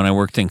lady dirt. when I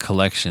worked in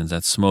collections,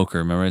 that smoker.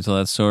 Remember I told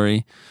that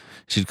story?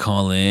 She'd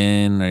call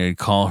in, I'd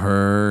call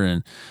her,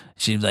 and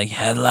she'd be like,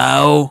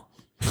 "Hello,"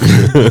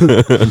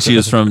 and she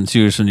was from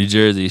New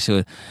Jersey. She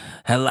would,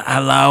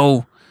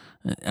 "Hello,"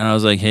 and I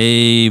was like,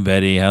 "Hey,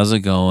 Betty, how's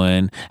it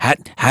going?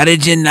 How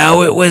did you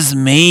know it was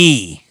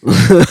me?"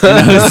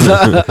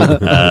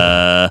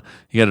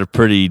 You got a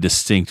pretty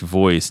distinct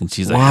voice, and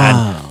she's like,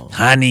 Wow,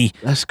 "Honey,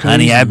 that's crazy.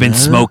 honey, I've been man.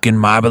 smoking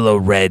Marlboro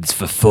Reds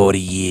for 40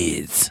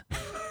 years."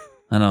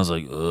 And I was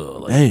like,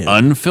 ugh, like Damn.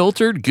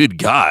 unfiltered? Good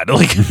God.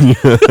 Like,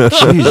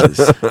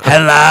 Jesus.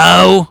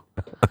 hello?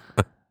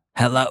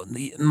 Hello?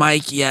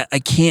 Mike, yeah, I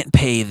can't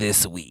pay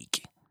this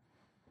week.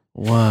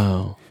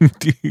 Wow.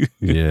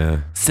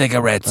 Yeah.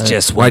 Cigarettes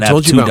just Well, went I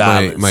told up you $2.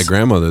 about my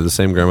grandmother, the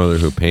same grandmother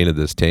who painted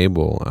this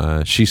table.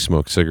 She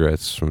smoked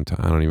cigarettes from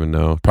I don't even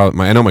know.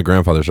 Probably I know my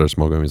grandfather started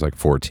smoking when he was like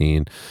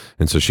 14,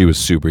 and so she was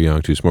super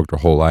young too. Smoked her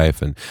whole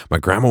life, and my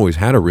grandma always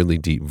had a really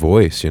deep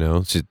voice. You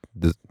know, she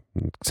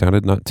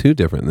sounded not too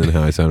different than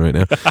how I sound right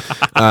now.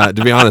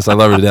 To be honest, I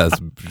love her to death.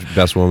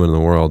 Best woman in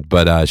the world.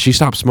 But she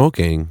stopped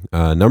smoking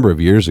a number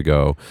of years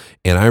ago,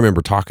 and I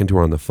remember talking to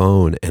her on the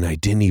phone, and I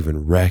didn't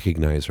even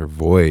recognize her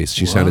voice.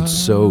 She sounded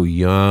so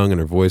young, and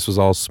her voice was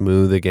all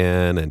smooth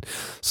again. And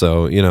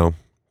so, you know,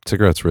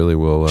 cigarettes really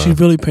will. She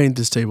really painted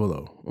this table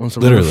though. On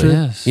some Literally. real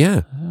shit? Yes.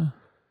 Yeah.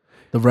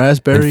 The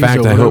raspberries. In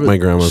fact, or I hope whatever. my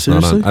grandma's not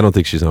on. Seriously? I don't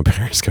think she's on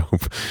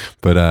Periscope,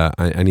 but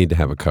I need to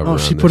have a cover. Oh, on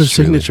she this, put a really.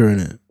 signature in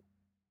it.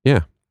 Yeah.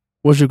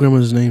 What's your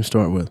grandma's name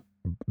start with?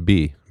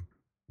 B.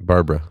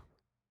 Barbara.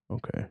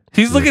 Okay.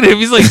 He's looking at him.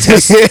 He's like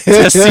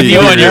testing you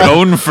on your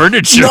own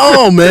furniture.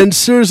 No, man.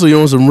 Seriously,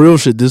 on some real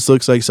shit. This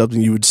looks like something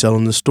you would sell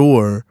in the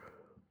store.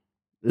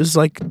 This is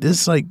like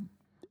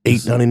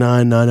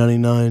 $8.99,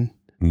 $9.99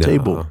 No.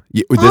 table.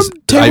 Yeah,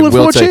 Table and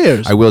 4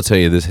 chairs. I will tell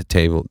you, this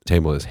table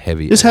is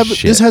heavy. This as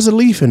shit. this has a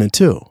leaf in it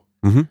too.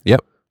 Mm-hmm.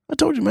 Yep. I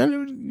told you,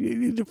 man.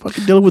 You're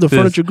fucking dealing with a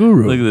furniture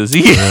guru. Look at this.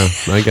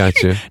 Yeah, I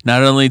got you.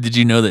 Not only did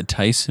you know that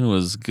Tyson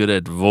was good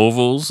at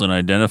Volvos and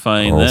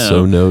identifying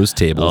Also them, knows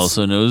tables.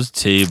 also knows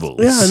tables.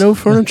 Yeah, I know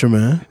furniture,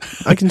 man.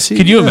 I can see.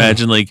 Could you yeah.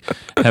 imagine like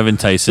having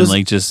Tyson This-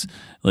 like just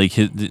like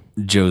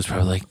Joe's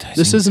probably like Tyson.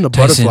 This isn't a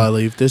Tyson, butterfly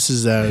leaf. This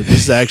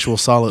is actual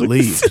solid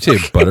leaf. Did you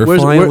say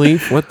butterfly where-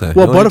 leaf? What the Well,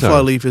 hell are you butterfly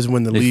talking- leaf is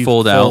when the They leaf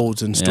fold out.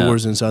 folds and Yeah.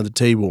 stores inside the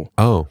table.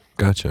 Oh,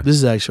 gotcha.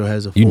 This actually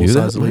has a You full knew that,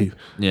 size Mike? leaf.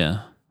 Yeah.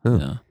 Huh.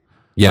 Yeah.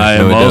 Yeah, I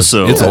no, am it does.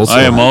 also. It's old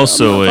I am school.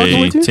 also I'm not fucking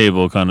a with you.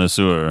 table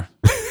connoisseur.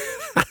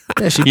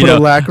 Yeah, she You put know- a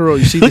lacquer.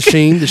 You see the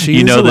sheen. The sheen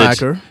You know is a that-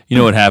 lacquer. You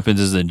know what happens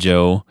is that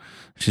Joe,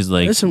 she's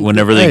like, There's some-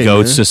 whenever they hey, go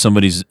man. to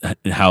somebody's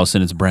house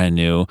and it's brand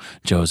new,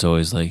 Joe's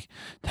always like,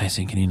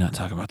 Tyson, can you not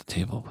talk about the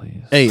table,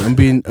 please? Hey, I'm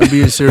being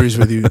serious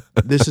with you.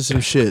 This is some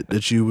shit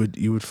that you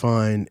would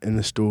find in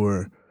the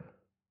store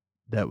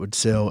that would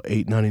sell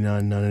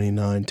 $8.99,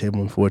 $9.99 table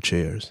and 4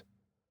 chairs.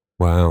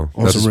 Wow.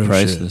 On This some is real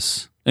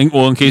priceless. And,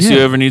 well, in case you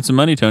Yeah. ever need some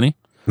money, Tony.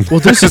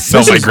 Well, this is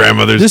Sell my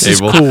grandmother's this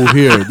table. is cool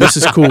here. This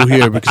is cool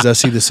here because I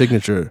see the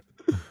signature,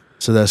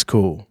 so that's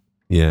cool.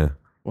 Yeah.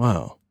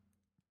 Wow.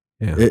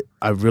 Yeah.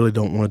 I really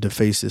don't want to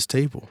deface this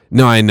table.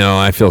 No, I know.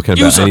 I feel kind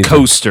of Use a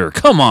coaster.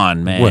 Come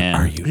on, man. What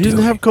are you He doesn't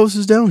doing? have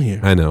coasters down here.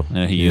 I know.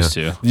 Yeah, he Yeah. used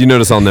to. You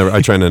notice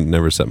I try to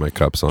never set my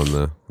cups on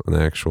the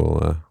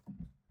actual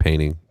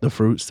painting. The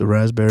fruits, the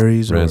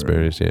raspberries.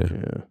 Raspberries, yeah.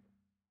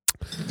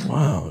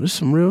 Wow, this is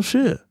some real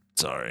shit.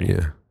 Sorry.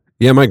 Yeah.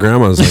 Yeah, my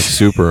grandma's like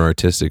super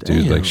artistic,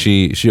 dude. Damn. Like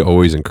she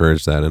always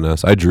encouraged that in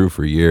us. I drew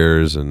for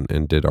years and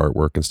did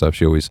artwork and stuff.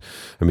 She always,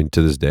 I mean,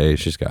 to this day,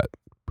 she's got,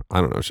 I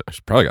don't know,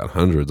 she's probably got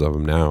hundreds of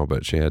them now,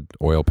 but she had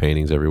oil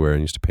paintings everywhere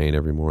and used to paint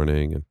every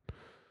morning. And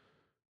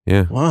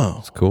yeah, Wow,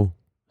 it's cool.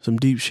 some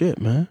deep shit,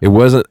 man. It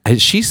wasn't, I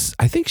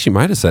think she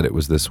might have said it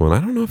was this one.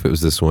 I don't know if it was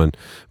this one,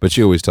 but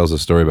she always tells a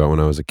story about when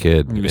I was a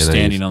kid. He was and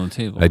standing on the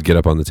table. I'd get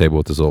up on the table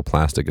with this little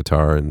plastic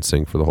guitar and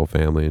sing for the whole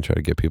family and try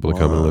to get people to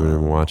come in the living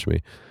room and watch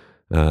me.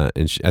 And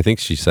I think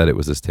she said it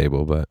was this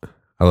table, but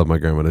I love my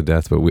grandma to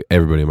death, but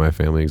everybody in my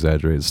family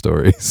exaggerates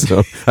stories. So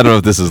I don't know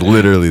if this is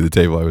literally the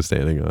table I was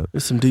standing on.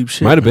 It's some deep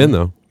shit. Might have been, man.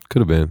 though.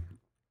 Could have been.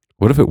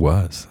 What if it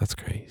was? That's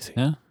crazy.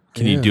 Yeah.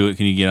 Can Yeah. you do it?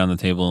 Can you get on the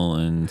table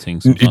and sing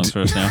some songs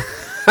for us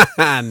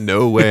now?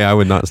 No way I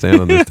would not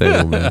stand on this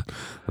table, man.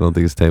 I don't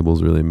think this table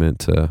is really meant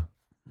to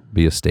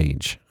be a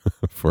stage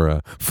for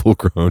a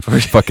full-grown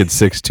fucking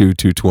 6'2",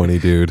 220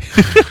 dude.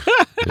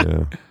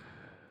 Yeah.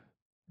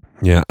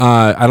 Yeah,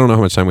 I don't know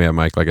how much time we have,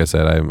 Mike. Like I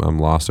said, I'm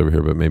lost over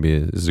here, but maybe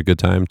is it a good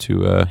time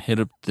to Hit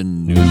up the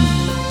news.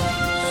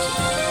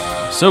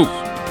 So,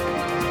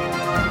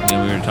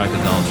 yeah, we were talking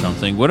the Donald Trump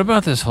thing. What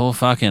about this whole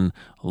fucking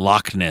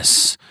Loch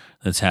Ness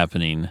that's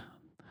happening?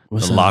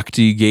 What's the that?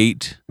 Lochte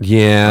Gate.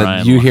 Yeah,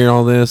 Ryan you Lochte. hear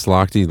all this?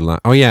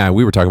 Oh yeah,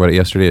 we were talking about it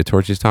yesterday at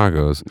Torchy's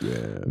Tacos.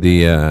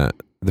 Yeah.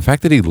 The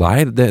fact that he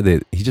lied,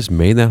 that he just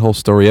made that whole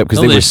story up because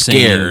Oh, they they're were saying-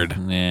 scared.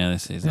 Yeah, they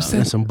say They're something.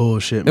 That's some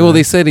bullshit, man. Well,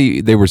 they said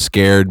they were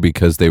scared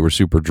because they were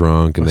super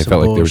drunk and That's they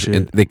felt some like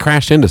bullshit. they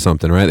crashed into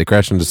something, right? They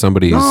crashed into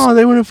somebody's. No,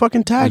 they were in a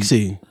fucking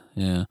taxi.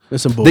 Yeah.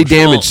 That's some They bullshit.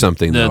 damaged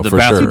something the though, for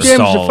bathroom sure. They damaged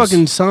the stalls.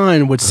 fucking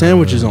sign with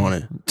sandwiches on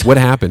it. What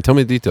happened? Tell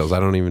me the details. I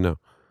don't even know.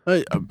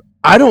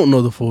 I don't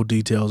know the full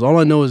details. All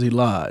I know is he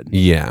lied.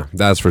 Yeah,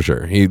 that's for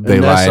sure. They And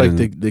that's lied. like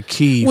and, the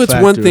key. well, it's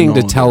factor one in thing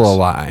to all tell this. a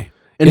lie.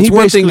 And It's he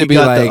one thing basically to be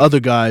got like- the other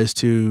guys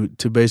to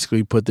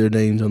basically put their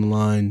names on the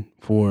line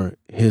for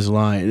his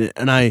lie.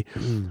 And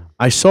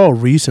I saw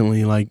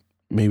recently, like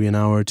maybe an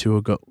hour or two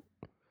ago,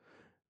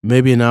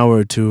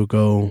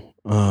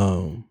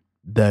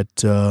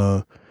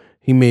 that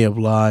he may have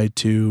lied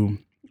to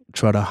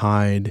try to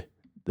hide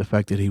the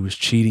fact that he was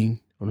cheating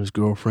on his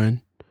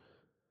girlfriend.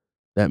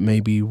 That may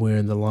be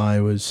where the lie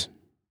was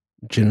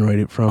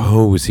generated from.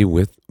 Oh, was he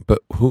with? But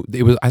who?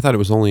 It was. I thought it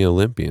was only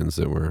Olympians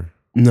that were.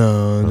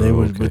 No, they Oh,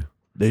 were. okay.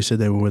 They said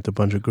they were with a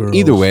bunch of girls.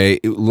 Either way,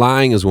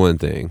 lying is one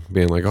thing.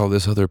 Being like, "Oh,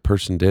 this other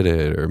person did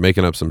it," or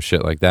making up some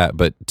shit like that.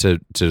 But to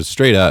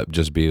straight up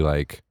just be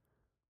like,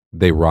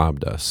 "They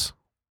robbed us."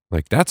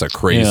 Like that's a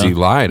crazy Yeah.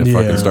 lie to Yeah.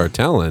 fucking start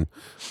telling.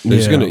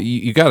 There's Yeah. gonna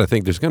you got to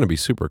think there's gonna be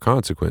super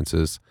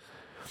consequences.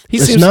 He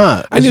It's seems.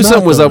 not. I It's knew not,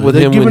 something was though. up with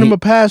They're him giving when him he- a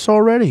pass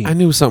already. I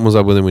knew something was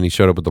up with him when he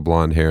showed up with the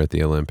blonde hair at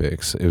the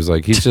Olympics. It was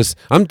like he's just.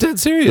 I'm dead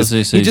serious.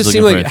 They say He he's just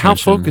looking seemed for like how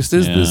attention. focused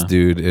is this Yeah.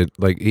 dude?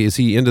 Is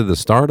he into the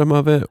stardom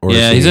of it? Or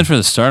Yeah, is he's he, in for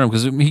the stardom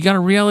because he got a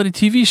reality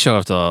TV show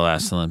after the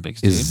last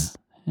Olympics, dude.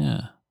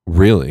 Yeah.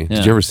 Really? Yeah.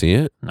 Did you ever see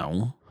it?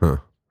 No.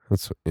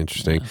 That's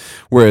interesting.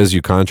 Whereas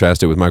you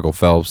contrast it with Michael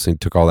Phelps, he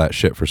took all that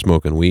shit for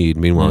smoking weed.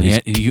 Meanwhile, he, he's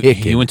had- he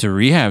kicking went to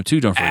rehab too,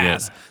 don't forget.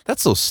 ass.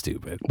 That's so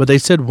stupid. But they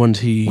said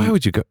once Why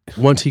would you go?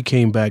 he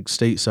came back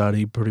stateside,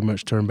 he pretty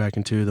much turned back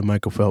into the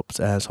Michael Phelps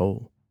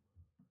asshole.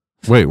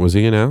 Wait, was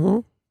he an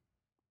asshole?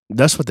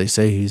 That's what they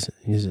say.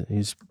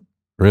 He's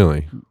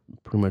Really?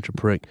 pretty much a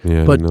prick.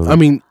 Yeah. But didn't know I that.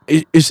 mean,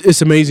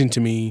 it's amazing to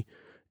me,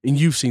 and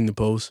you've seen the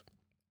post.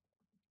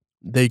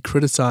 They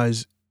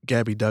criticize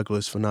Gabby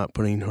Douglas for not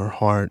putting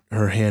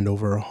her hand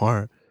over her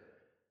heart,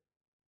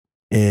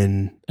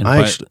 and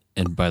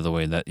And by the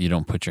way, that you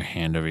don't put your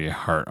hand over your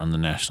heart on the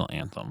national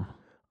anthem.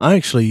 I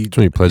actually That's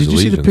when you pledge did you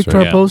see the allegiance, picture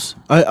right? I post?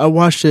 I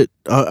watched it.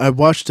 I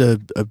watched a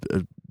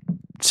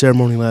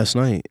ceremony last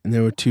night, and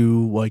there were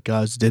two white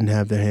guys that didn't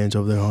have their hands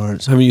over their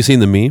hearts. Haven't you seen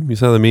the meme? You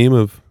saw the meme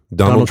of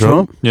Donald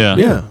Trump? Yeah.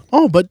 Yeah.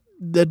 Oh, but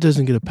that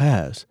doesn't get a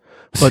pass.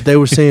 But they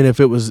were saying if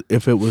it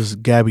was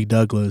Gabby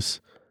Douglas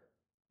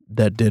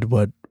that did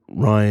what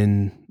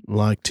Ryan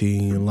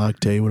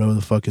Lochte, whatever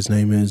the fuck his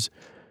name is,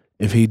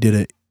 if he did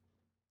it,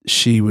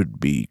 she would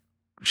be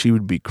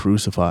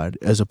crucified,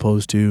 as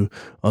opposed to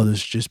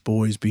others just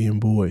boys being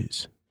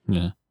boys.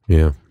 Yeah.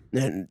 Yeah.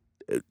 And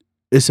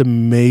it's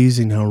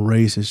amazing how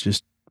race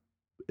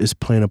is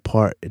playing a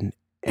part in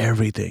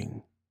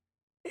everything,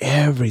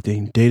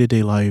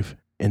 day-to-day life,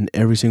 and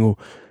every single.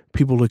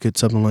 People look at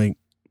something like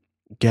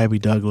Gabby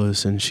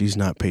Douglas and she's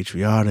not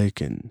patriotic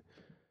and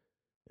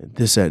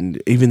this, that,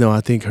 and even though I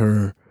think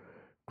her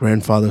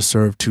grandfather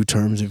served 2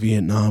 terms in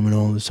Vietnam and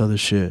all this other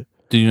shit.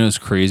 Do you know what's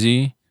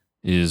crazy?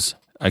 Is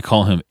I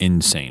call him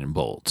Insane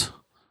Bolt,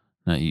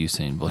 not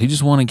Usain Bolt. He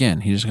just won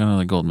again. He just got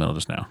another gold medal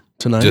just now.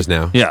 Tonight, Just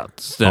now. Yeah.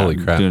 Holy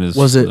crap. doing his-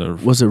 was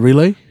it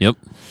relay? Yep.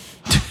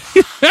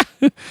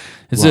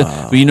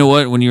 Wow. But you know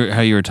what? When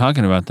how you were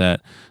talking about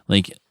that,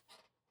 like,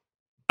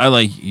 I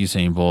like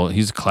Usain Bolt.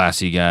 He's a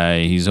classy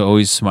guy. He's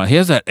always smile. He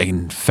has that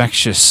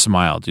infectious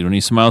smile, dude. When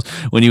he smiles,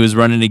 when he was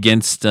running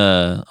against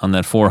on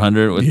that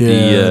 400 with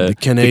the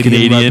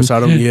Canadian right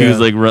beside him, he yeah. was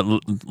like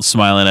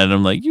smiling at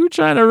him, like, you were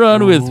trying to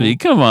run with me.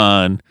 Come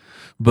on.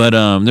 But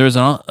there was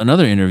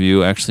another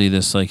interview, actually,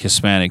 this like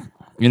Hispanic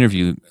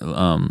interview.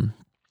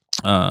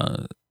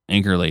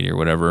 Anchor lady or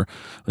whatever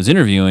was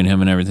interviewing him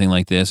and everything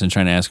like this and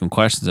trying to ask him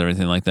questions and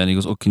everything like that. And he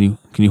goes, "Oh, can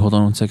you hold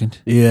on 1 second?"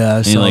 Yeah, I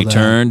And he saw like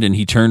that.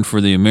 he turned for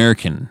the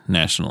American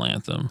national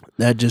anthem.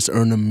 That just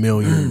earned him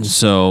millions.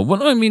 So,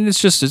 well, I mean, it's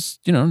just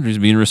just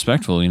being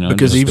respectful,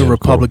 Because just- even cool.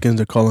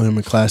 Republicans are calling him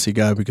a classy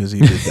guy because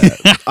he did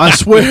that. I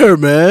swear,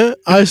 man.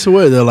 I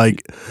swear. They're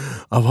like,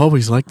 I've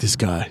always liked this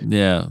guy.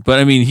 yeah. But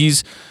I mean,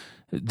 he's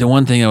the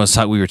one thing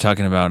we were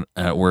talking about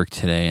at work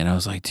today, and I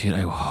was like, dude,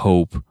 I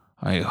hope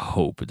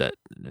that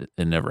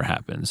it never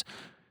happens.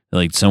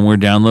 Like somewhere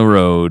down the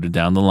road,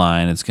 down the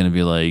line, it's going to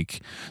be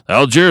like the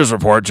Algiers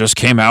report just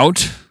came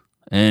out,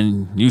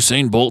 and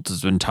Usain Bolt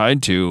has been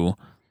tied to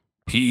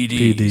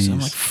PEDs. I'm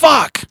like,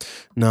 fuck,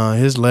 Nah,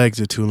 his legs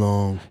are too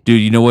long.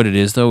 dude. You know what it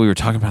is though? We were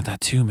talking about that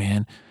too,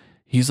 man.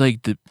 He's like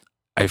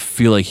I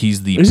feel like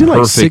he's the Is he like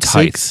perfect 6'6"?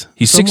 height.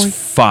 He's Something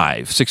 6'5",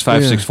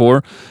 Yeah.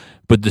 6'4",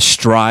 but the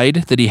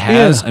stride that he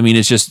has, Yeah. I mean,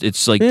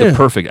 it's like the Yeah.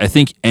 perfect. I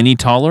think any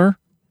taller,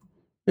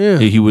 Yeah.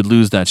 he would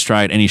lose that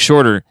stride. Any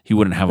shorter, he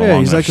wouldn't have a Yeah, long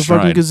he's enough like a stride.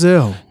 fucking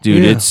gazelle.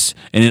 Dude, Yeah.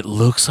 it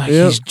looks like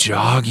Yep. he's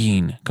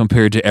jogging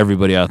compared to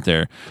everybody out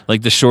there.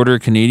 Like the shorter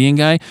Canadian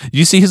guy,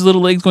 you see his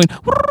little legs going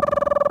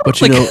But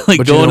you like, know, like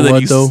but you going know to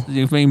what though?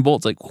 the Usain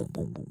Bolt's like.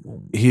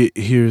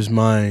 Here's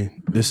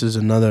this is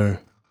another,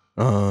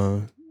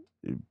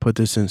 put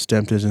this in,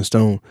 stamp this in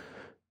stone.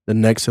 The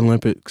next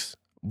Olympics,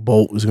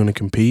 Bolt is going to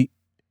compete.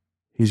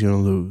 He's going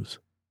to lose.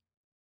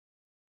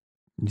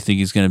 You think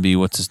he's going to be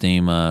what's his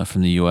name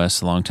from the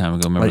U.S. a long time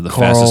ago? Remember Like the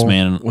Carl- fastest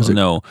man? was it-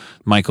 No,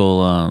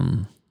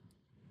 Michael.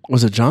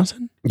 Was it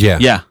Johnson? Yeah.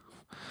 Yeah,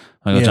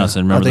 Michael Yeah, Johnson.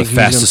 I Remember the think he's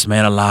fastest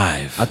man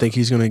alive? I think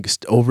he's going to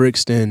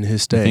overextend his You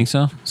stay, think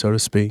so? so to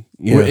speak.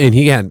 Well, Yeah. and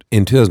he had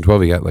in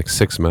 2012 he got like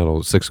 6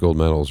 gold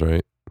medals,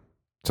 right?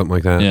 Something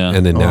like that. Yeah.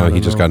 And then Oh, I now he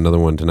don't just know. got another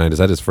one tonight. Is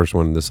that his first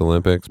one in this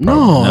Olympics?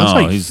 No, that's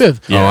No, like he's-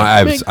 fifth.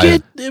 Yeah.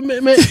 Oh,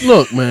 Man,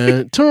 look,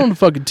 man, turn on the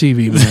fucking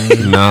TV,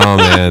 man. No,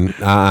 man.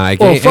 I Or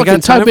can't. I fucking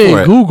got type time in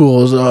for it.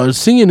 Google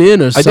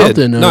CNN or I something.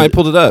 did. No, I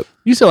pulled it up.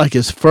 You said like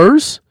his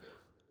first?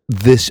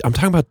 I'm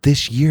talking about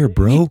this year,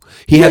 bro.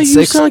 He Yeah, had you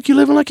 6. sound like you're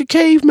living like a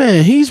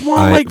caveman. He's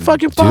won like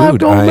fucking 5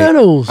 gold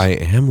medals. I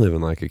am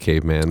living like a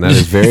caveman. That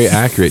is very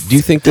accurate. Do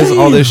you think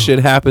all this shit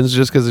happens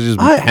just because it just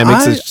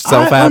makes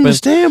itself I happen?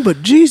 understand,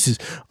 but Jesus,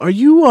 are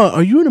you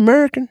an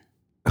American?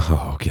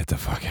 Oh, get the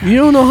fuck out. You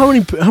don't know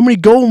how many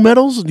gold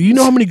medals? Do you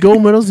know how many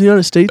gold medals the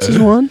United States has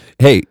won?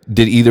 Hey,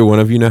 did either one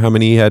of you know how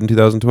many he had in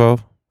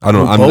 2012? I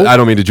don't. Both? I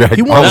don't mean to drag.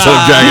 He won- Also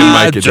dragging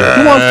Mike into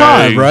He it. won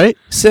 5, right?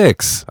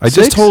 6. I 6?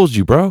 just told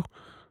you, bro.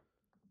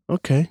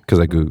 Okay. Because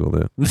I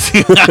googled it. Is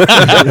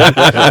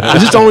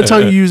this the only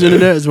time you use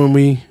internet is when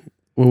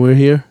we're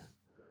here?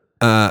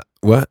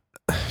 What?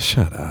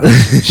 Shut up.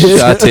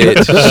 Shut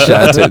it.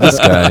 Shut it. This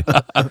guy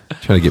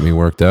trying to get me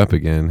worked up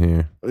again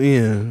here.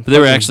 Yeah. But they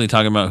were actually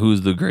talking about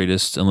who's the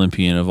greatest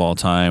Olympian of all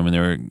time, and they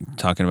were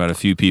talking about a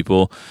few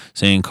people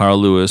saying Carl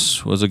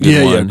Lewis was a good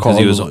Yeah, yeah, one Carl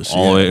he was Lewis,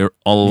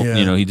 all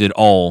Yeah. he did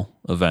all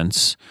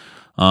events.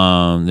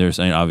 There's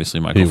obviously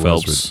Michael He was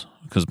Phelps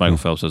because Michael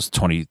Phelps has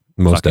 20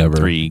 Most ever.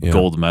 3 Yeah.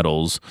 gold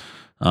medals.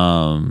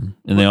 And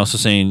they also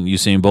saying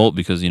Usain Bolt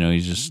because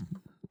he's just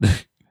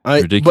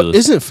Ridiculous. But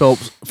isn't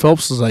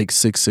Phelps is like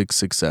 6'6",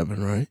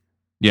 6'7", right?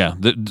 Yeah,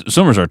 the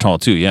swimmers are tall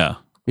too. Yeah,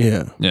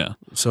 Yeah. yeah,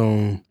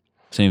 So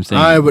same thing.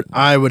 I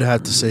would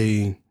have to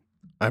say,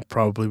 I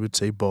probably would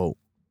say Bolt.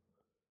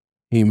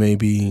 He may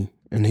be,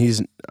 and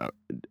he's.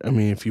 I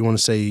mean, if you want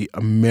to say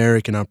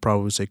American, I'd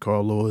probably say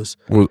Carl Lewis.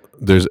 Well,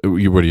 what are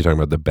you talking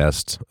about? The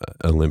best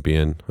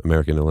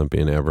American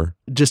Olympian ever?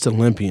 Just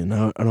Olympian.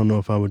 I don't know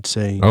if I would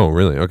say. Oh,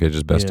 really? Okay,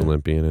 just best Yeah.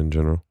 Olympian in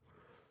general.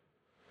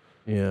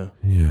 Yeah.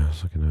 Yeah, I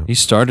was looking up. He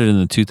started in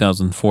the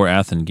 2004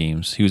 Athens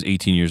Games. He was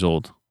 18 years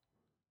old.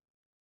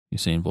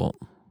 Usain Bolt.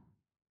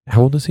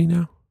 How old is he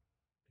now?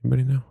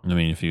 Anybody know? I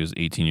mean, if he was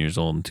 18 years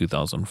old in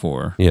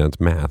 2004, Yeah, it's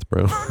math,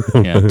 bro.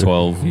 yeah,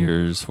 12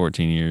 years,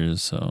 14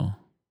 years, so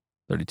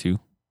 32.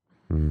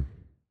 Hmm.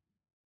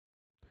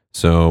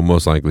 So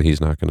most likely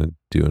he's not going to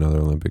do another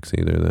Olympics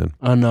either.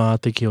 Then No, I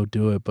think he'll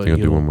do it, but He'll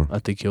do one more. I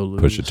think he'll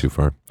lose. push it too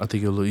far I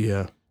think he'll lose.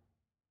 Yeah.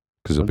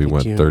 because it'll I be think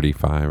what you-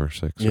 35 or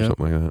 6 or Yep.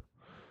 something like that.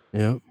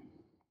 Yeah.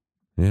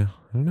 Yeah,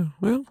 I don't know.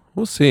 Well,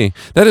 we'll see.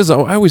 That is,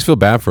 I always feel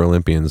bad for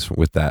Olympians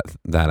with that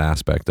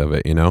aspect of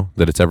it. You know,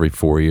 that it's every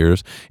 4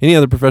 years. Any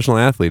other professional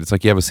athlete, it's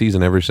like you have a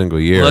season every single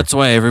year. Well, that's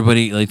why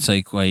everybody, it's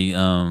like why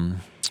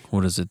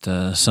what is it?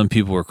 Some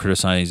people were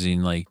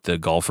criticizing like the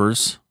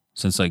golfers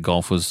since like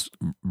golf was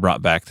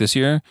brought back this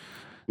year.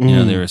 You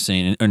know, they were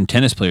saying, and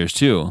tennis players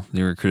too.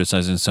 They were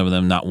criticizing some of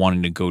them not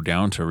wanting to go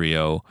down to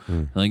Rio.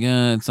 Like,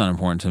 it's not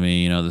important to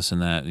me. You know, this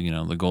and that. You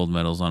know, the gold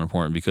medal's not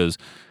important because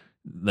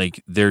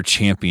like their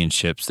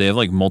championships, they have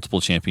like multiple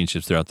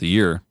championships throughout the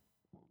year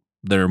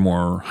that are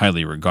more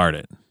highly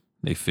regarded.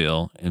 They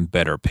feel and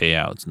better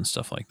payouts and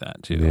stuff like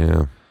that too.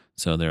 Yeah.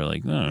 So they're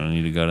like, no, I don't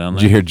need to go down Did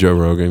there. you hear Joe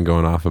Rogan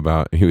going off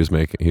about he was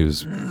like,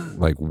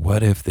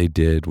 what if they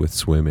did with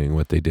swimming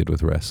what they did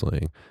with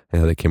wrestling?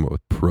 And how they came up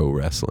with pro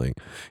wrestling.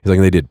 He's like,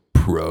 they did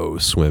pro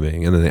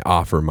swimming, and then they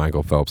offer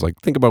Michael Phelps. Like,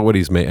 think about what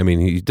he's made. I mean,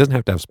 he doesn't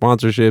have to have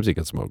sponsorships. He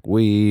can smoke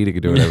weed. He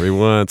can do whatever he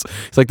wants.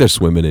 It's like they're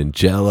swimming in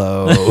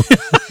Jello,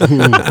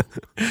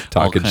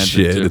 talking kinds of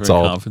shit. different It's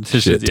all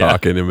competitions, shit yeah.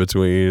 talking in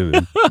between.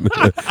 And,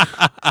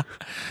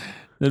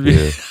 That'd be,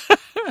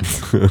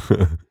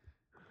 yeah.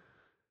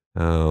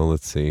 Oh,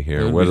 let's see here.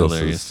 that'd What be else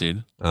hilarious, is?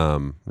 dude.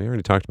 We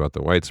already talked about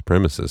the white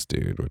supremacist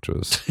dude, which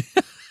was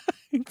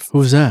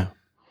Who's that?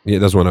 yeah,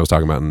 that's one I was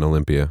talking about in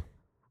Olympia,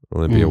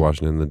 Mm.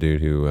 Washington. The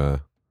dude who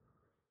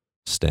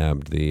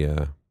stabbed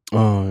the.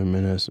 Oh, I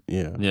mean, that's,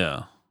 yeah.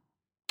 Yeah.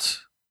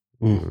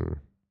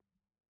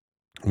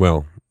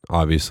 Well,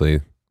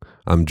 obviously,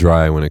 I'm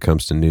dry when it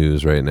comes to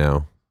news right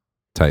now,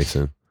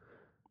 Tyson.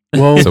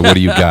 Well, So what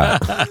do you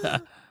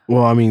got?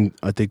 well, I mean,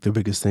 I think the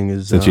biggest thing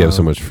is Since you have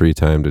so much free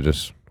time to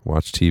just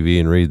watch TV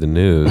and read the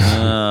news.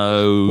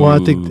 Well, I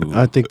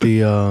think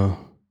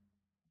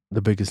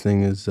the biggest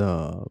thing is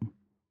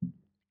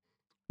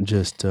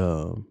just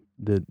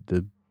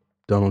the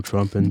Donald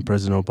Trump and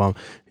President Obama.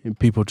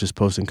 People just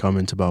posting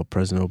comments about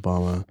President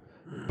Obama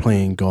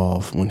playing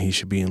golf when he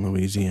should be in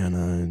Louisiana,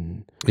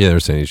 and Yeah, they're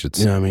saying you should.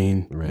 you know what I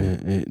mean. Right.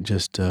 It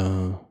just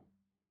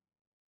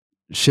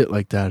shit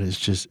like that is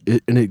just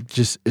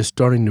it's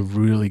starting to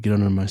really get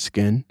under my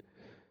skin.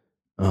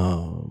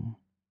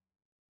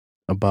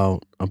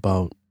 About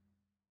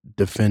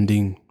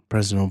defending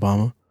President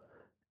Obama,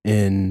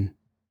 and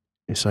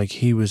it's like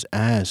he was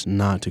asked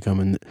not to come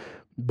in,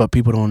 but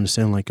people don't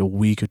understand. Like a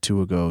week or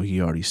two ago,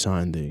 he already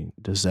signed the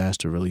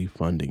disaster relief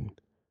funding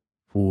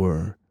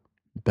for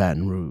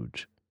Baton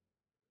Rouge,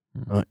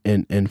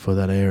 and for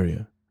that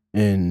area.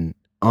 And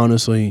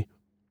honestly,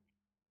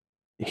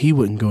 he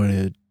wouldn't go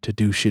to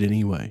do shit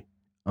anyway,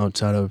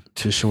 outside of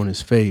just showing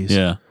his face.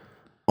 Yeah.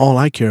 All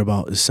I care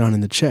about is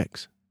signing the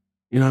checks.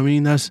 You know what I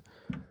mean? That's,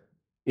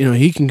 you know,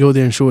 he can go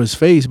there and show his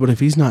face, but if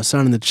he's not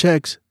signing the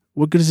checks,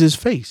 what good is his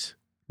face?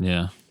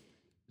 Yeah.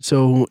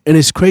 So, and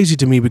it's crazy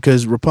to me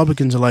because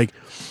Republicans are like,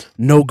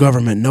 no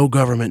government, no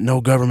government,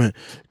 no government.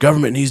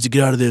 Government needs to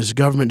get out of this.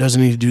 Government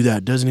doesn't need to do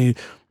that. Doesn't need.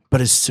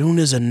 But as soon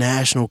as a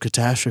national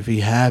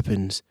catastrophe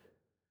happens,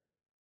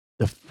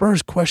 the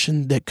first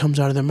question that comes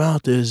out of their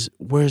mouth is,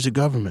 where's the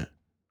government?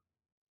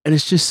 And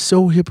it's just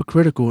so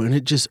hypocritical, and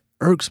it just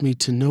irks me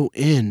to no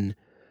end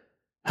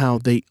how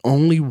they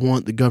only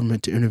want the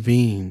government to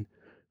intervene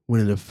when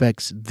it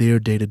affects their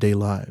day-to-day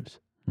lives.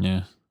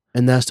 Yeah.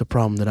 And that's the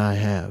problem that I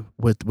have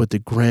with the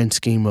grand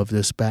scheme of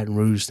this Baton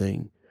Rouge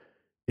thing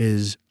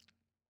is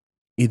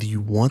either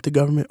you want the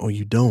government or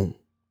you don't.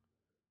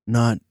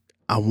 Not,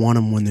 I want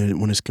them when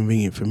it's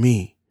convenient for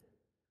me.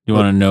 You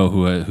want to know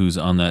who's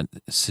on that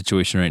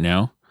situation right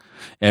now?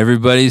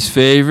 Everybody's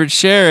favorite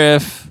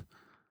sheriff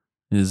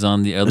is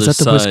on the other Is that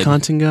the side.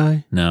 Wisconsin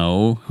guy?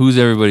 No. Who's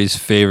everybody's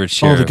favorite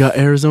sheriff? Oh, the guy,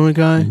 Arizona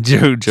guy?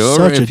 Joe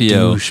Such a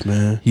Arpaio. douche,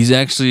 man. He's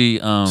actually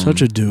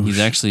Such a douche. He's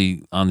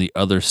actually on the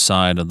other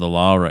side of the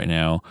law right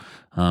now.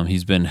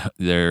 He's been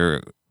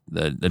there.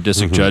 The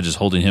district judge is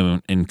holding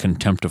him in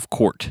contempt of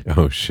court.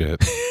 Oh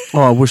shit! Oh,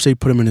 I wish they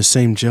put him in the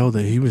same jail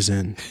that he was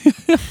in.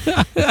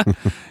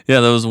 Yeah,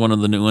 that was one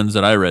of the new ones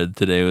that I read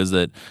today. Was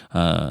that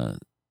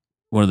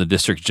one of the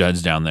district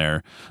judges down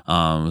there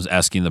was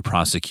asking the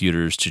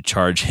prosecutors to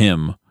charge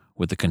him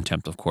with the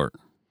contempt of court.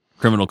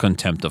 criminal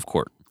contempt of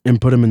court. and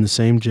put him in the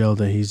same jail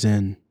that he's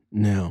in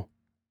now.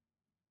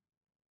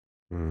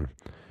 You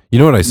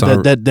know what I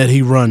saw? That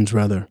he runs,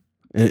 rather,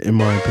 in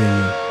my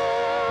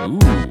opinion.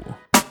 Ooh.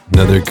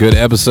 Another good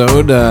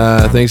episode.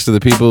 Thanks to the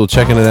people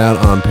checking it out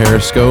on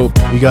Periscope.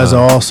 You guys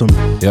are awesome.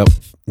 Yep.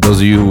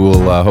 Those of you who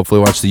will hopefully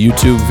watch the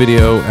YouTube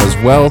video as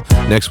well.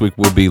 Next week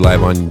we'll be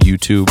live on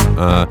YouTube.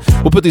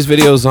 We'll put these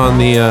videos on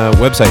the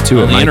website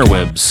too. On the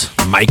interwebs.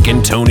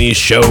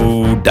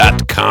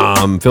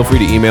 MikeandTonyShow.com. Feel free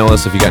to email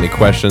us if you got any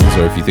questions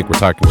or if you think we're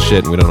talking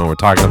shit and we don't know what we're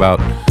talking about.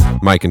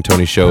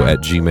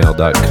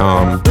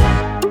 MikeandTonyShow@gmail.com.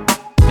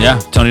 Yeah,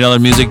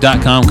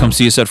 TonyDollarMusic.com. Come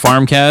see us at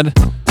FarmCAD.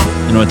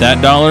 And with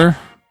that dollar,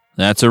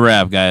 that's a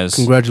wrap, guys.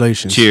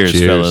 Congratulations. Cheers,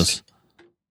 fellas.